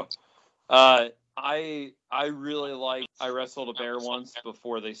 I'll go. I really like I Wrestled a Bear Once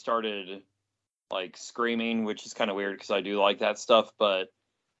before they started like screaming, which is kind of weird because I do like that stuff, but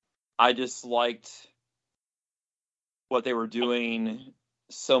I just liked what they were doing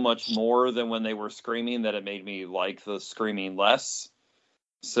so much more than when they were screaming that it made me like the screaming less.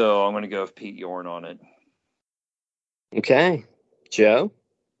 So I'm going to go with Pete Yorn on it. Okay. Joe?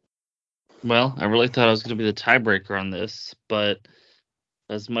 Well, I really thought I was going to be the tiebreaker on this, but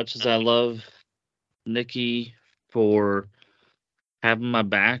as much as I love Nikki for having my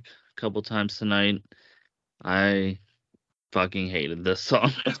back a couple times tonight, I fucking hated this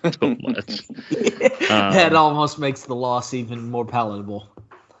song so much. That almost makes the loss even more palatable.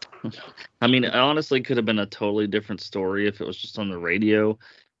 I mean, it honestly could have been a totally different story if it was just on the radio.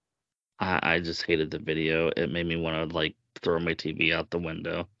 I just hated the video. It made me want to like throw my TV out the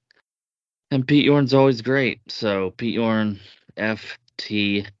window. And Pete Yorn's always great. So Pete Yorn,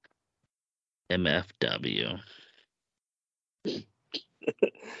 FTMFW.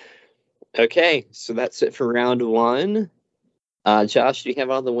 Okay, so that's it for round one. Josh, do you have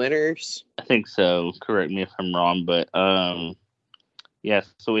all the winners? I think so. Correct me if I'm wrong, but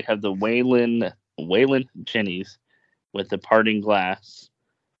yes. So we have the Waylon Jennings with The Parting Glass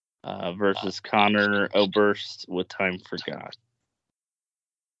versus Connor Oberst with Time for God.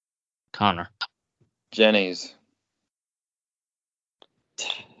 Connor. Jennings.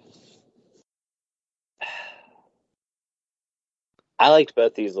 I liked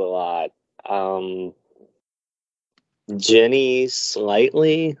both these a lot. Jenny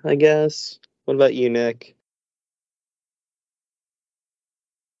slightly, I guess. What about you, Nick?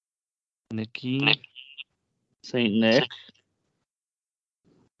 Nikki. Saint Nick.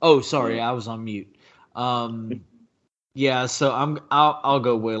 Oh, sorry, I was on mute. Yeah, so I'll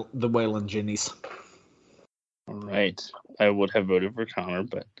go the Waylon Jennings. All right. I would have voted for Connor,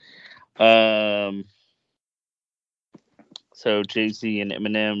 but so Jay-Z and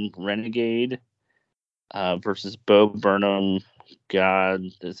Eminem, Renegade versus Bo Burnham, God.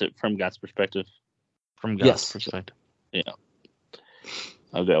 Is it From God's Perspective? From God's Perspective. Yeah.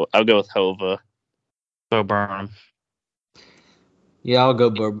 I'll go with Hova. Bo Burnham. Yeah, I'll go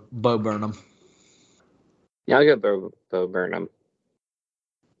Bo Burnham. Yeah, I'll go Bo Burnham.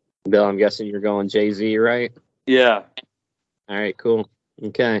 Bill, I'm guessing you're going Jay-Z, right? Yeah. All right, cool.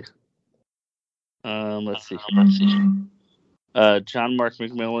 Okay. Let's see. John Mark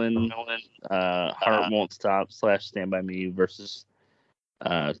McMillan, Heart Won't Stop / Stand By Me versus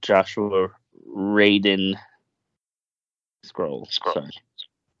Joshua Radin. Scroll. Sorry.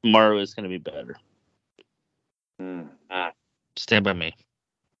 Tomorrow is going to be better. Stand By Me.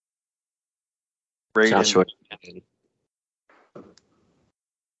 Joshua.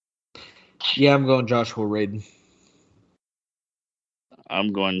 Yeah, I'm going Joshua Radin.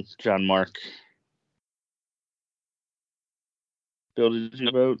 I'm going John Mark. Bill, did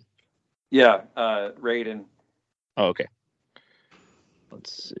you vote? Yeah, Raiden. Oh, okay.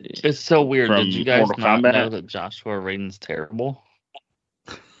 Let's see. It's so weird. From Did you guys Mortal not Kombat? know that Joshua Raiden's terrible?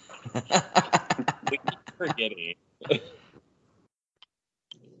 We keep forgetting.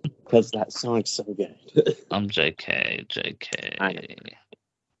 Because that song's so good. I'm JK. I know.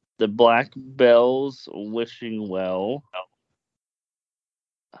 The Black Bells, Wishing Well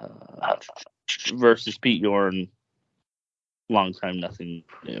versus Pete Yorn, Long Time Nothing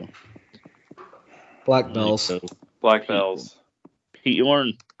New. Black Bells. Black Bells. Pete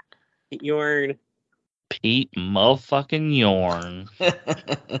Yorn. Pete Yorn. Pete motherfucking Yorn.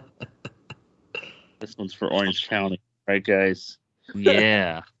 This one's for Orange County, right, guys?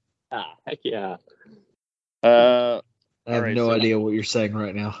 Yeah. Heck yeah. I have right, no so- idea what you're saying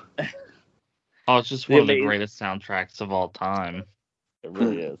right now. Oh, it's just one of the greatest soundtracks of all time. It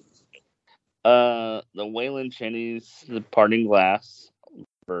really is. The Waylon Cheney's The Parting Glass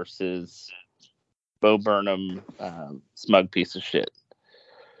versus Bo Burnham, Smug Piece of Shit.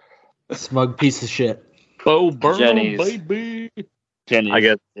 Smug piece of shit. Bo Burnham, Jenny's. baby. Jenny's. I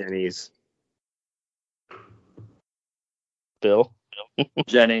guess Jenny's. Bill.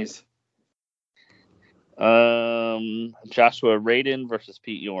 Jenny's. Joshua Radin versus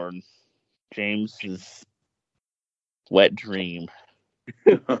Pete Yorn. James's Wet Dream.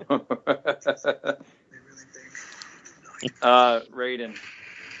 Raiden.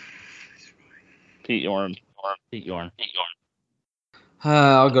 Pete Yorn. Pete Yorn.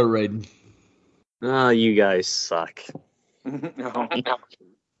 I'll go Raiden. Oh, you guys suck. Gosh.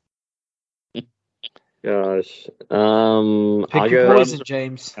 Pick I'll your go. poison,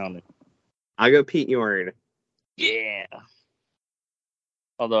 James. I'll go Pete Yorn. Yeah.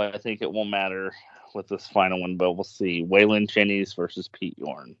 Although I think it won't matter with this final one, but we'll see. Waylon Jennings versus Pete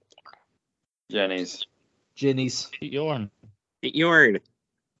Yorn. Jenny's. Jenny's. Pete Yorn. Pete Yorn.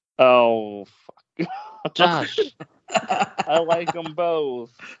 Oh, fuck. Josh. I like them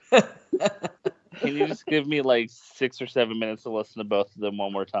both. Can you just give me like 6 or 7 minutes to listen to both of them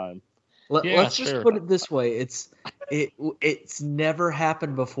one more time? Let's just put it this way: it's never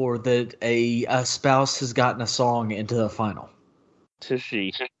happened before that a spouse has gotten a song into the final.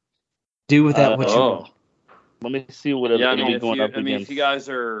 Tushy. Do with that what you will. Let me see what it'll be going up against. If you guys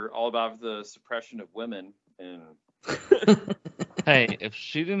are all about the suppression of women, and hey, if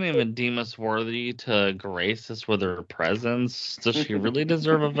she didn't even deem us worthy to grace us with her presence, does she really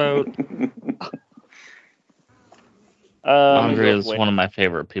deserve a vote? Andrea is one of my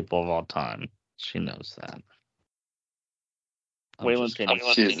favorite people of all time. She knows that.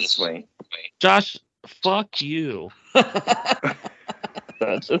 Waylon Jesus, wait. Josh, fuck you.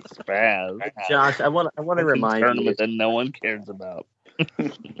 That's just bad. Josh, I want to remind you that no one cares about.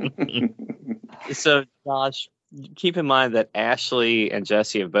 So, Josh, keep in mind that Ashley and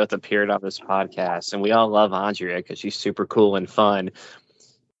Jesse have both appeared on this podcast, and we all love Andrea because she's super cool and fun.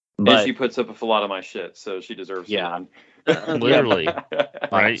 But and she puts up with a lot of my shit, so she deserves one. Literally.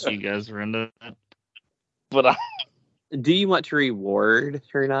 Right? You guys are into that? But do you want to reward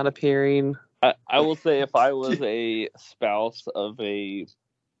her not appearing? I will say if I was a spouse of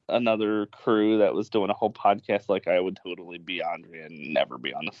another crew that was doing a whole podcast, like I would totally be Andrea and never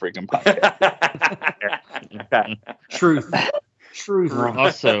be on the freaking podcast. Truth.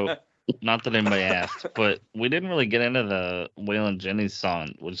 Also, not that anybody asked, but we didn't really get into the Waylon Jennings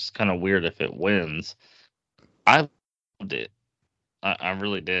song, which is kind of weird if it wins. I loved it. I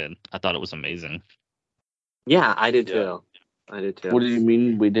really did. I thought it was amazing. Yeah, I did too. What do you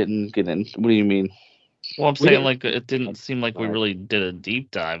mean we didn't get in? What do you mean? Well, I'm saying like it didn't seem like we really did a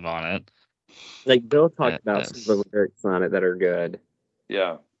deep dive on it. Like Bill talked about some of the lyrics on it that are good.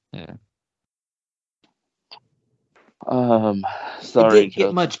 Yeah. Sorry. It didn't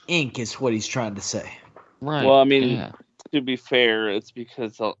get much ink, is what he's trying to say. Right. Well, I mean, to be fair, it's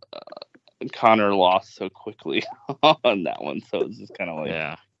because Connor lost so quickly on that one, so it's just kind of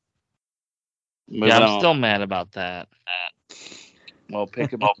like I'm still mad about that. Well,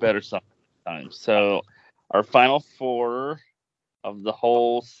 pick up better sometimes. So, our final four of the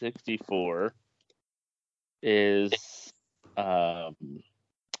whole 64 is REM,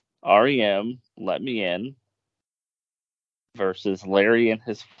 Let Me In, versus Larry and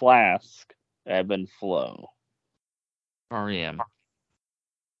His Flask, Ebb and Flow. REM.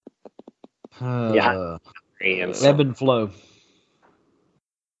 Ebb and Flow.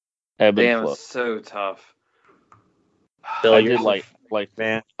 Ebb and Damn, Flow. it's so tough. Bill, I did like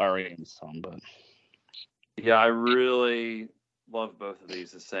REM's song, but yeah, I really love both of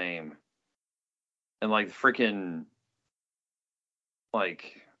these the same. And like freaking,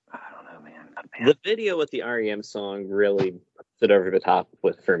 like, I don't know, man. The video with the REM song really puts it over the top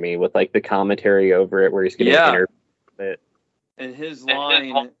for me, with like the commentary over it where he's getting interviewed with it. And his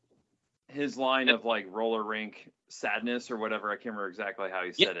line of like roller rink sadness or whatever, I can't remember exactly how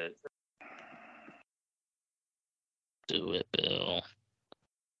he said it. Do it, Bill.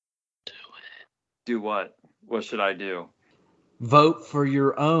 Do what? What should I do? Vote for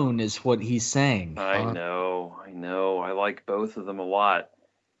your own is what he's saying. I know. I like both of them a lot.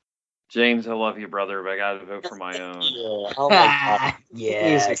 James, I love you, brother, but I gotta vote for my own. Oh my God.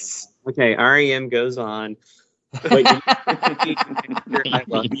 Yes. Okay, REM goes on. Wait, I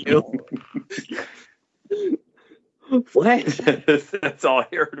love you. What? That's all I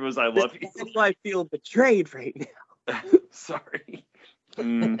heard was I love you. I feel betrayed right now. Sorry.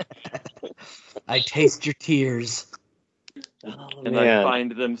 I taste your tears. And I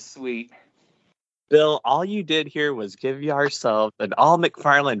find them sweet. Bill, all you did here was give yourself an all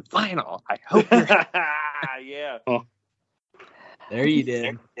McFarlane final. I hope you're Yeah. There you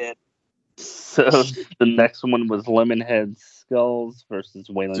did. So the next one was Lemonhead Skulls versus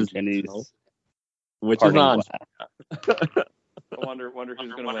Waylon Jennings. Which is on. I wonder who's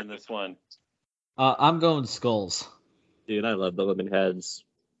going to win this one. I'm going Skulls. Dude, I love the Lemonheads.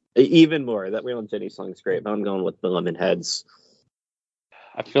 Even more. That Waylon Jennings song's great, but I'm going with the Lemonheads.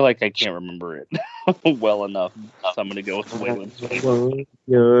 I feel like I can't remember it well enough, so I'm going to go with Waylon.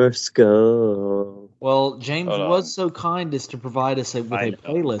 Your skull. Well, James was so kind as to provide us with a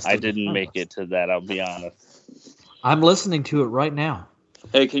playlist. I didn't make it to that, I'll be honest. I'm listening to it right now.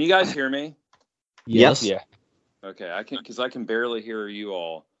 Hey, can you guys hear me? Yes. Yeah. Okay, because I can barely hear you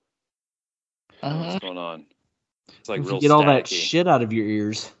all. What's going on? It's like If real you get all that staticky. shit out of your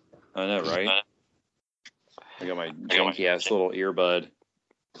ears. I know, right? I got my janky ass little earbud.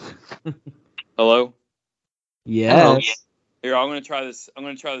 Hello? Yes. Here, I'm gonna try this. I'm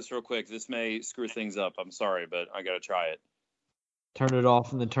gonna try this real quick. This may screw things up. I'm sorry, but I gotta try it. Turn it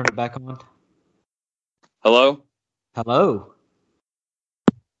off and then turn it back on. Hello? Hello.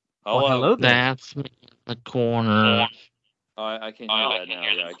 Hello? Hello there. That's the corner. Oh, I can hear that now.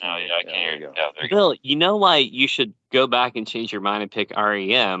 Yeah, I can hear that. There you go. Bill, you know why you should go back and change your mind and pick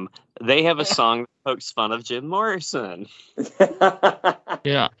REM? They have a song that pokes fun of Jim Morrison.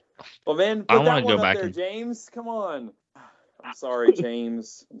 Yeah. Well, man, I put wanna that go one up back there, and- James. Come on. I'm sorry,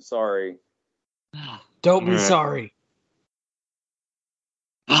 James. I'm sorry. Don't be Alright. sorry.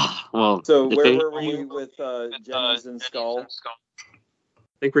 Well, So I where think- were we with Jennings and Skull? I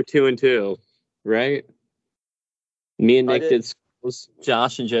think we're 2-2, right? Me and I Nick did- did Skulls.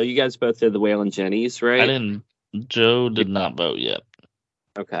 Josh and Joe, you guys both did the Waylon Jennings, right? I didn't. Joe did not vote yet.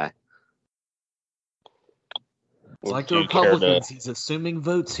 Okay. It's like Do the you care to- Republicans. He's assuming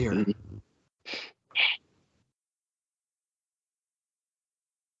votes here.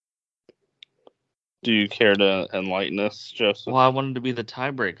 Do you care to enlighten us, Joseph? Well, I wanted to be the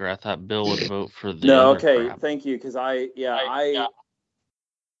tiebreaker. I thought Bill would vote for the No, other okay, crap. thank you. Because I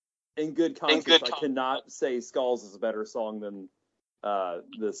in good conscience, I cannot say Skulls is a better song than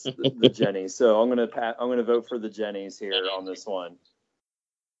the Jennies. So I'm gonna vote for the Jennies here on this one.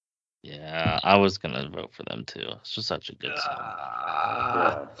 Yeah, I was gonna vote for them too. It's just such a good song.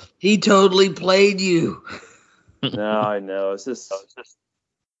 Yeah. He totally played you. No, I know. It's just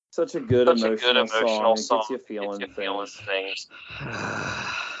such a good emotional song. It gets you feeling things.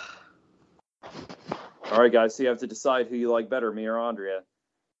 All right, guys. So you have to decide who you like better, me or Andrea.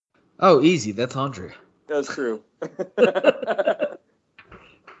 Oh, easy. That's Andrea. That's true.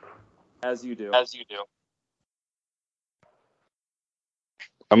 As you do.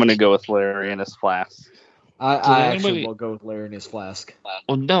 I'm going to go with Larry and his Flask. I actually anybody- will go with Larry and his flask.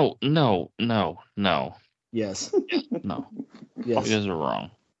 Well, no. Yes. No. You Yes. guys are wrong.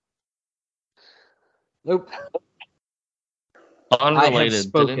 Nope. Unrelated. Did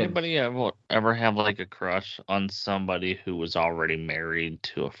spoken. anybody ever have like a crush on somebody who was already married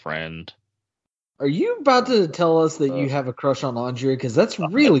to a friend? Are you about to tell us that you have a crush on Andrea? Because that's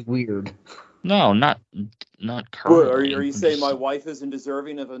really weird. No, not What, currently. are you saying my wife isn't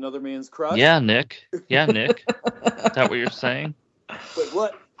deserving of another man's crush? Yeah, Nick. Is that what you're saying? Wait,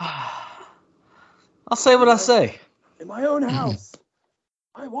 what? I'll say what I say. In my own house.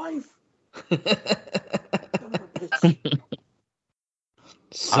 My wife.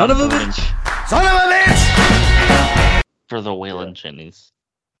 Son of a bitch. Son of a bitch! For the Waylon Jennings.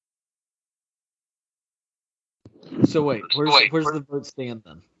 So wait, where's the vote stand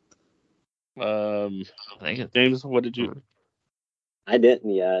then? I think it's James, what did you? I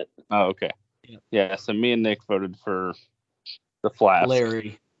didn't yet. Oh, okay. Yeah, so me and Nick voted for the Flask.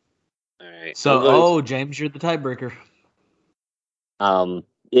 Larry. All right. So, James, you're the tiebreaker.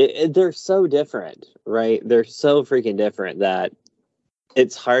 They're so different, right? They're so freaking different that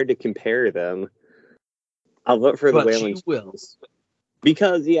it's hard to compare them. I'll vote for the But Waylon you will. Jennings.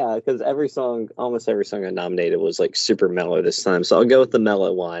 Because almost every song I nominated was like super mellow this time. So I'll go with the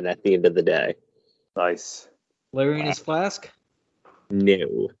mellow one at the end of the day. Nice. Larry and his flask?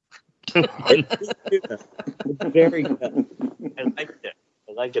 No. It's very good.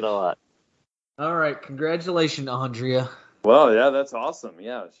 I like it a lot. All right, congratulations, Andrea. Well, yeah, that's awesome.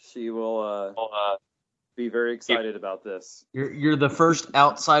 Yeah, she will be very excited about this. You're the first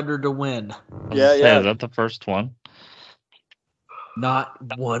outsider to win. Yeah, Is that the first one?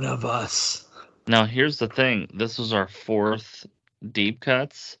 Not one of us. Now, here's the thing. This was our fourth deep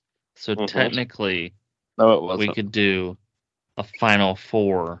cuts. So technically, No, it wasn't. we could do a final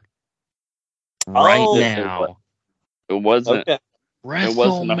four right Oh. now. It wasn't. Okay. It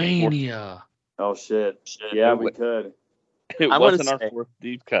wasn't a WrestleMania. Oh shit! Yeah, we could. It I wanna wasn't our say- fourth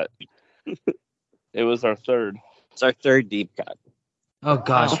deep cut. It was our third. It's our third deep cut. Oh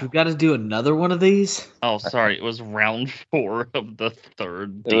gosh, we've got to do another one of these. Oh, sorry. It was round 4 of the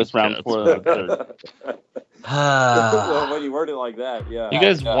third. It was deep round cut. 4 of the third. Well, when you word it like that, yeah. You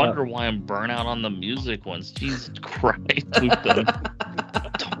guys wonder why I'm burnt out on the music ones. Jesus Christ. We've done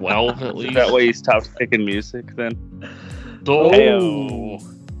 12 at least. That way he stops picking music then. Oh.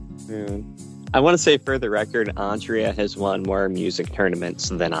 Dude. I want to say for the record, Andrea has won more music tournaments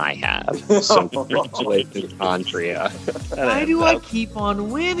than I have. So congratulations, Andrea. Why do I keep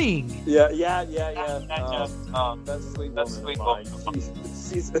on winning? Yeah. That's sweet woman of mine.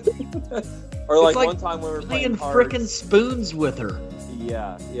 She's or like, It's like one time when we were playing playing frickin' cards. spoons with her.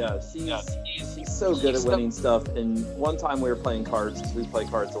 Yeah. She's so good at winning stuff. And one time we were playing cards, because we play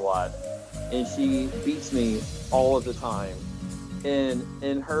cards a lot, and she beats me all of the time. And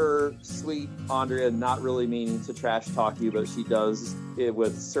in her sweet Andrea, not really meaning to trash talk you, but she does it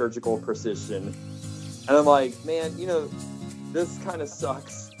with surgical precision. And I'm like, man, this kind of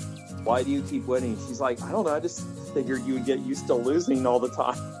sucks. Why do you keep winning? She's like, I don't know. I just figured you would get used to losing all the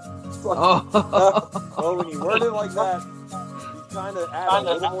time. It's like, well, when you word it like that, you kind of add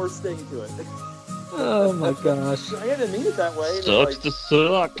a little more sting to it. Oh my gosh. I didn't mean it that way. And Sucks to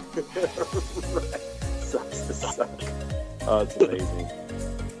suck. Right. Sucks to suck. Oh, it's amazing.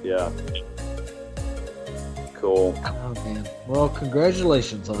 Yeah. Cool. Oh man. Well,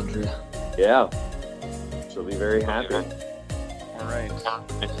 congratulations, Andrea. Yeah. She'll be very happy. All right.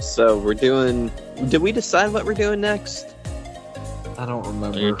 So we're doing. Did we decide what we're doing next? I don't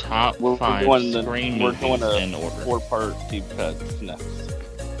remember. Your top We're 5 going Scream we're movies going in order. 4-part deep cut next.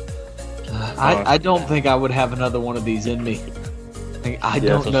 I don't think I would have another one of these in me. I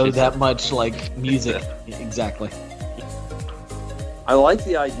don't so know she that much like music. Exactly. I like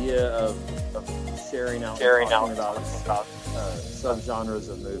the idea of sharing out talking about subgenres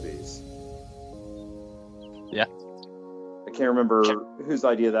of movies. Yeah. I can't remember whose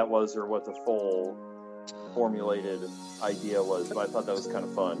idea that was or what the full formulated idea was, but I thought that was kind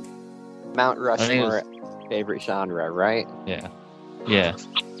of fun. Mount I think it Rushmore, favorite genre, right? Yeah. Yeah.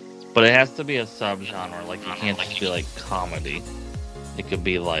 But it has to be a subgenre. Like, you can't just be like comedy. It could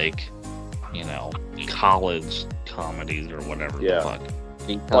be like, college comedies or whatever Yeah. the fuck.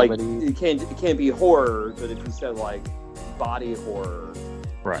 Like it can't be horror, but if you said like body horror,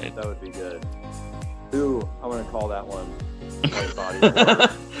 Right. that would be good. Ooh, I'm gonna call that one like body horror.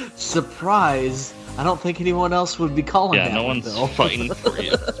 Surprise! I don't think anyone else would be calling Yeah, that no one, one's Bill. fighting for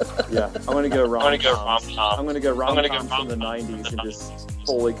you. Yeah, I'm gonna go rom-coms. I'm gonna go rom-coms from the 90s and just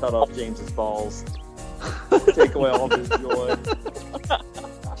fully cut off James's balls. Take away all of his joy.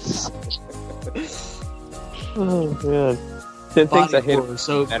 Oh man. 10 things I Body hate. horror.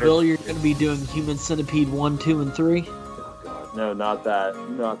 So, better. Bill, you're going to be doing Human Centipede 1, 2, and 3? No, not that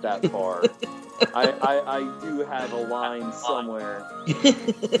far. I do have a line somewhere.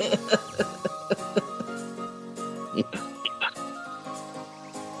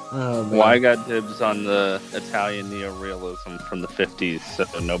 Oh, man. Well, I got dibs on the Italian neorealism from the 50s, so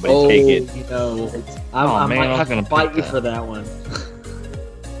nobody take it. I man, might I was have to gonna fight pick you that. for that one.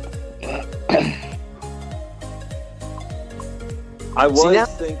 I was now-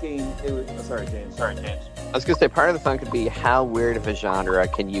 thinking it was. Oh, sorry, James. I was gonna say part of the fun could be how weird of a genre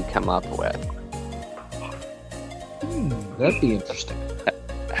can you come up with? That'd be interesting.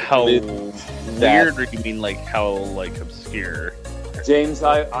 How That- weird, or you mean like how like obscure? James,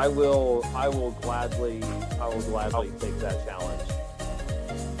 I will gladly take that challenge.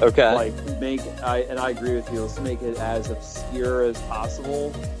 Okay. Like and I agree with you. Let's make it as obscure as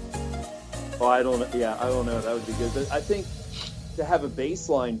possible. Well, I don't know. That would be good. But I think to have a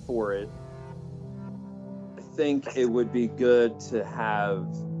baseline for it, I think it would be good to have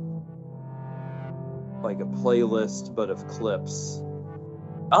like a playlist, but of clips.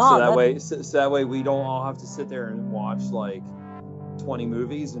 So that way we don't all have to sit there and watch like 20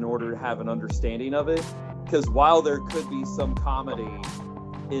 movies in order to have an understanding of it. Because while there could be some comedy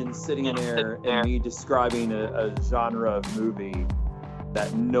in sitting there and me describing a genre of movie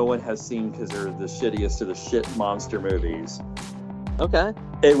that no one has seen because they're the shittiest of the shit monster movies, Okay.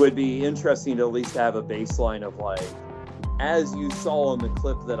 it would be interesting to at least have a baseline of like, as you saw in the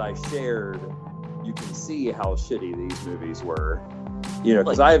clip that I shared, you can see how shitty these movies were.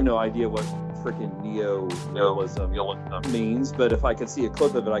 Because I have no idea what freaking neo-realism means, but if I could see a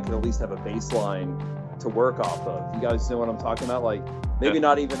clip of it, I could at least have a baseline to work off of. You guys know what I'm talking about? Like, maybe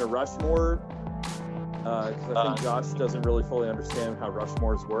not even a Rushmore, because I think Josh doesn't really fully understand how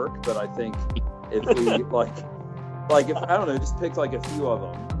Rushmores work, but I think if we, like Like, if I don't know, just pick like a few of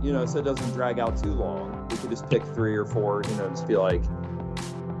them, you know, so it doesn't drag out too long. You could just pick 3 or 4, you know, just be like,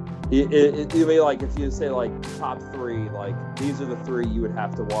 it'd be like if you say like top 3, like these are the 3 you would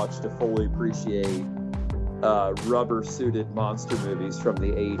have to watch to fully appreciate rubber-suited monster movies from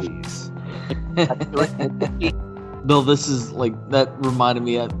the 80s. Bill, this is like, that reminded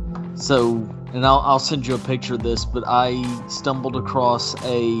me of, so, and I'll send you a picture of this, but I stumbled across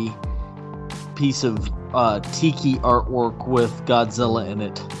a piece of tiki artwork with Godzilla in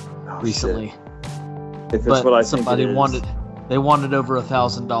it recently. If it's what I think somebody it is. wanted over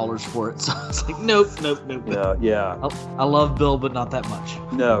 $1,000 for it, so I was like, nope. Yeah. I love Bill, but not that much.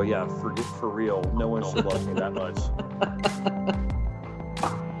 No, yeah, for real. No one should love me that much.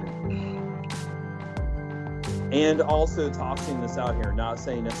 And also tossing this out here, not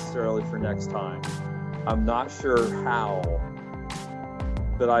saying necessarily for next time. I'm not sure how,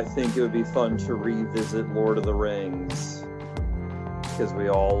 but I think it would be fun to revisit Lord of the Rings because we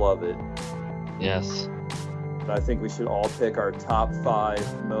all love it. Yes. But I think we should all pick our top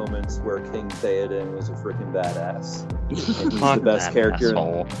 5 moments where King Theoden was a freaking badass. And he's the best character.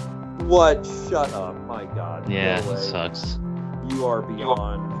 What? Shut up. My God. Yeah, No it way. sucks. You are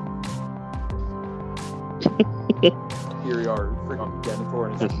beyond. Here we are, freaking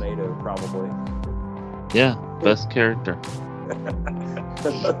Denethor and his tomato, probably. Yeah, best character.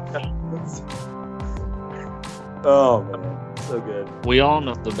 Oh man, so good. We all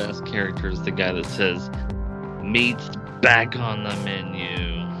know the best character is the guy that says, "Meat's back on the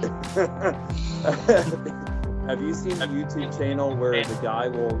menu." Have you seen the YouTube channel where the guy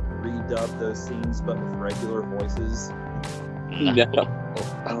will redub those scenes but with regular voices? No.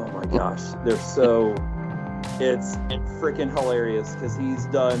 Oh my gosh, they're so. It's freaking hilarious because he's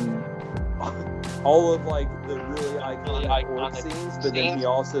done all of like the really iconic orc scenes, but then he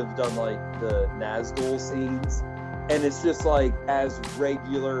also have done like the Nazgul scenes, and it's just like as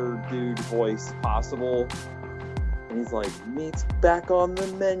regular dude voice possible. And he's like, "Meat's back on the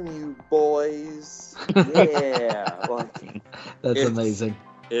menu, boys." Yeah, like That's amazing.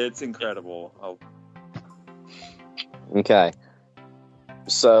 It's incredible. Oh. Okay.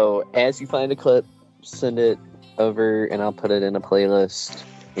 So as you find a clip, send it over and I'll put it in a playlist.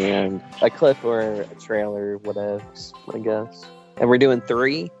 And a clip or a trailer, whatever, I guess. And we're doing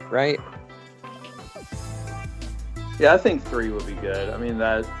 3, right? Yeah, I think 3 would be good. I mean,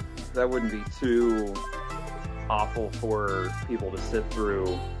 that wouldn't be too awful for people to sit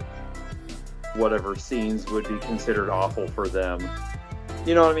through whatever scenes would be considered awful for them.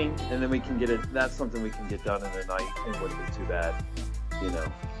 You know what I mean? And then we can get it. That's something we can get done in a night. It wouldn't be too bad, you know.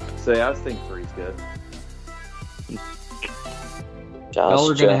 So yeah, I think 3's good.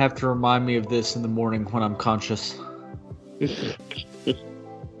 Y'all are gonna have to remind me of this in the morning when I'm conscious.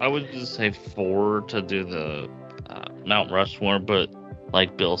 I would just say 4 to do the Mount Rushmore, but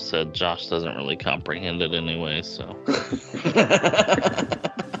like Bill said, Josh doesn't really comprehend it anyway, so.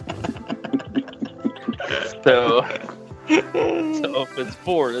 So if it's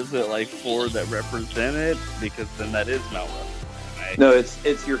 4, is it like 4 that represent it? Because then that is Mount Rushmore, right? No,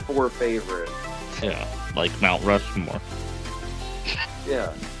 it's your 4 favorite. Yeah, like Mount Rushmore.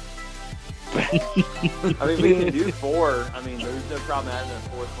 Yeah. I mean, we can do 4. I mean, there's no problem having a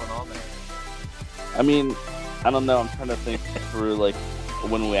 4th one on there. I mean, I don't know. I'm trying to think through, like,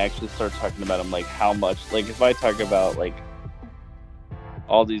 when we actually start talking about them, like, how much, like, if I talk about, like,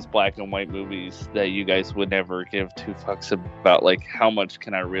 all these black and white movies that you guys would never give 2 fucks about, like, how much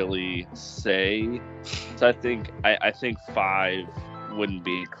can I really say? So I think 5 wouldn't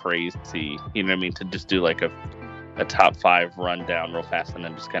be crazy, you know what I mean, to just do, like, a top 5 rundown real fast and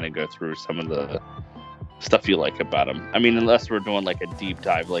then just kind of go through some of the stuff you like about them. I mean, unless we're doing, like, a deep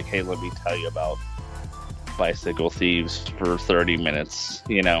dive, like, hey, let me tell you about Bicycle Thieves for 30 minutes,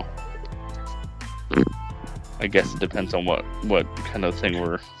 you know. I guess it depends on what kind of thing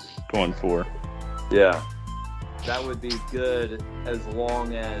we're going for. Yeah. That would be good as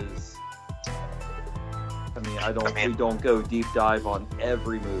long as, I mean, we don't go deep dive on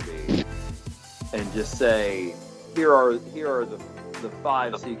every movie and just say, here are the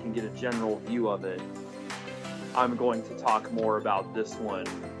 5 so you can get a general view of it. I'm going to talk more about this one,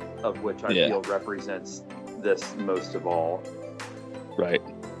 of which I feel represents this most of all. Right.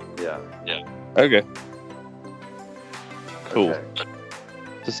 Yeah. Okay. Cool.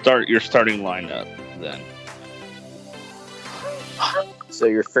 Okay. Your starting lineup then. So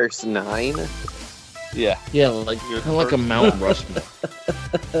your first 9? Yeah. Yeah, like kind of like a Mount Rushmore.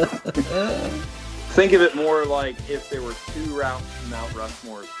 Think of it more like if there were 2 Mount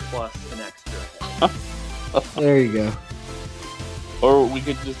Rushmores plus an extra. There you go. Or we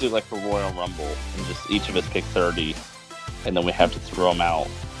could just do like a Royal Rumble and just each of us pick 30, and then we have to throw them out.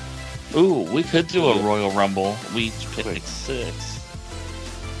 Ooh, we could do a Royal Rumble. We each pick 6.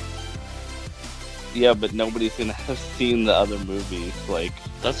 Yeah, but nobody's gonna have seen the other movies. Like,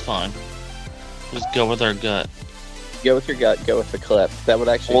 that's fine. Just go with our gut. Go with your gut. Go with the clip. That would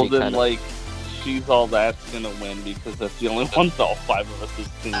actually be then like, She's All That's gonna win because that's the only one that all 5 of us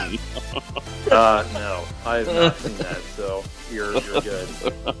have seen. No, I have not seen that, so you're good.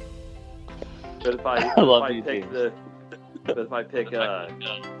 But if I pick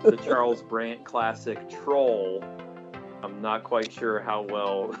the Charles Brandt classic Troll, I'm not quite sure how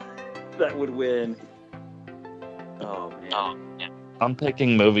well that would win. Oh man. I'm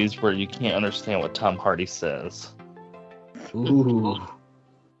picking movies where you can't understand what Tom Hardy says. Ooh.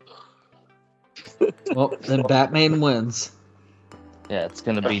 Well, then Batman wins. Yeah, it's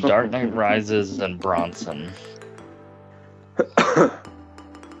gonna be Dark Knight Rises and Bronson.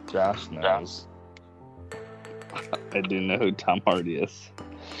 Josh knows. I do know who Tom Hardy is.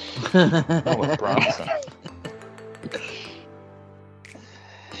 With Bronson.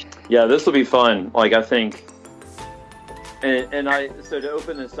 Yeah, this will be fun. Like, I think, so to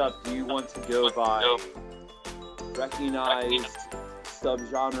open this up, do you want to go by recognized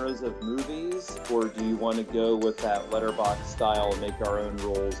subgenres of movies, or do you want to go with that letterbox style and make our own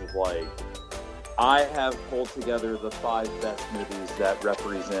rules of like, I have pulled together the 5 best movies that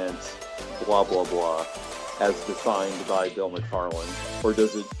represent blah blah blah as defined by Bill McFarlane, or do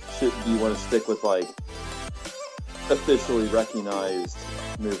you want to stick with like officially recognized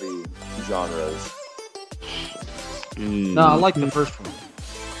movie genres? No, I like the first one.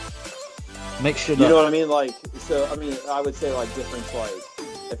 Make sure you know what I mean. Like, so I mean, I would say like difference. Like,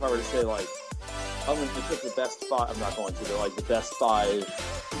 if I were to say like, I'm going to pick the best 5. I'm not going to. But like the best 5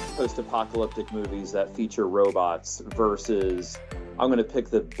 post-apocalyptic movies that feature robots versus I'm going to pick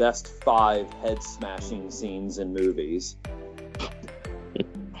the best 5 head-smashing scenes in movies.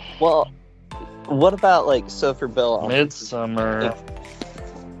 Well, what about like for Bill? Midsummer.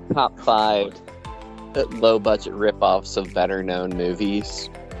 Top 5 low-budget rip-offs of better-known movies.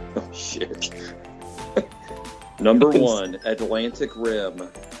 Oh shit! Number 1, Atlantic Rim,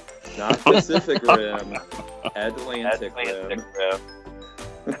 not Pacific Rim. Atlantic Rim.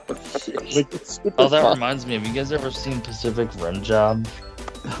 Oh, shit. Oh, that reminds me. Have you guys ever seen Pacific Rim Job?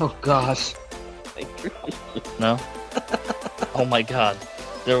 Oh gosh. No. Oh my god.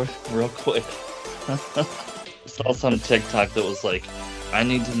 There was real quick. Saw some TikTok that was like, I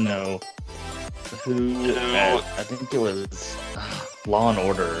need to know who I think it was Law and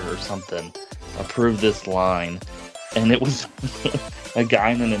Order or something approved this line, and it was a guy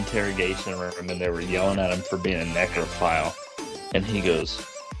in an interrogation room, and they were yelling at him for being a necrophile, and he goes,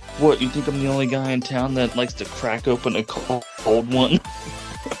 "What, you think I'm the only guy in town that likes to crack open a cold one?"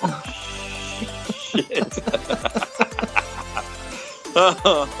 Shit.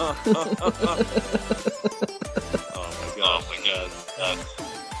 Oh my god.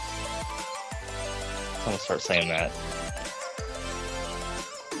 I'm gonna start saying that.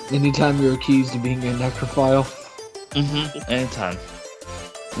 Anytime you're accused of being a necrophile? Anytime.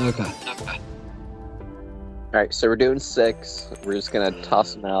 Okay. Alright, so we're doing 6. We're just gonna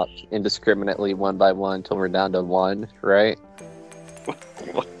toss them out indiscriminately one by one until we're down to 1, right?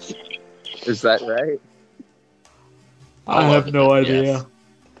 Is that right? I have no idea.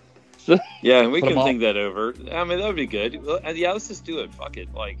 Yes. Yeah, we can think that over. I mean, that would be good. Yeah, let's just do it. Fuck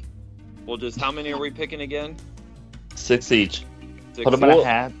it. Like, we'll just, how many are we picking again? 6 each. 6 Put them in a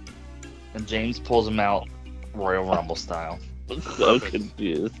hat, and James pulls them out Royal Rumble style. I'm so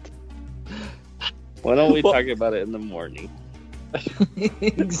confused. Why don't we talk about it in the morning?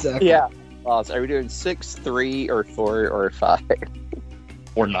 Exactly. Yeah. Are we doing 6, 3, or 4, or 5?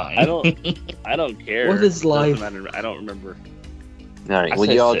 Or 9? I don't care. What is life? Doesn't matter. I don't remember. Alright, well,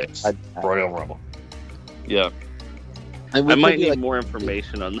 you all 6. Royal Rumble. Yeah. I might need more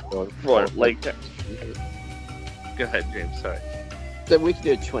information on the like. Go ahead, James. Sorry. Then we could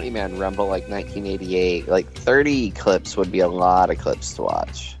do a 20-man Rumble like 1988. Like 30 clips would be a lot of clips to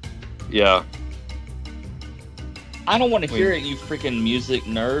watch. Yeah. I don't want to hear it, you freaking music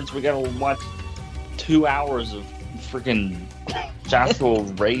nerds. We gotta watch 2 hours of freaking Joshua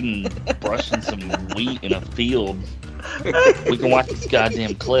Radin brushing some wheat in a field. We can watch these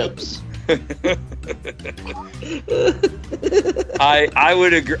goddamn clips. I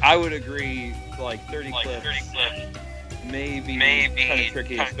would agree. Like 30 clips. Maybe kind of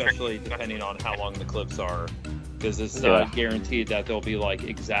tricky, especially depending on how long the clips are, because it's not guaranteed that they'll be like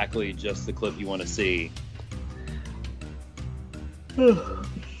exactly just the clip you want to see.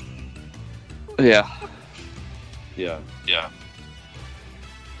 Yeah.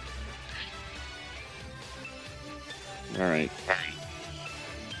 All right.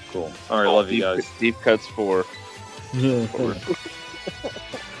 Cool. All right, love you guys. Deep Cuts 4.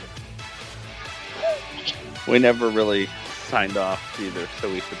 We never really signed off either, so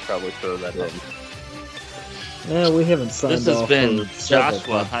we should probably throw that in. Yeah, we haven't signed off. This has been for several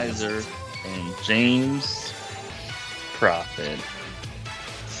Joshua podcasts. Heiser and James Prophet.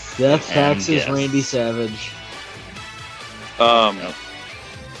 Death And Taxes, yes. Randy Savage.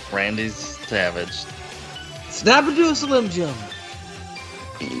 Randy's Savage. Snap into a Slim Jim.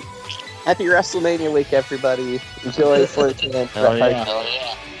 Happy WrestleMania week, everybody. Enjoy 410. Hell yeah.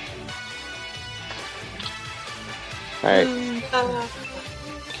 All right.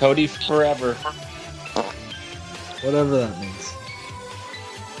 Cody forever. Whatever that means.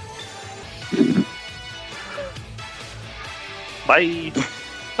 Bye.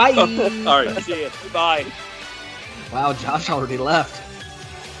 Bye. All right, see ya. Bye. Wow, Josh already left.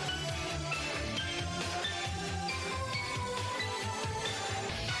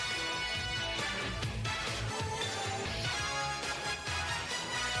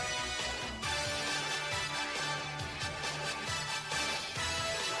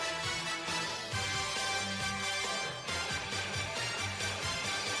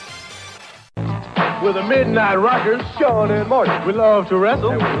 We're the Midnight Rockers, Sean and Marty. We love to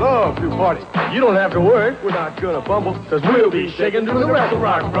wrestle and we love to party. You don't have to worry, we're not gonna fumble, cause we'll be shaking to the Wrestle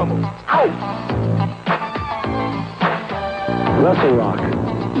Rock Rumble. Ow! Wrestle Rock.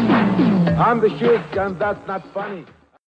 I'm the Sheik, and that's not funny.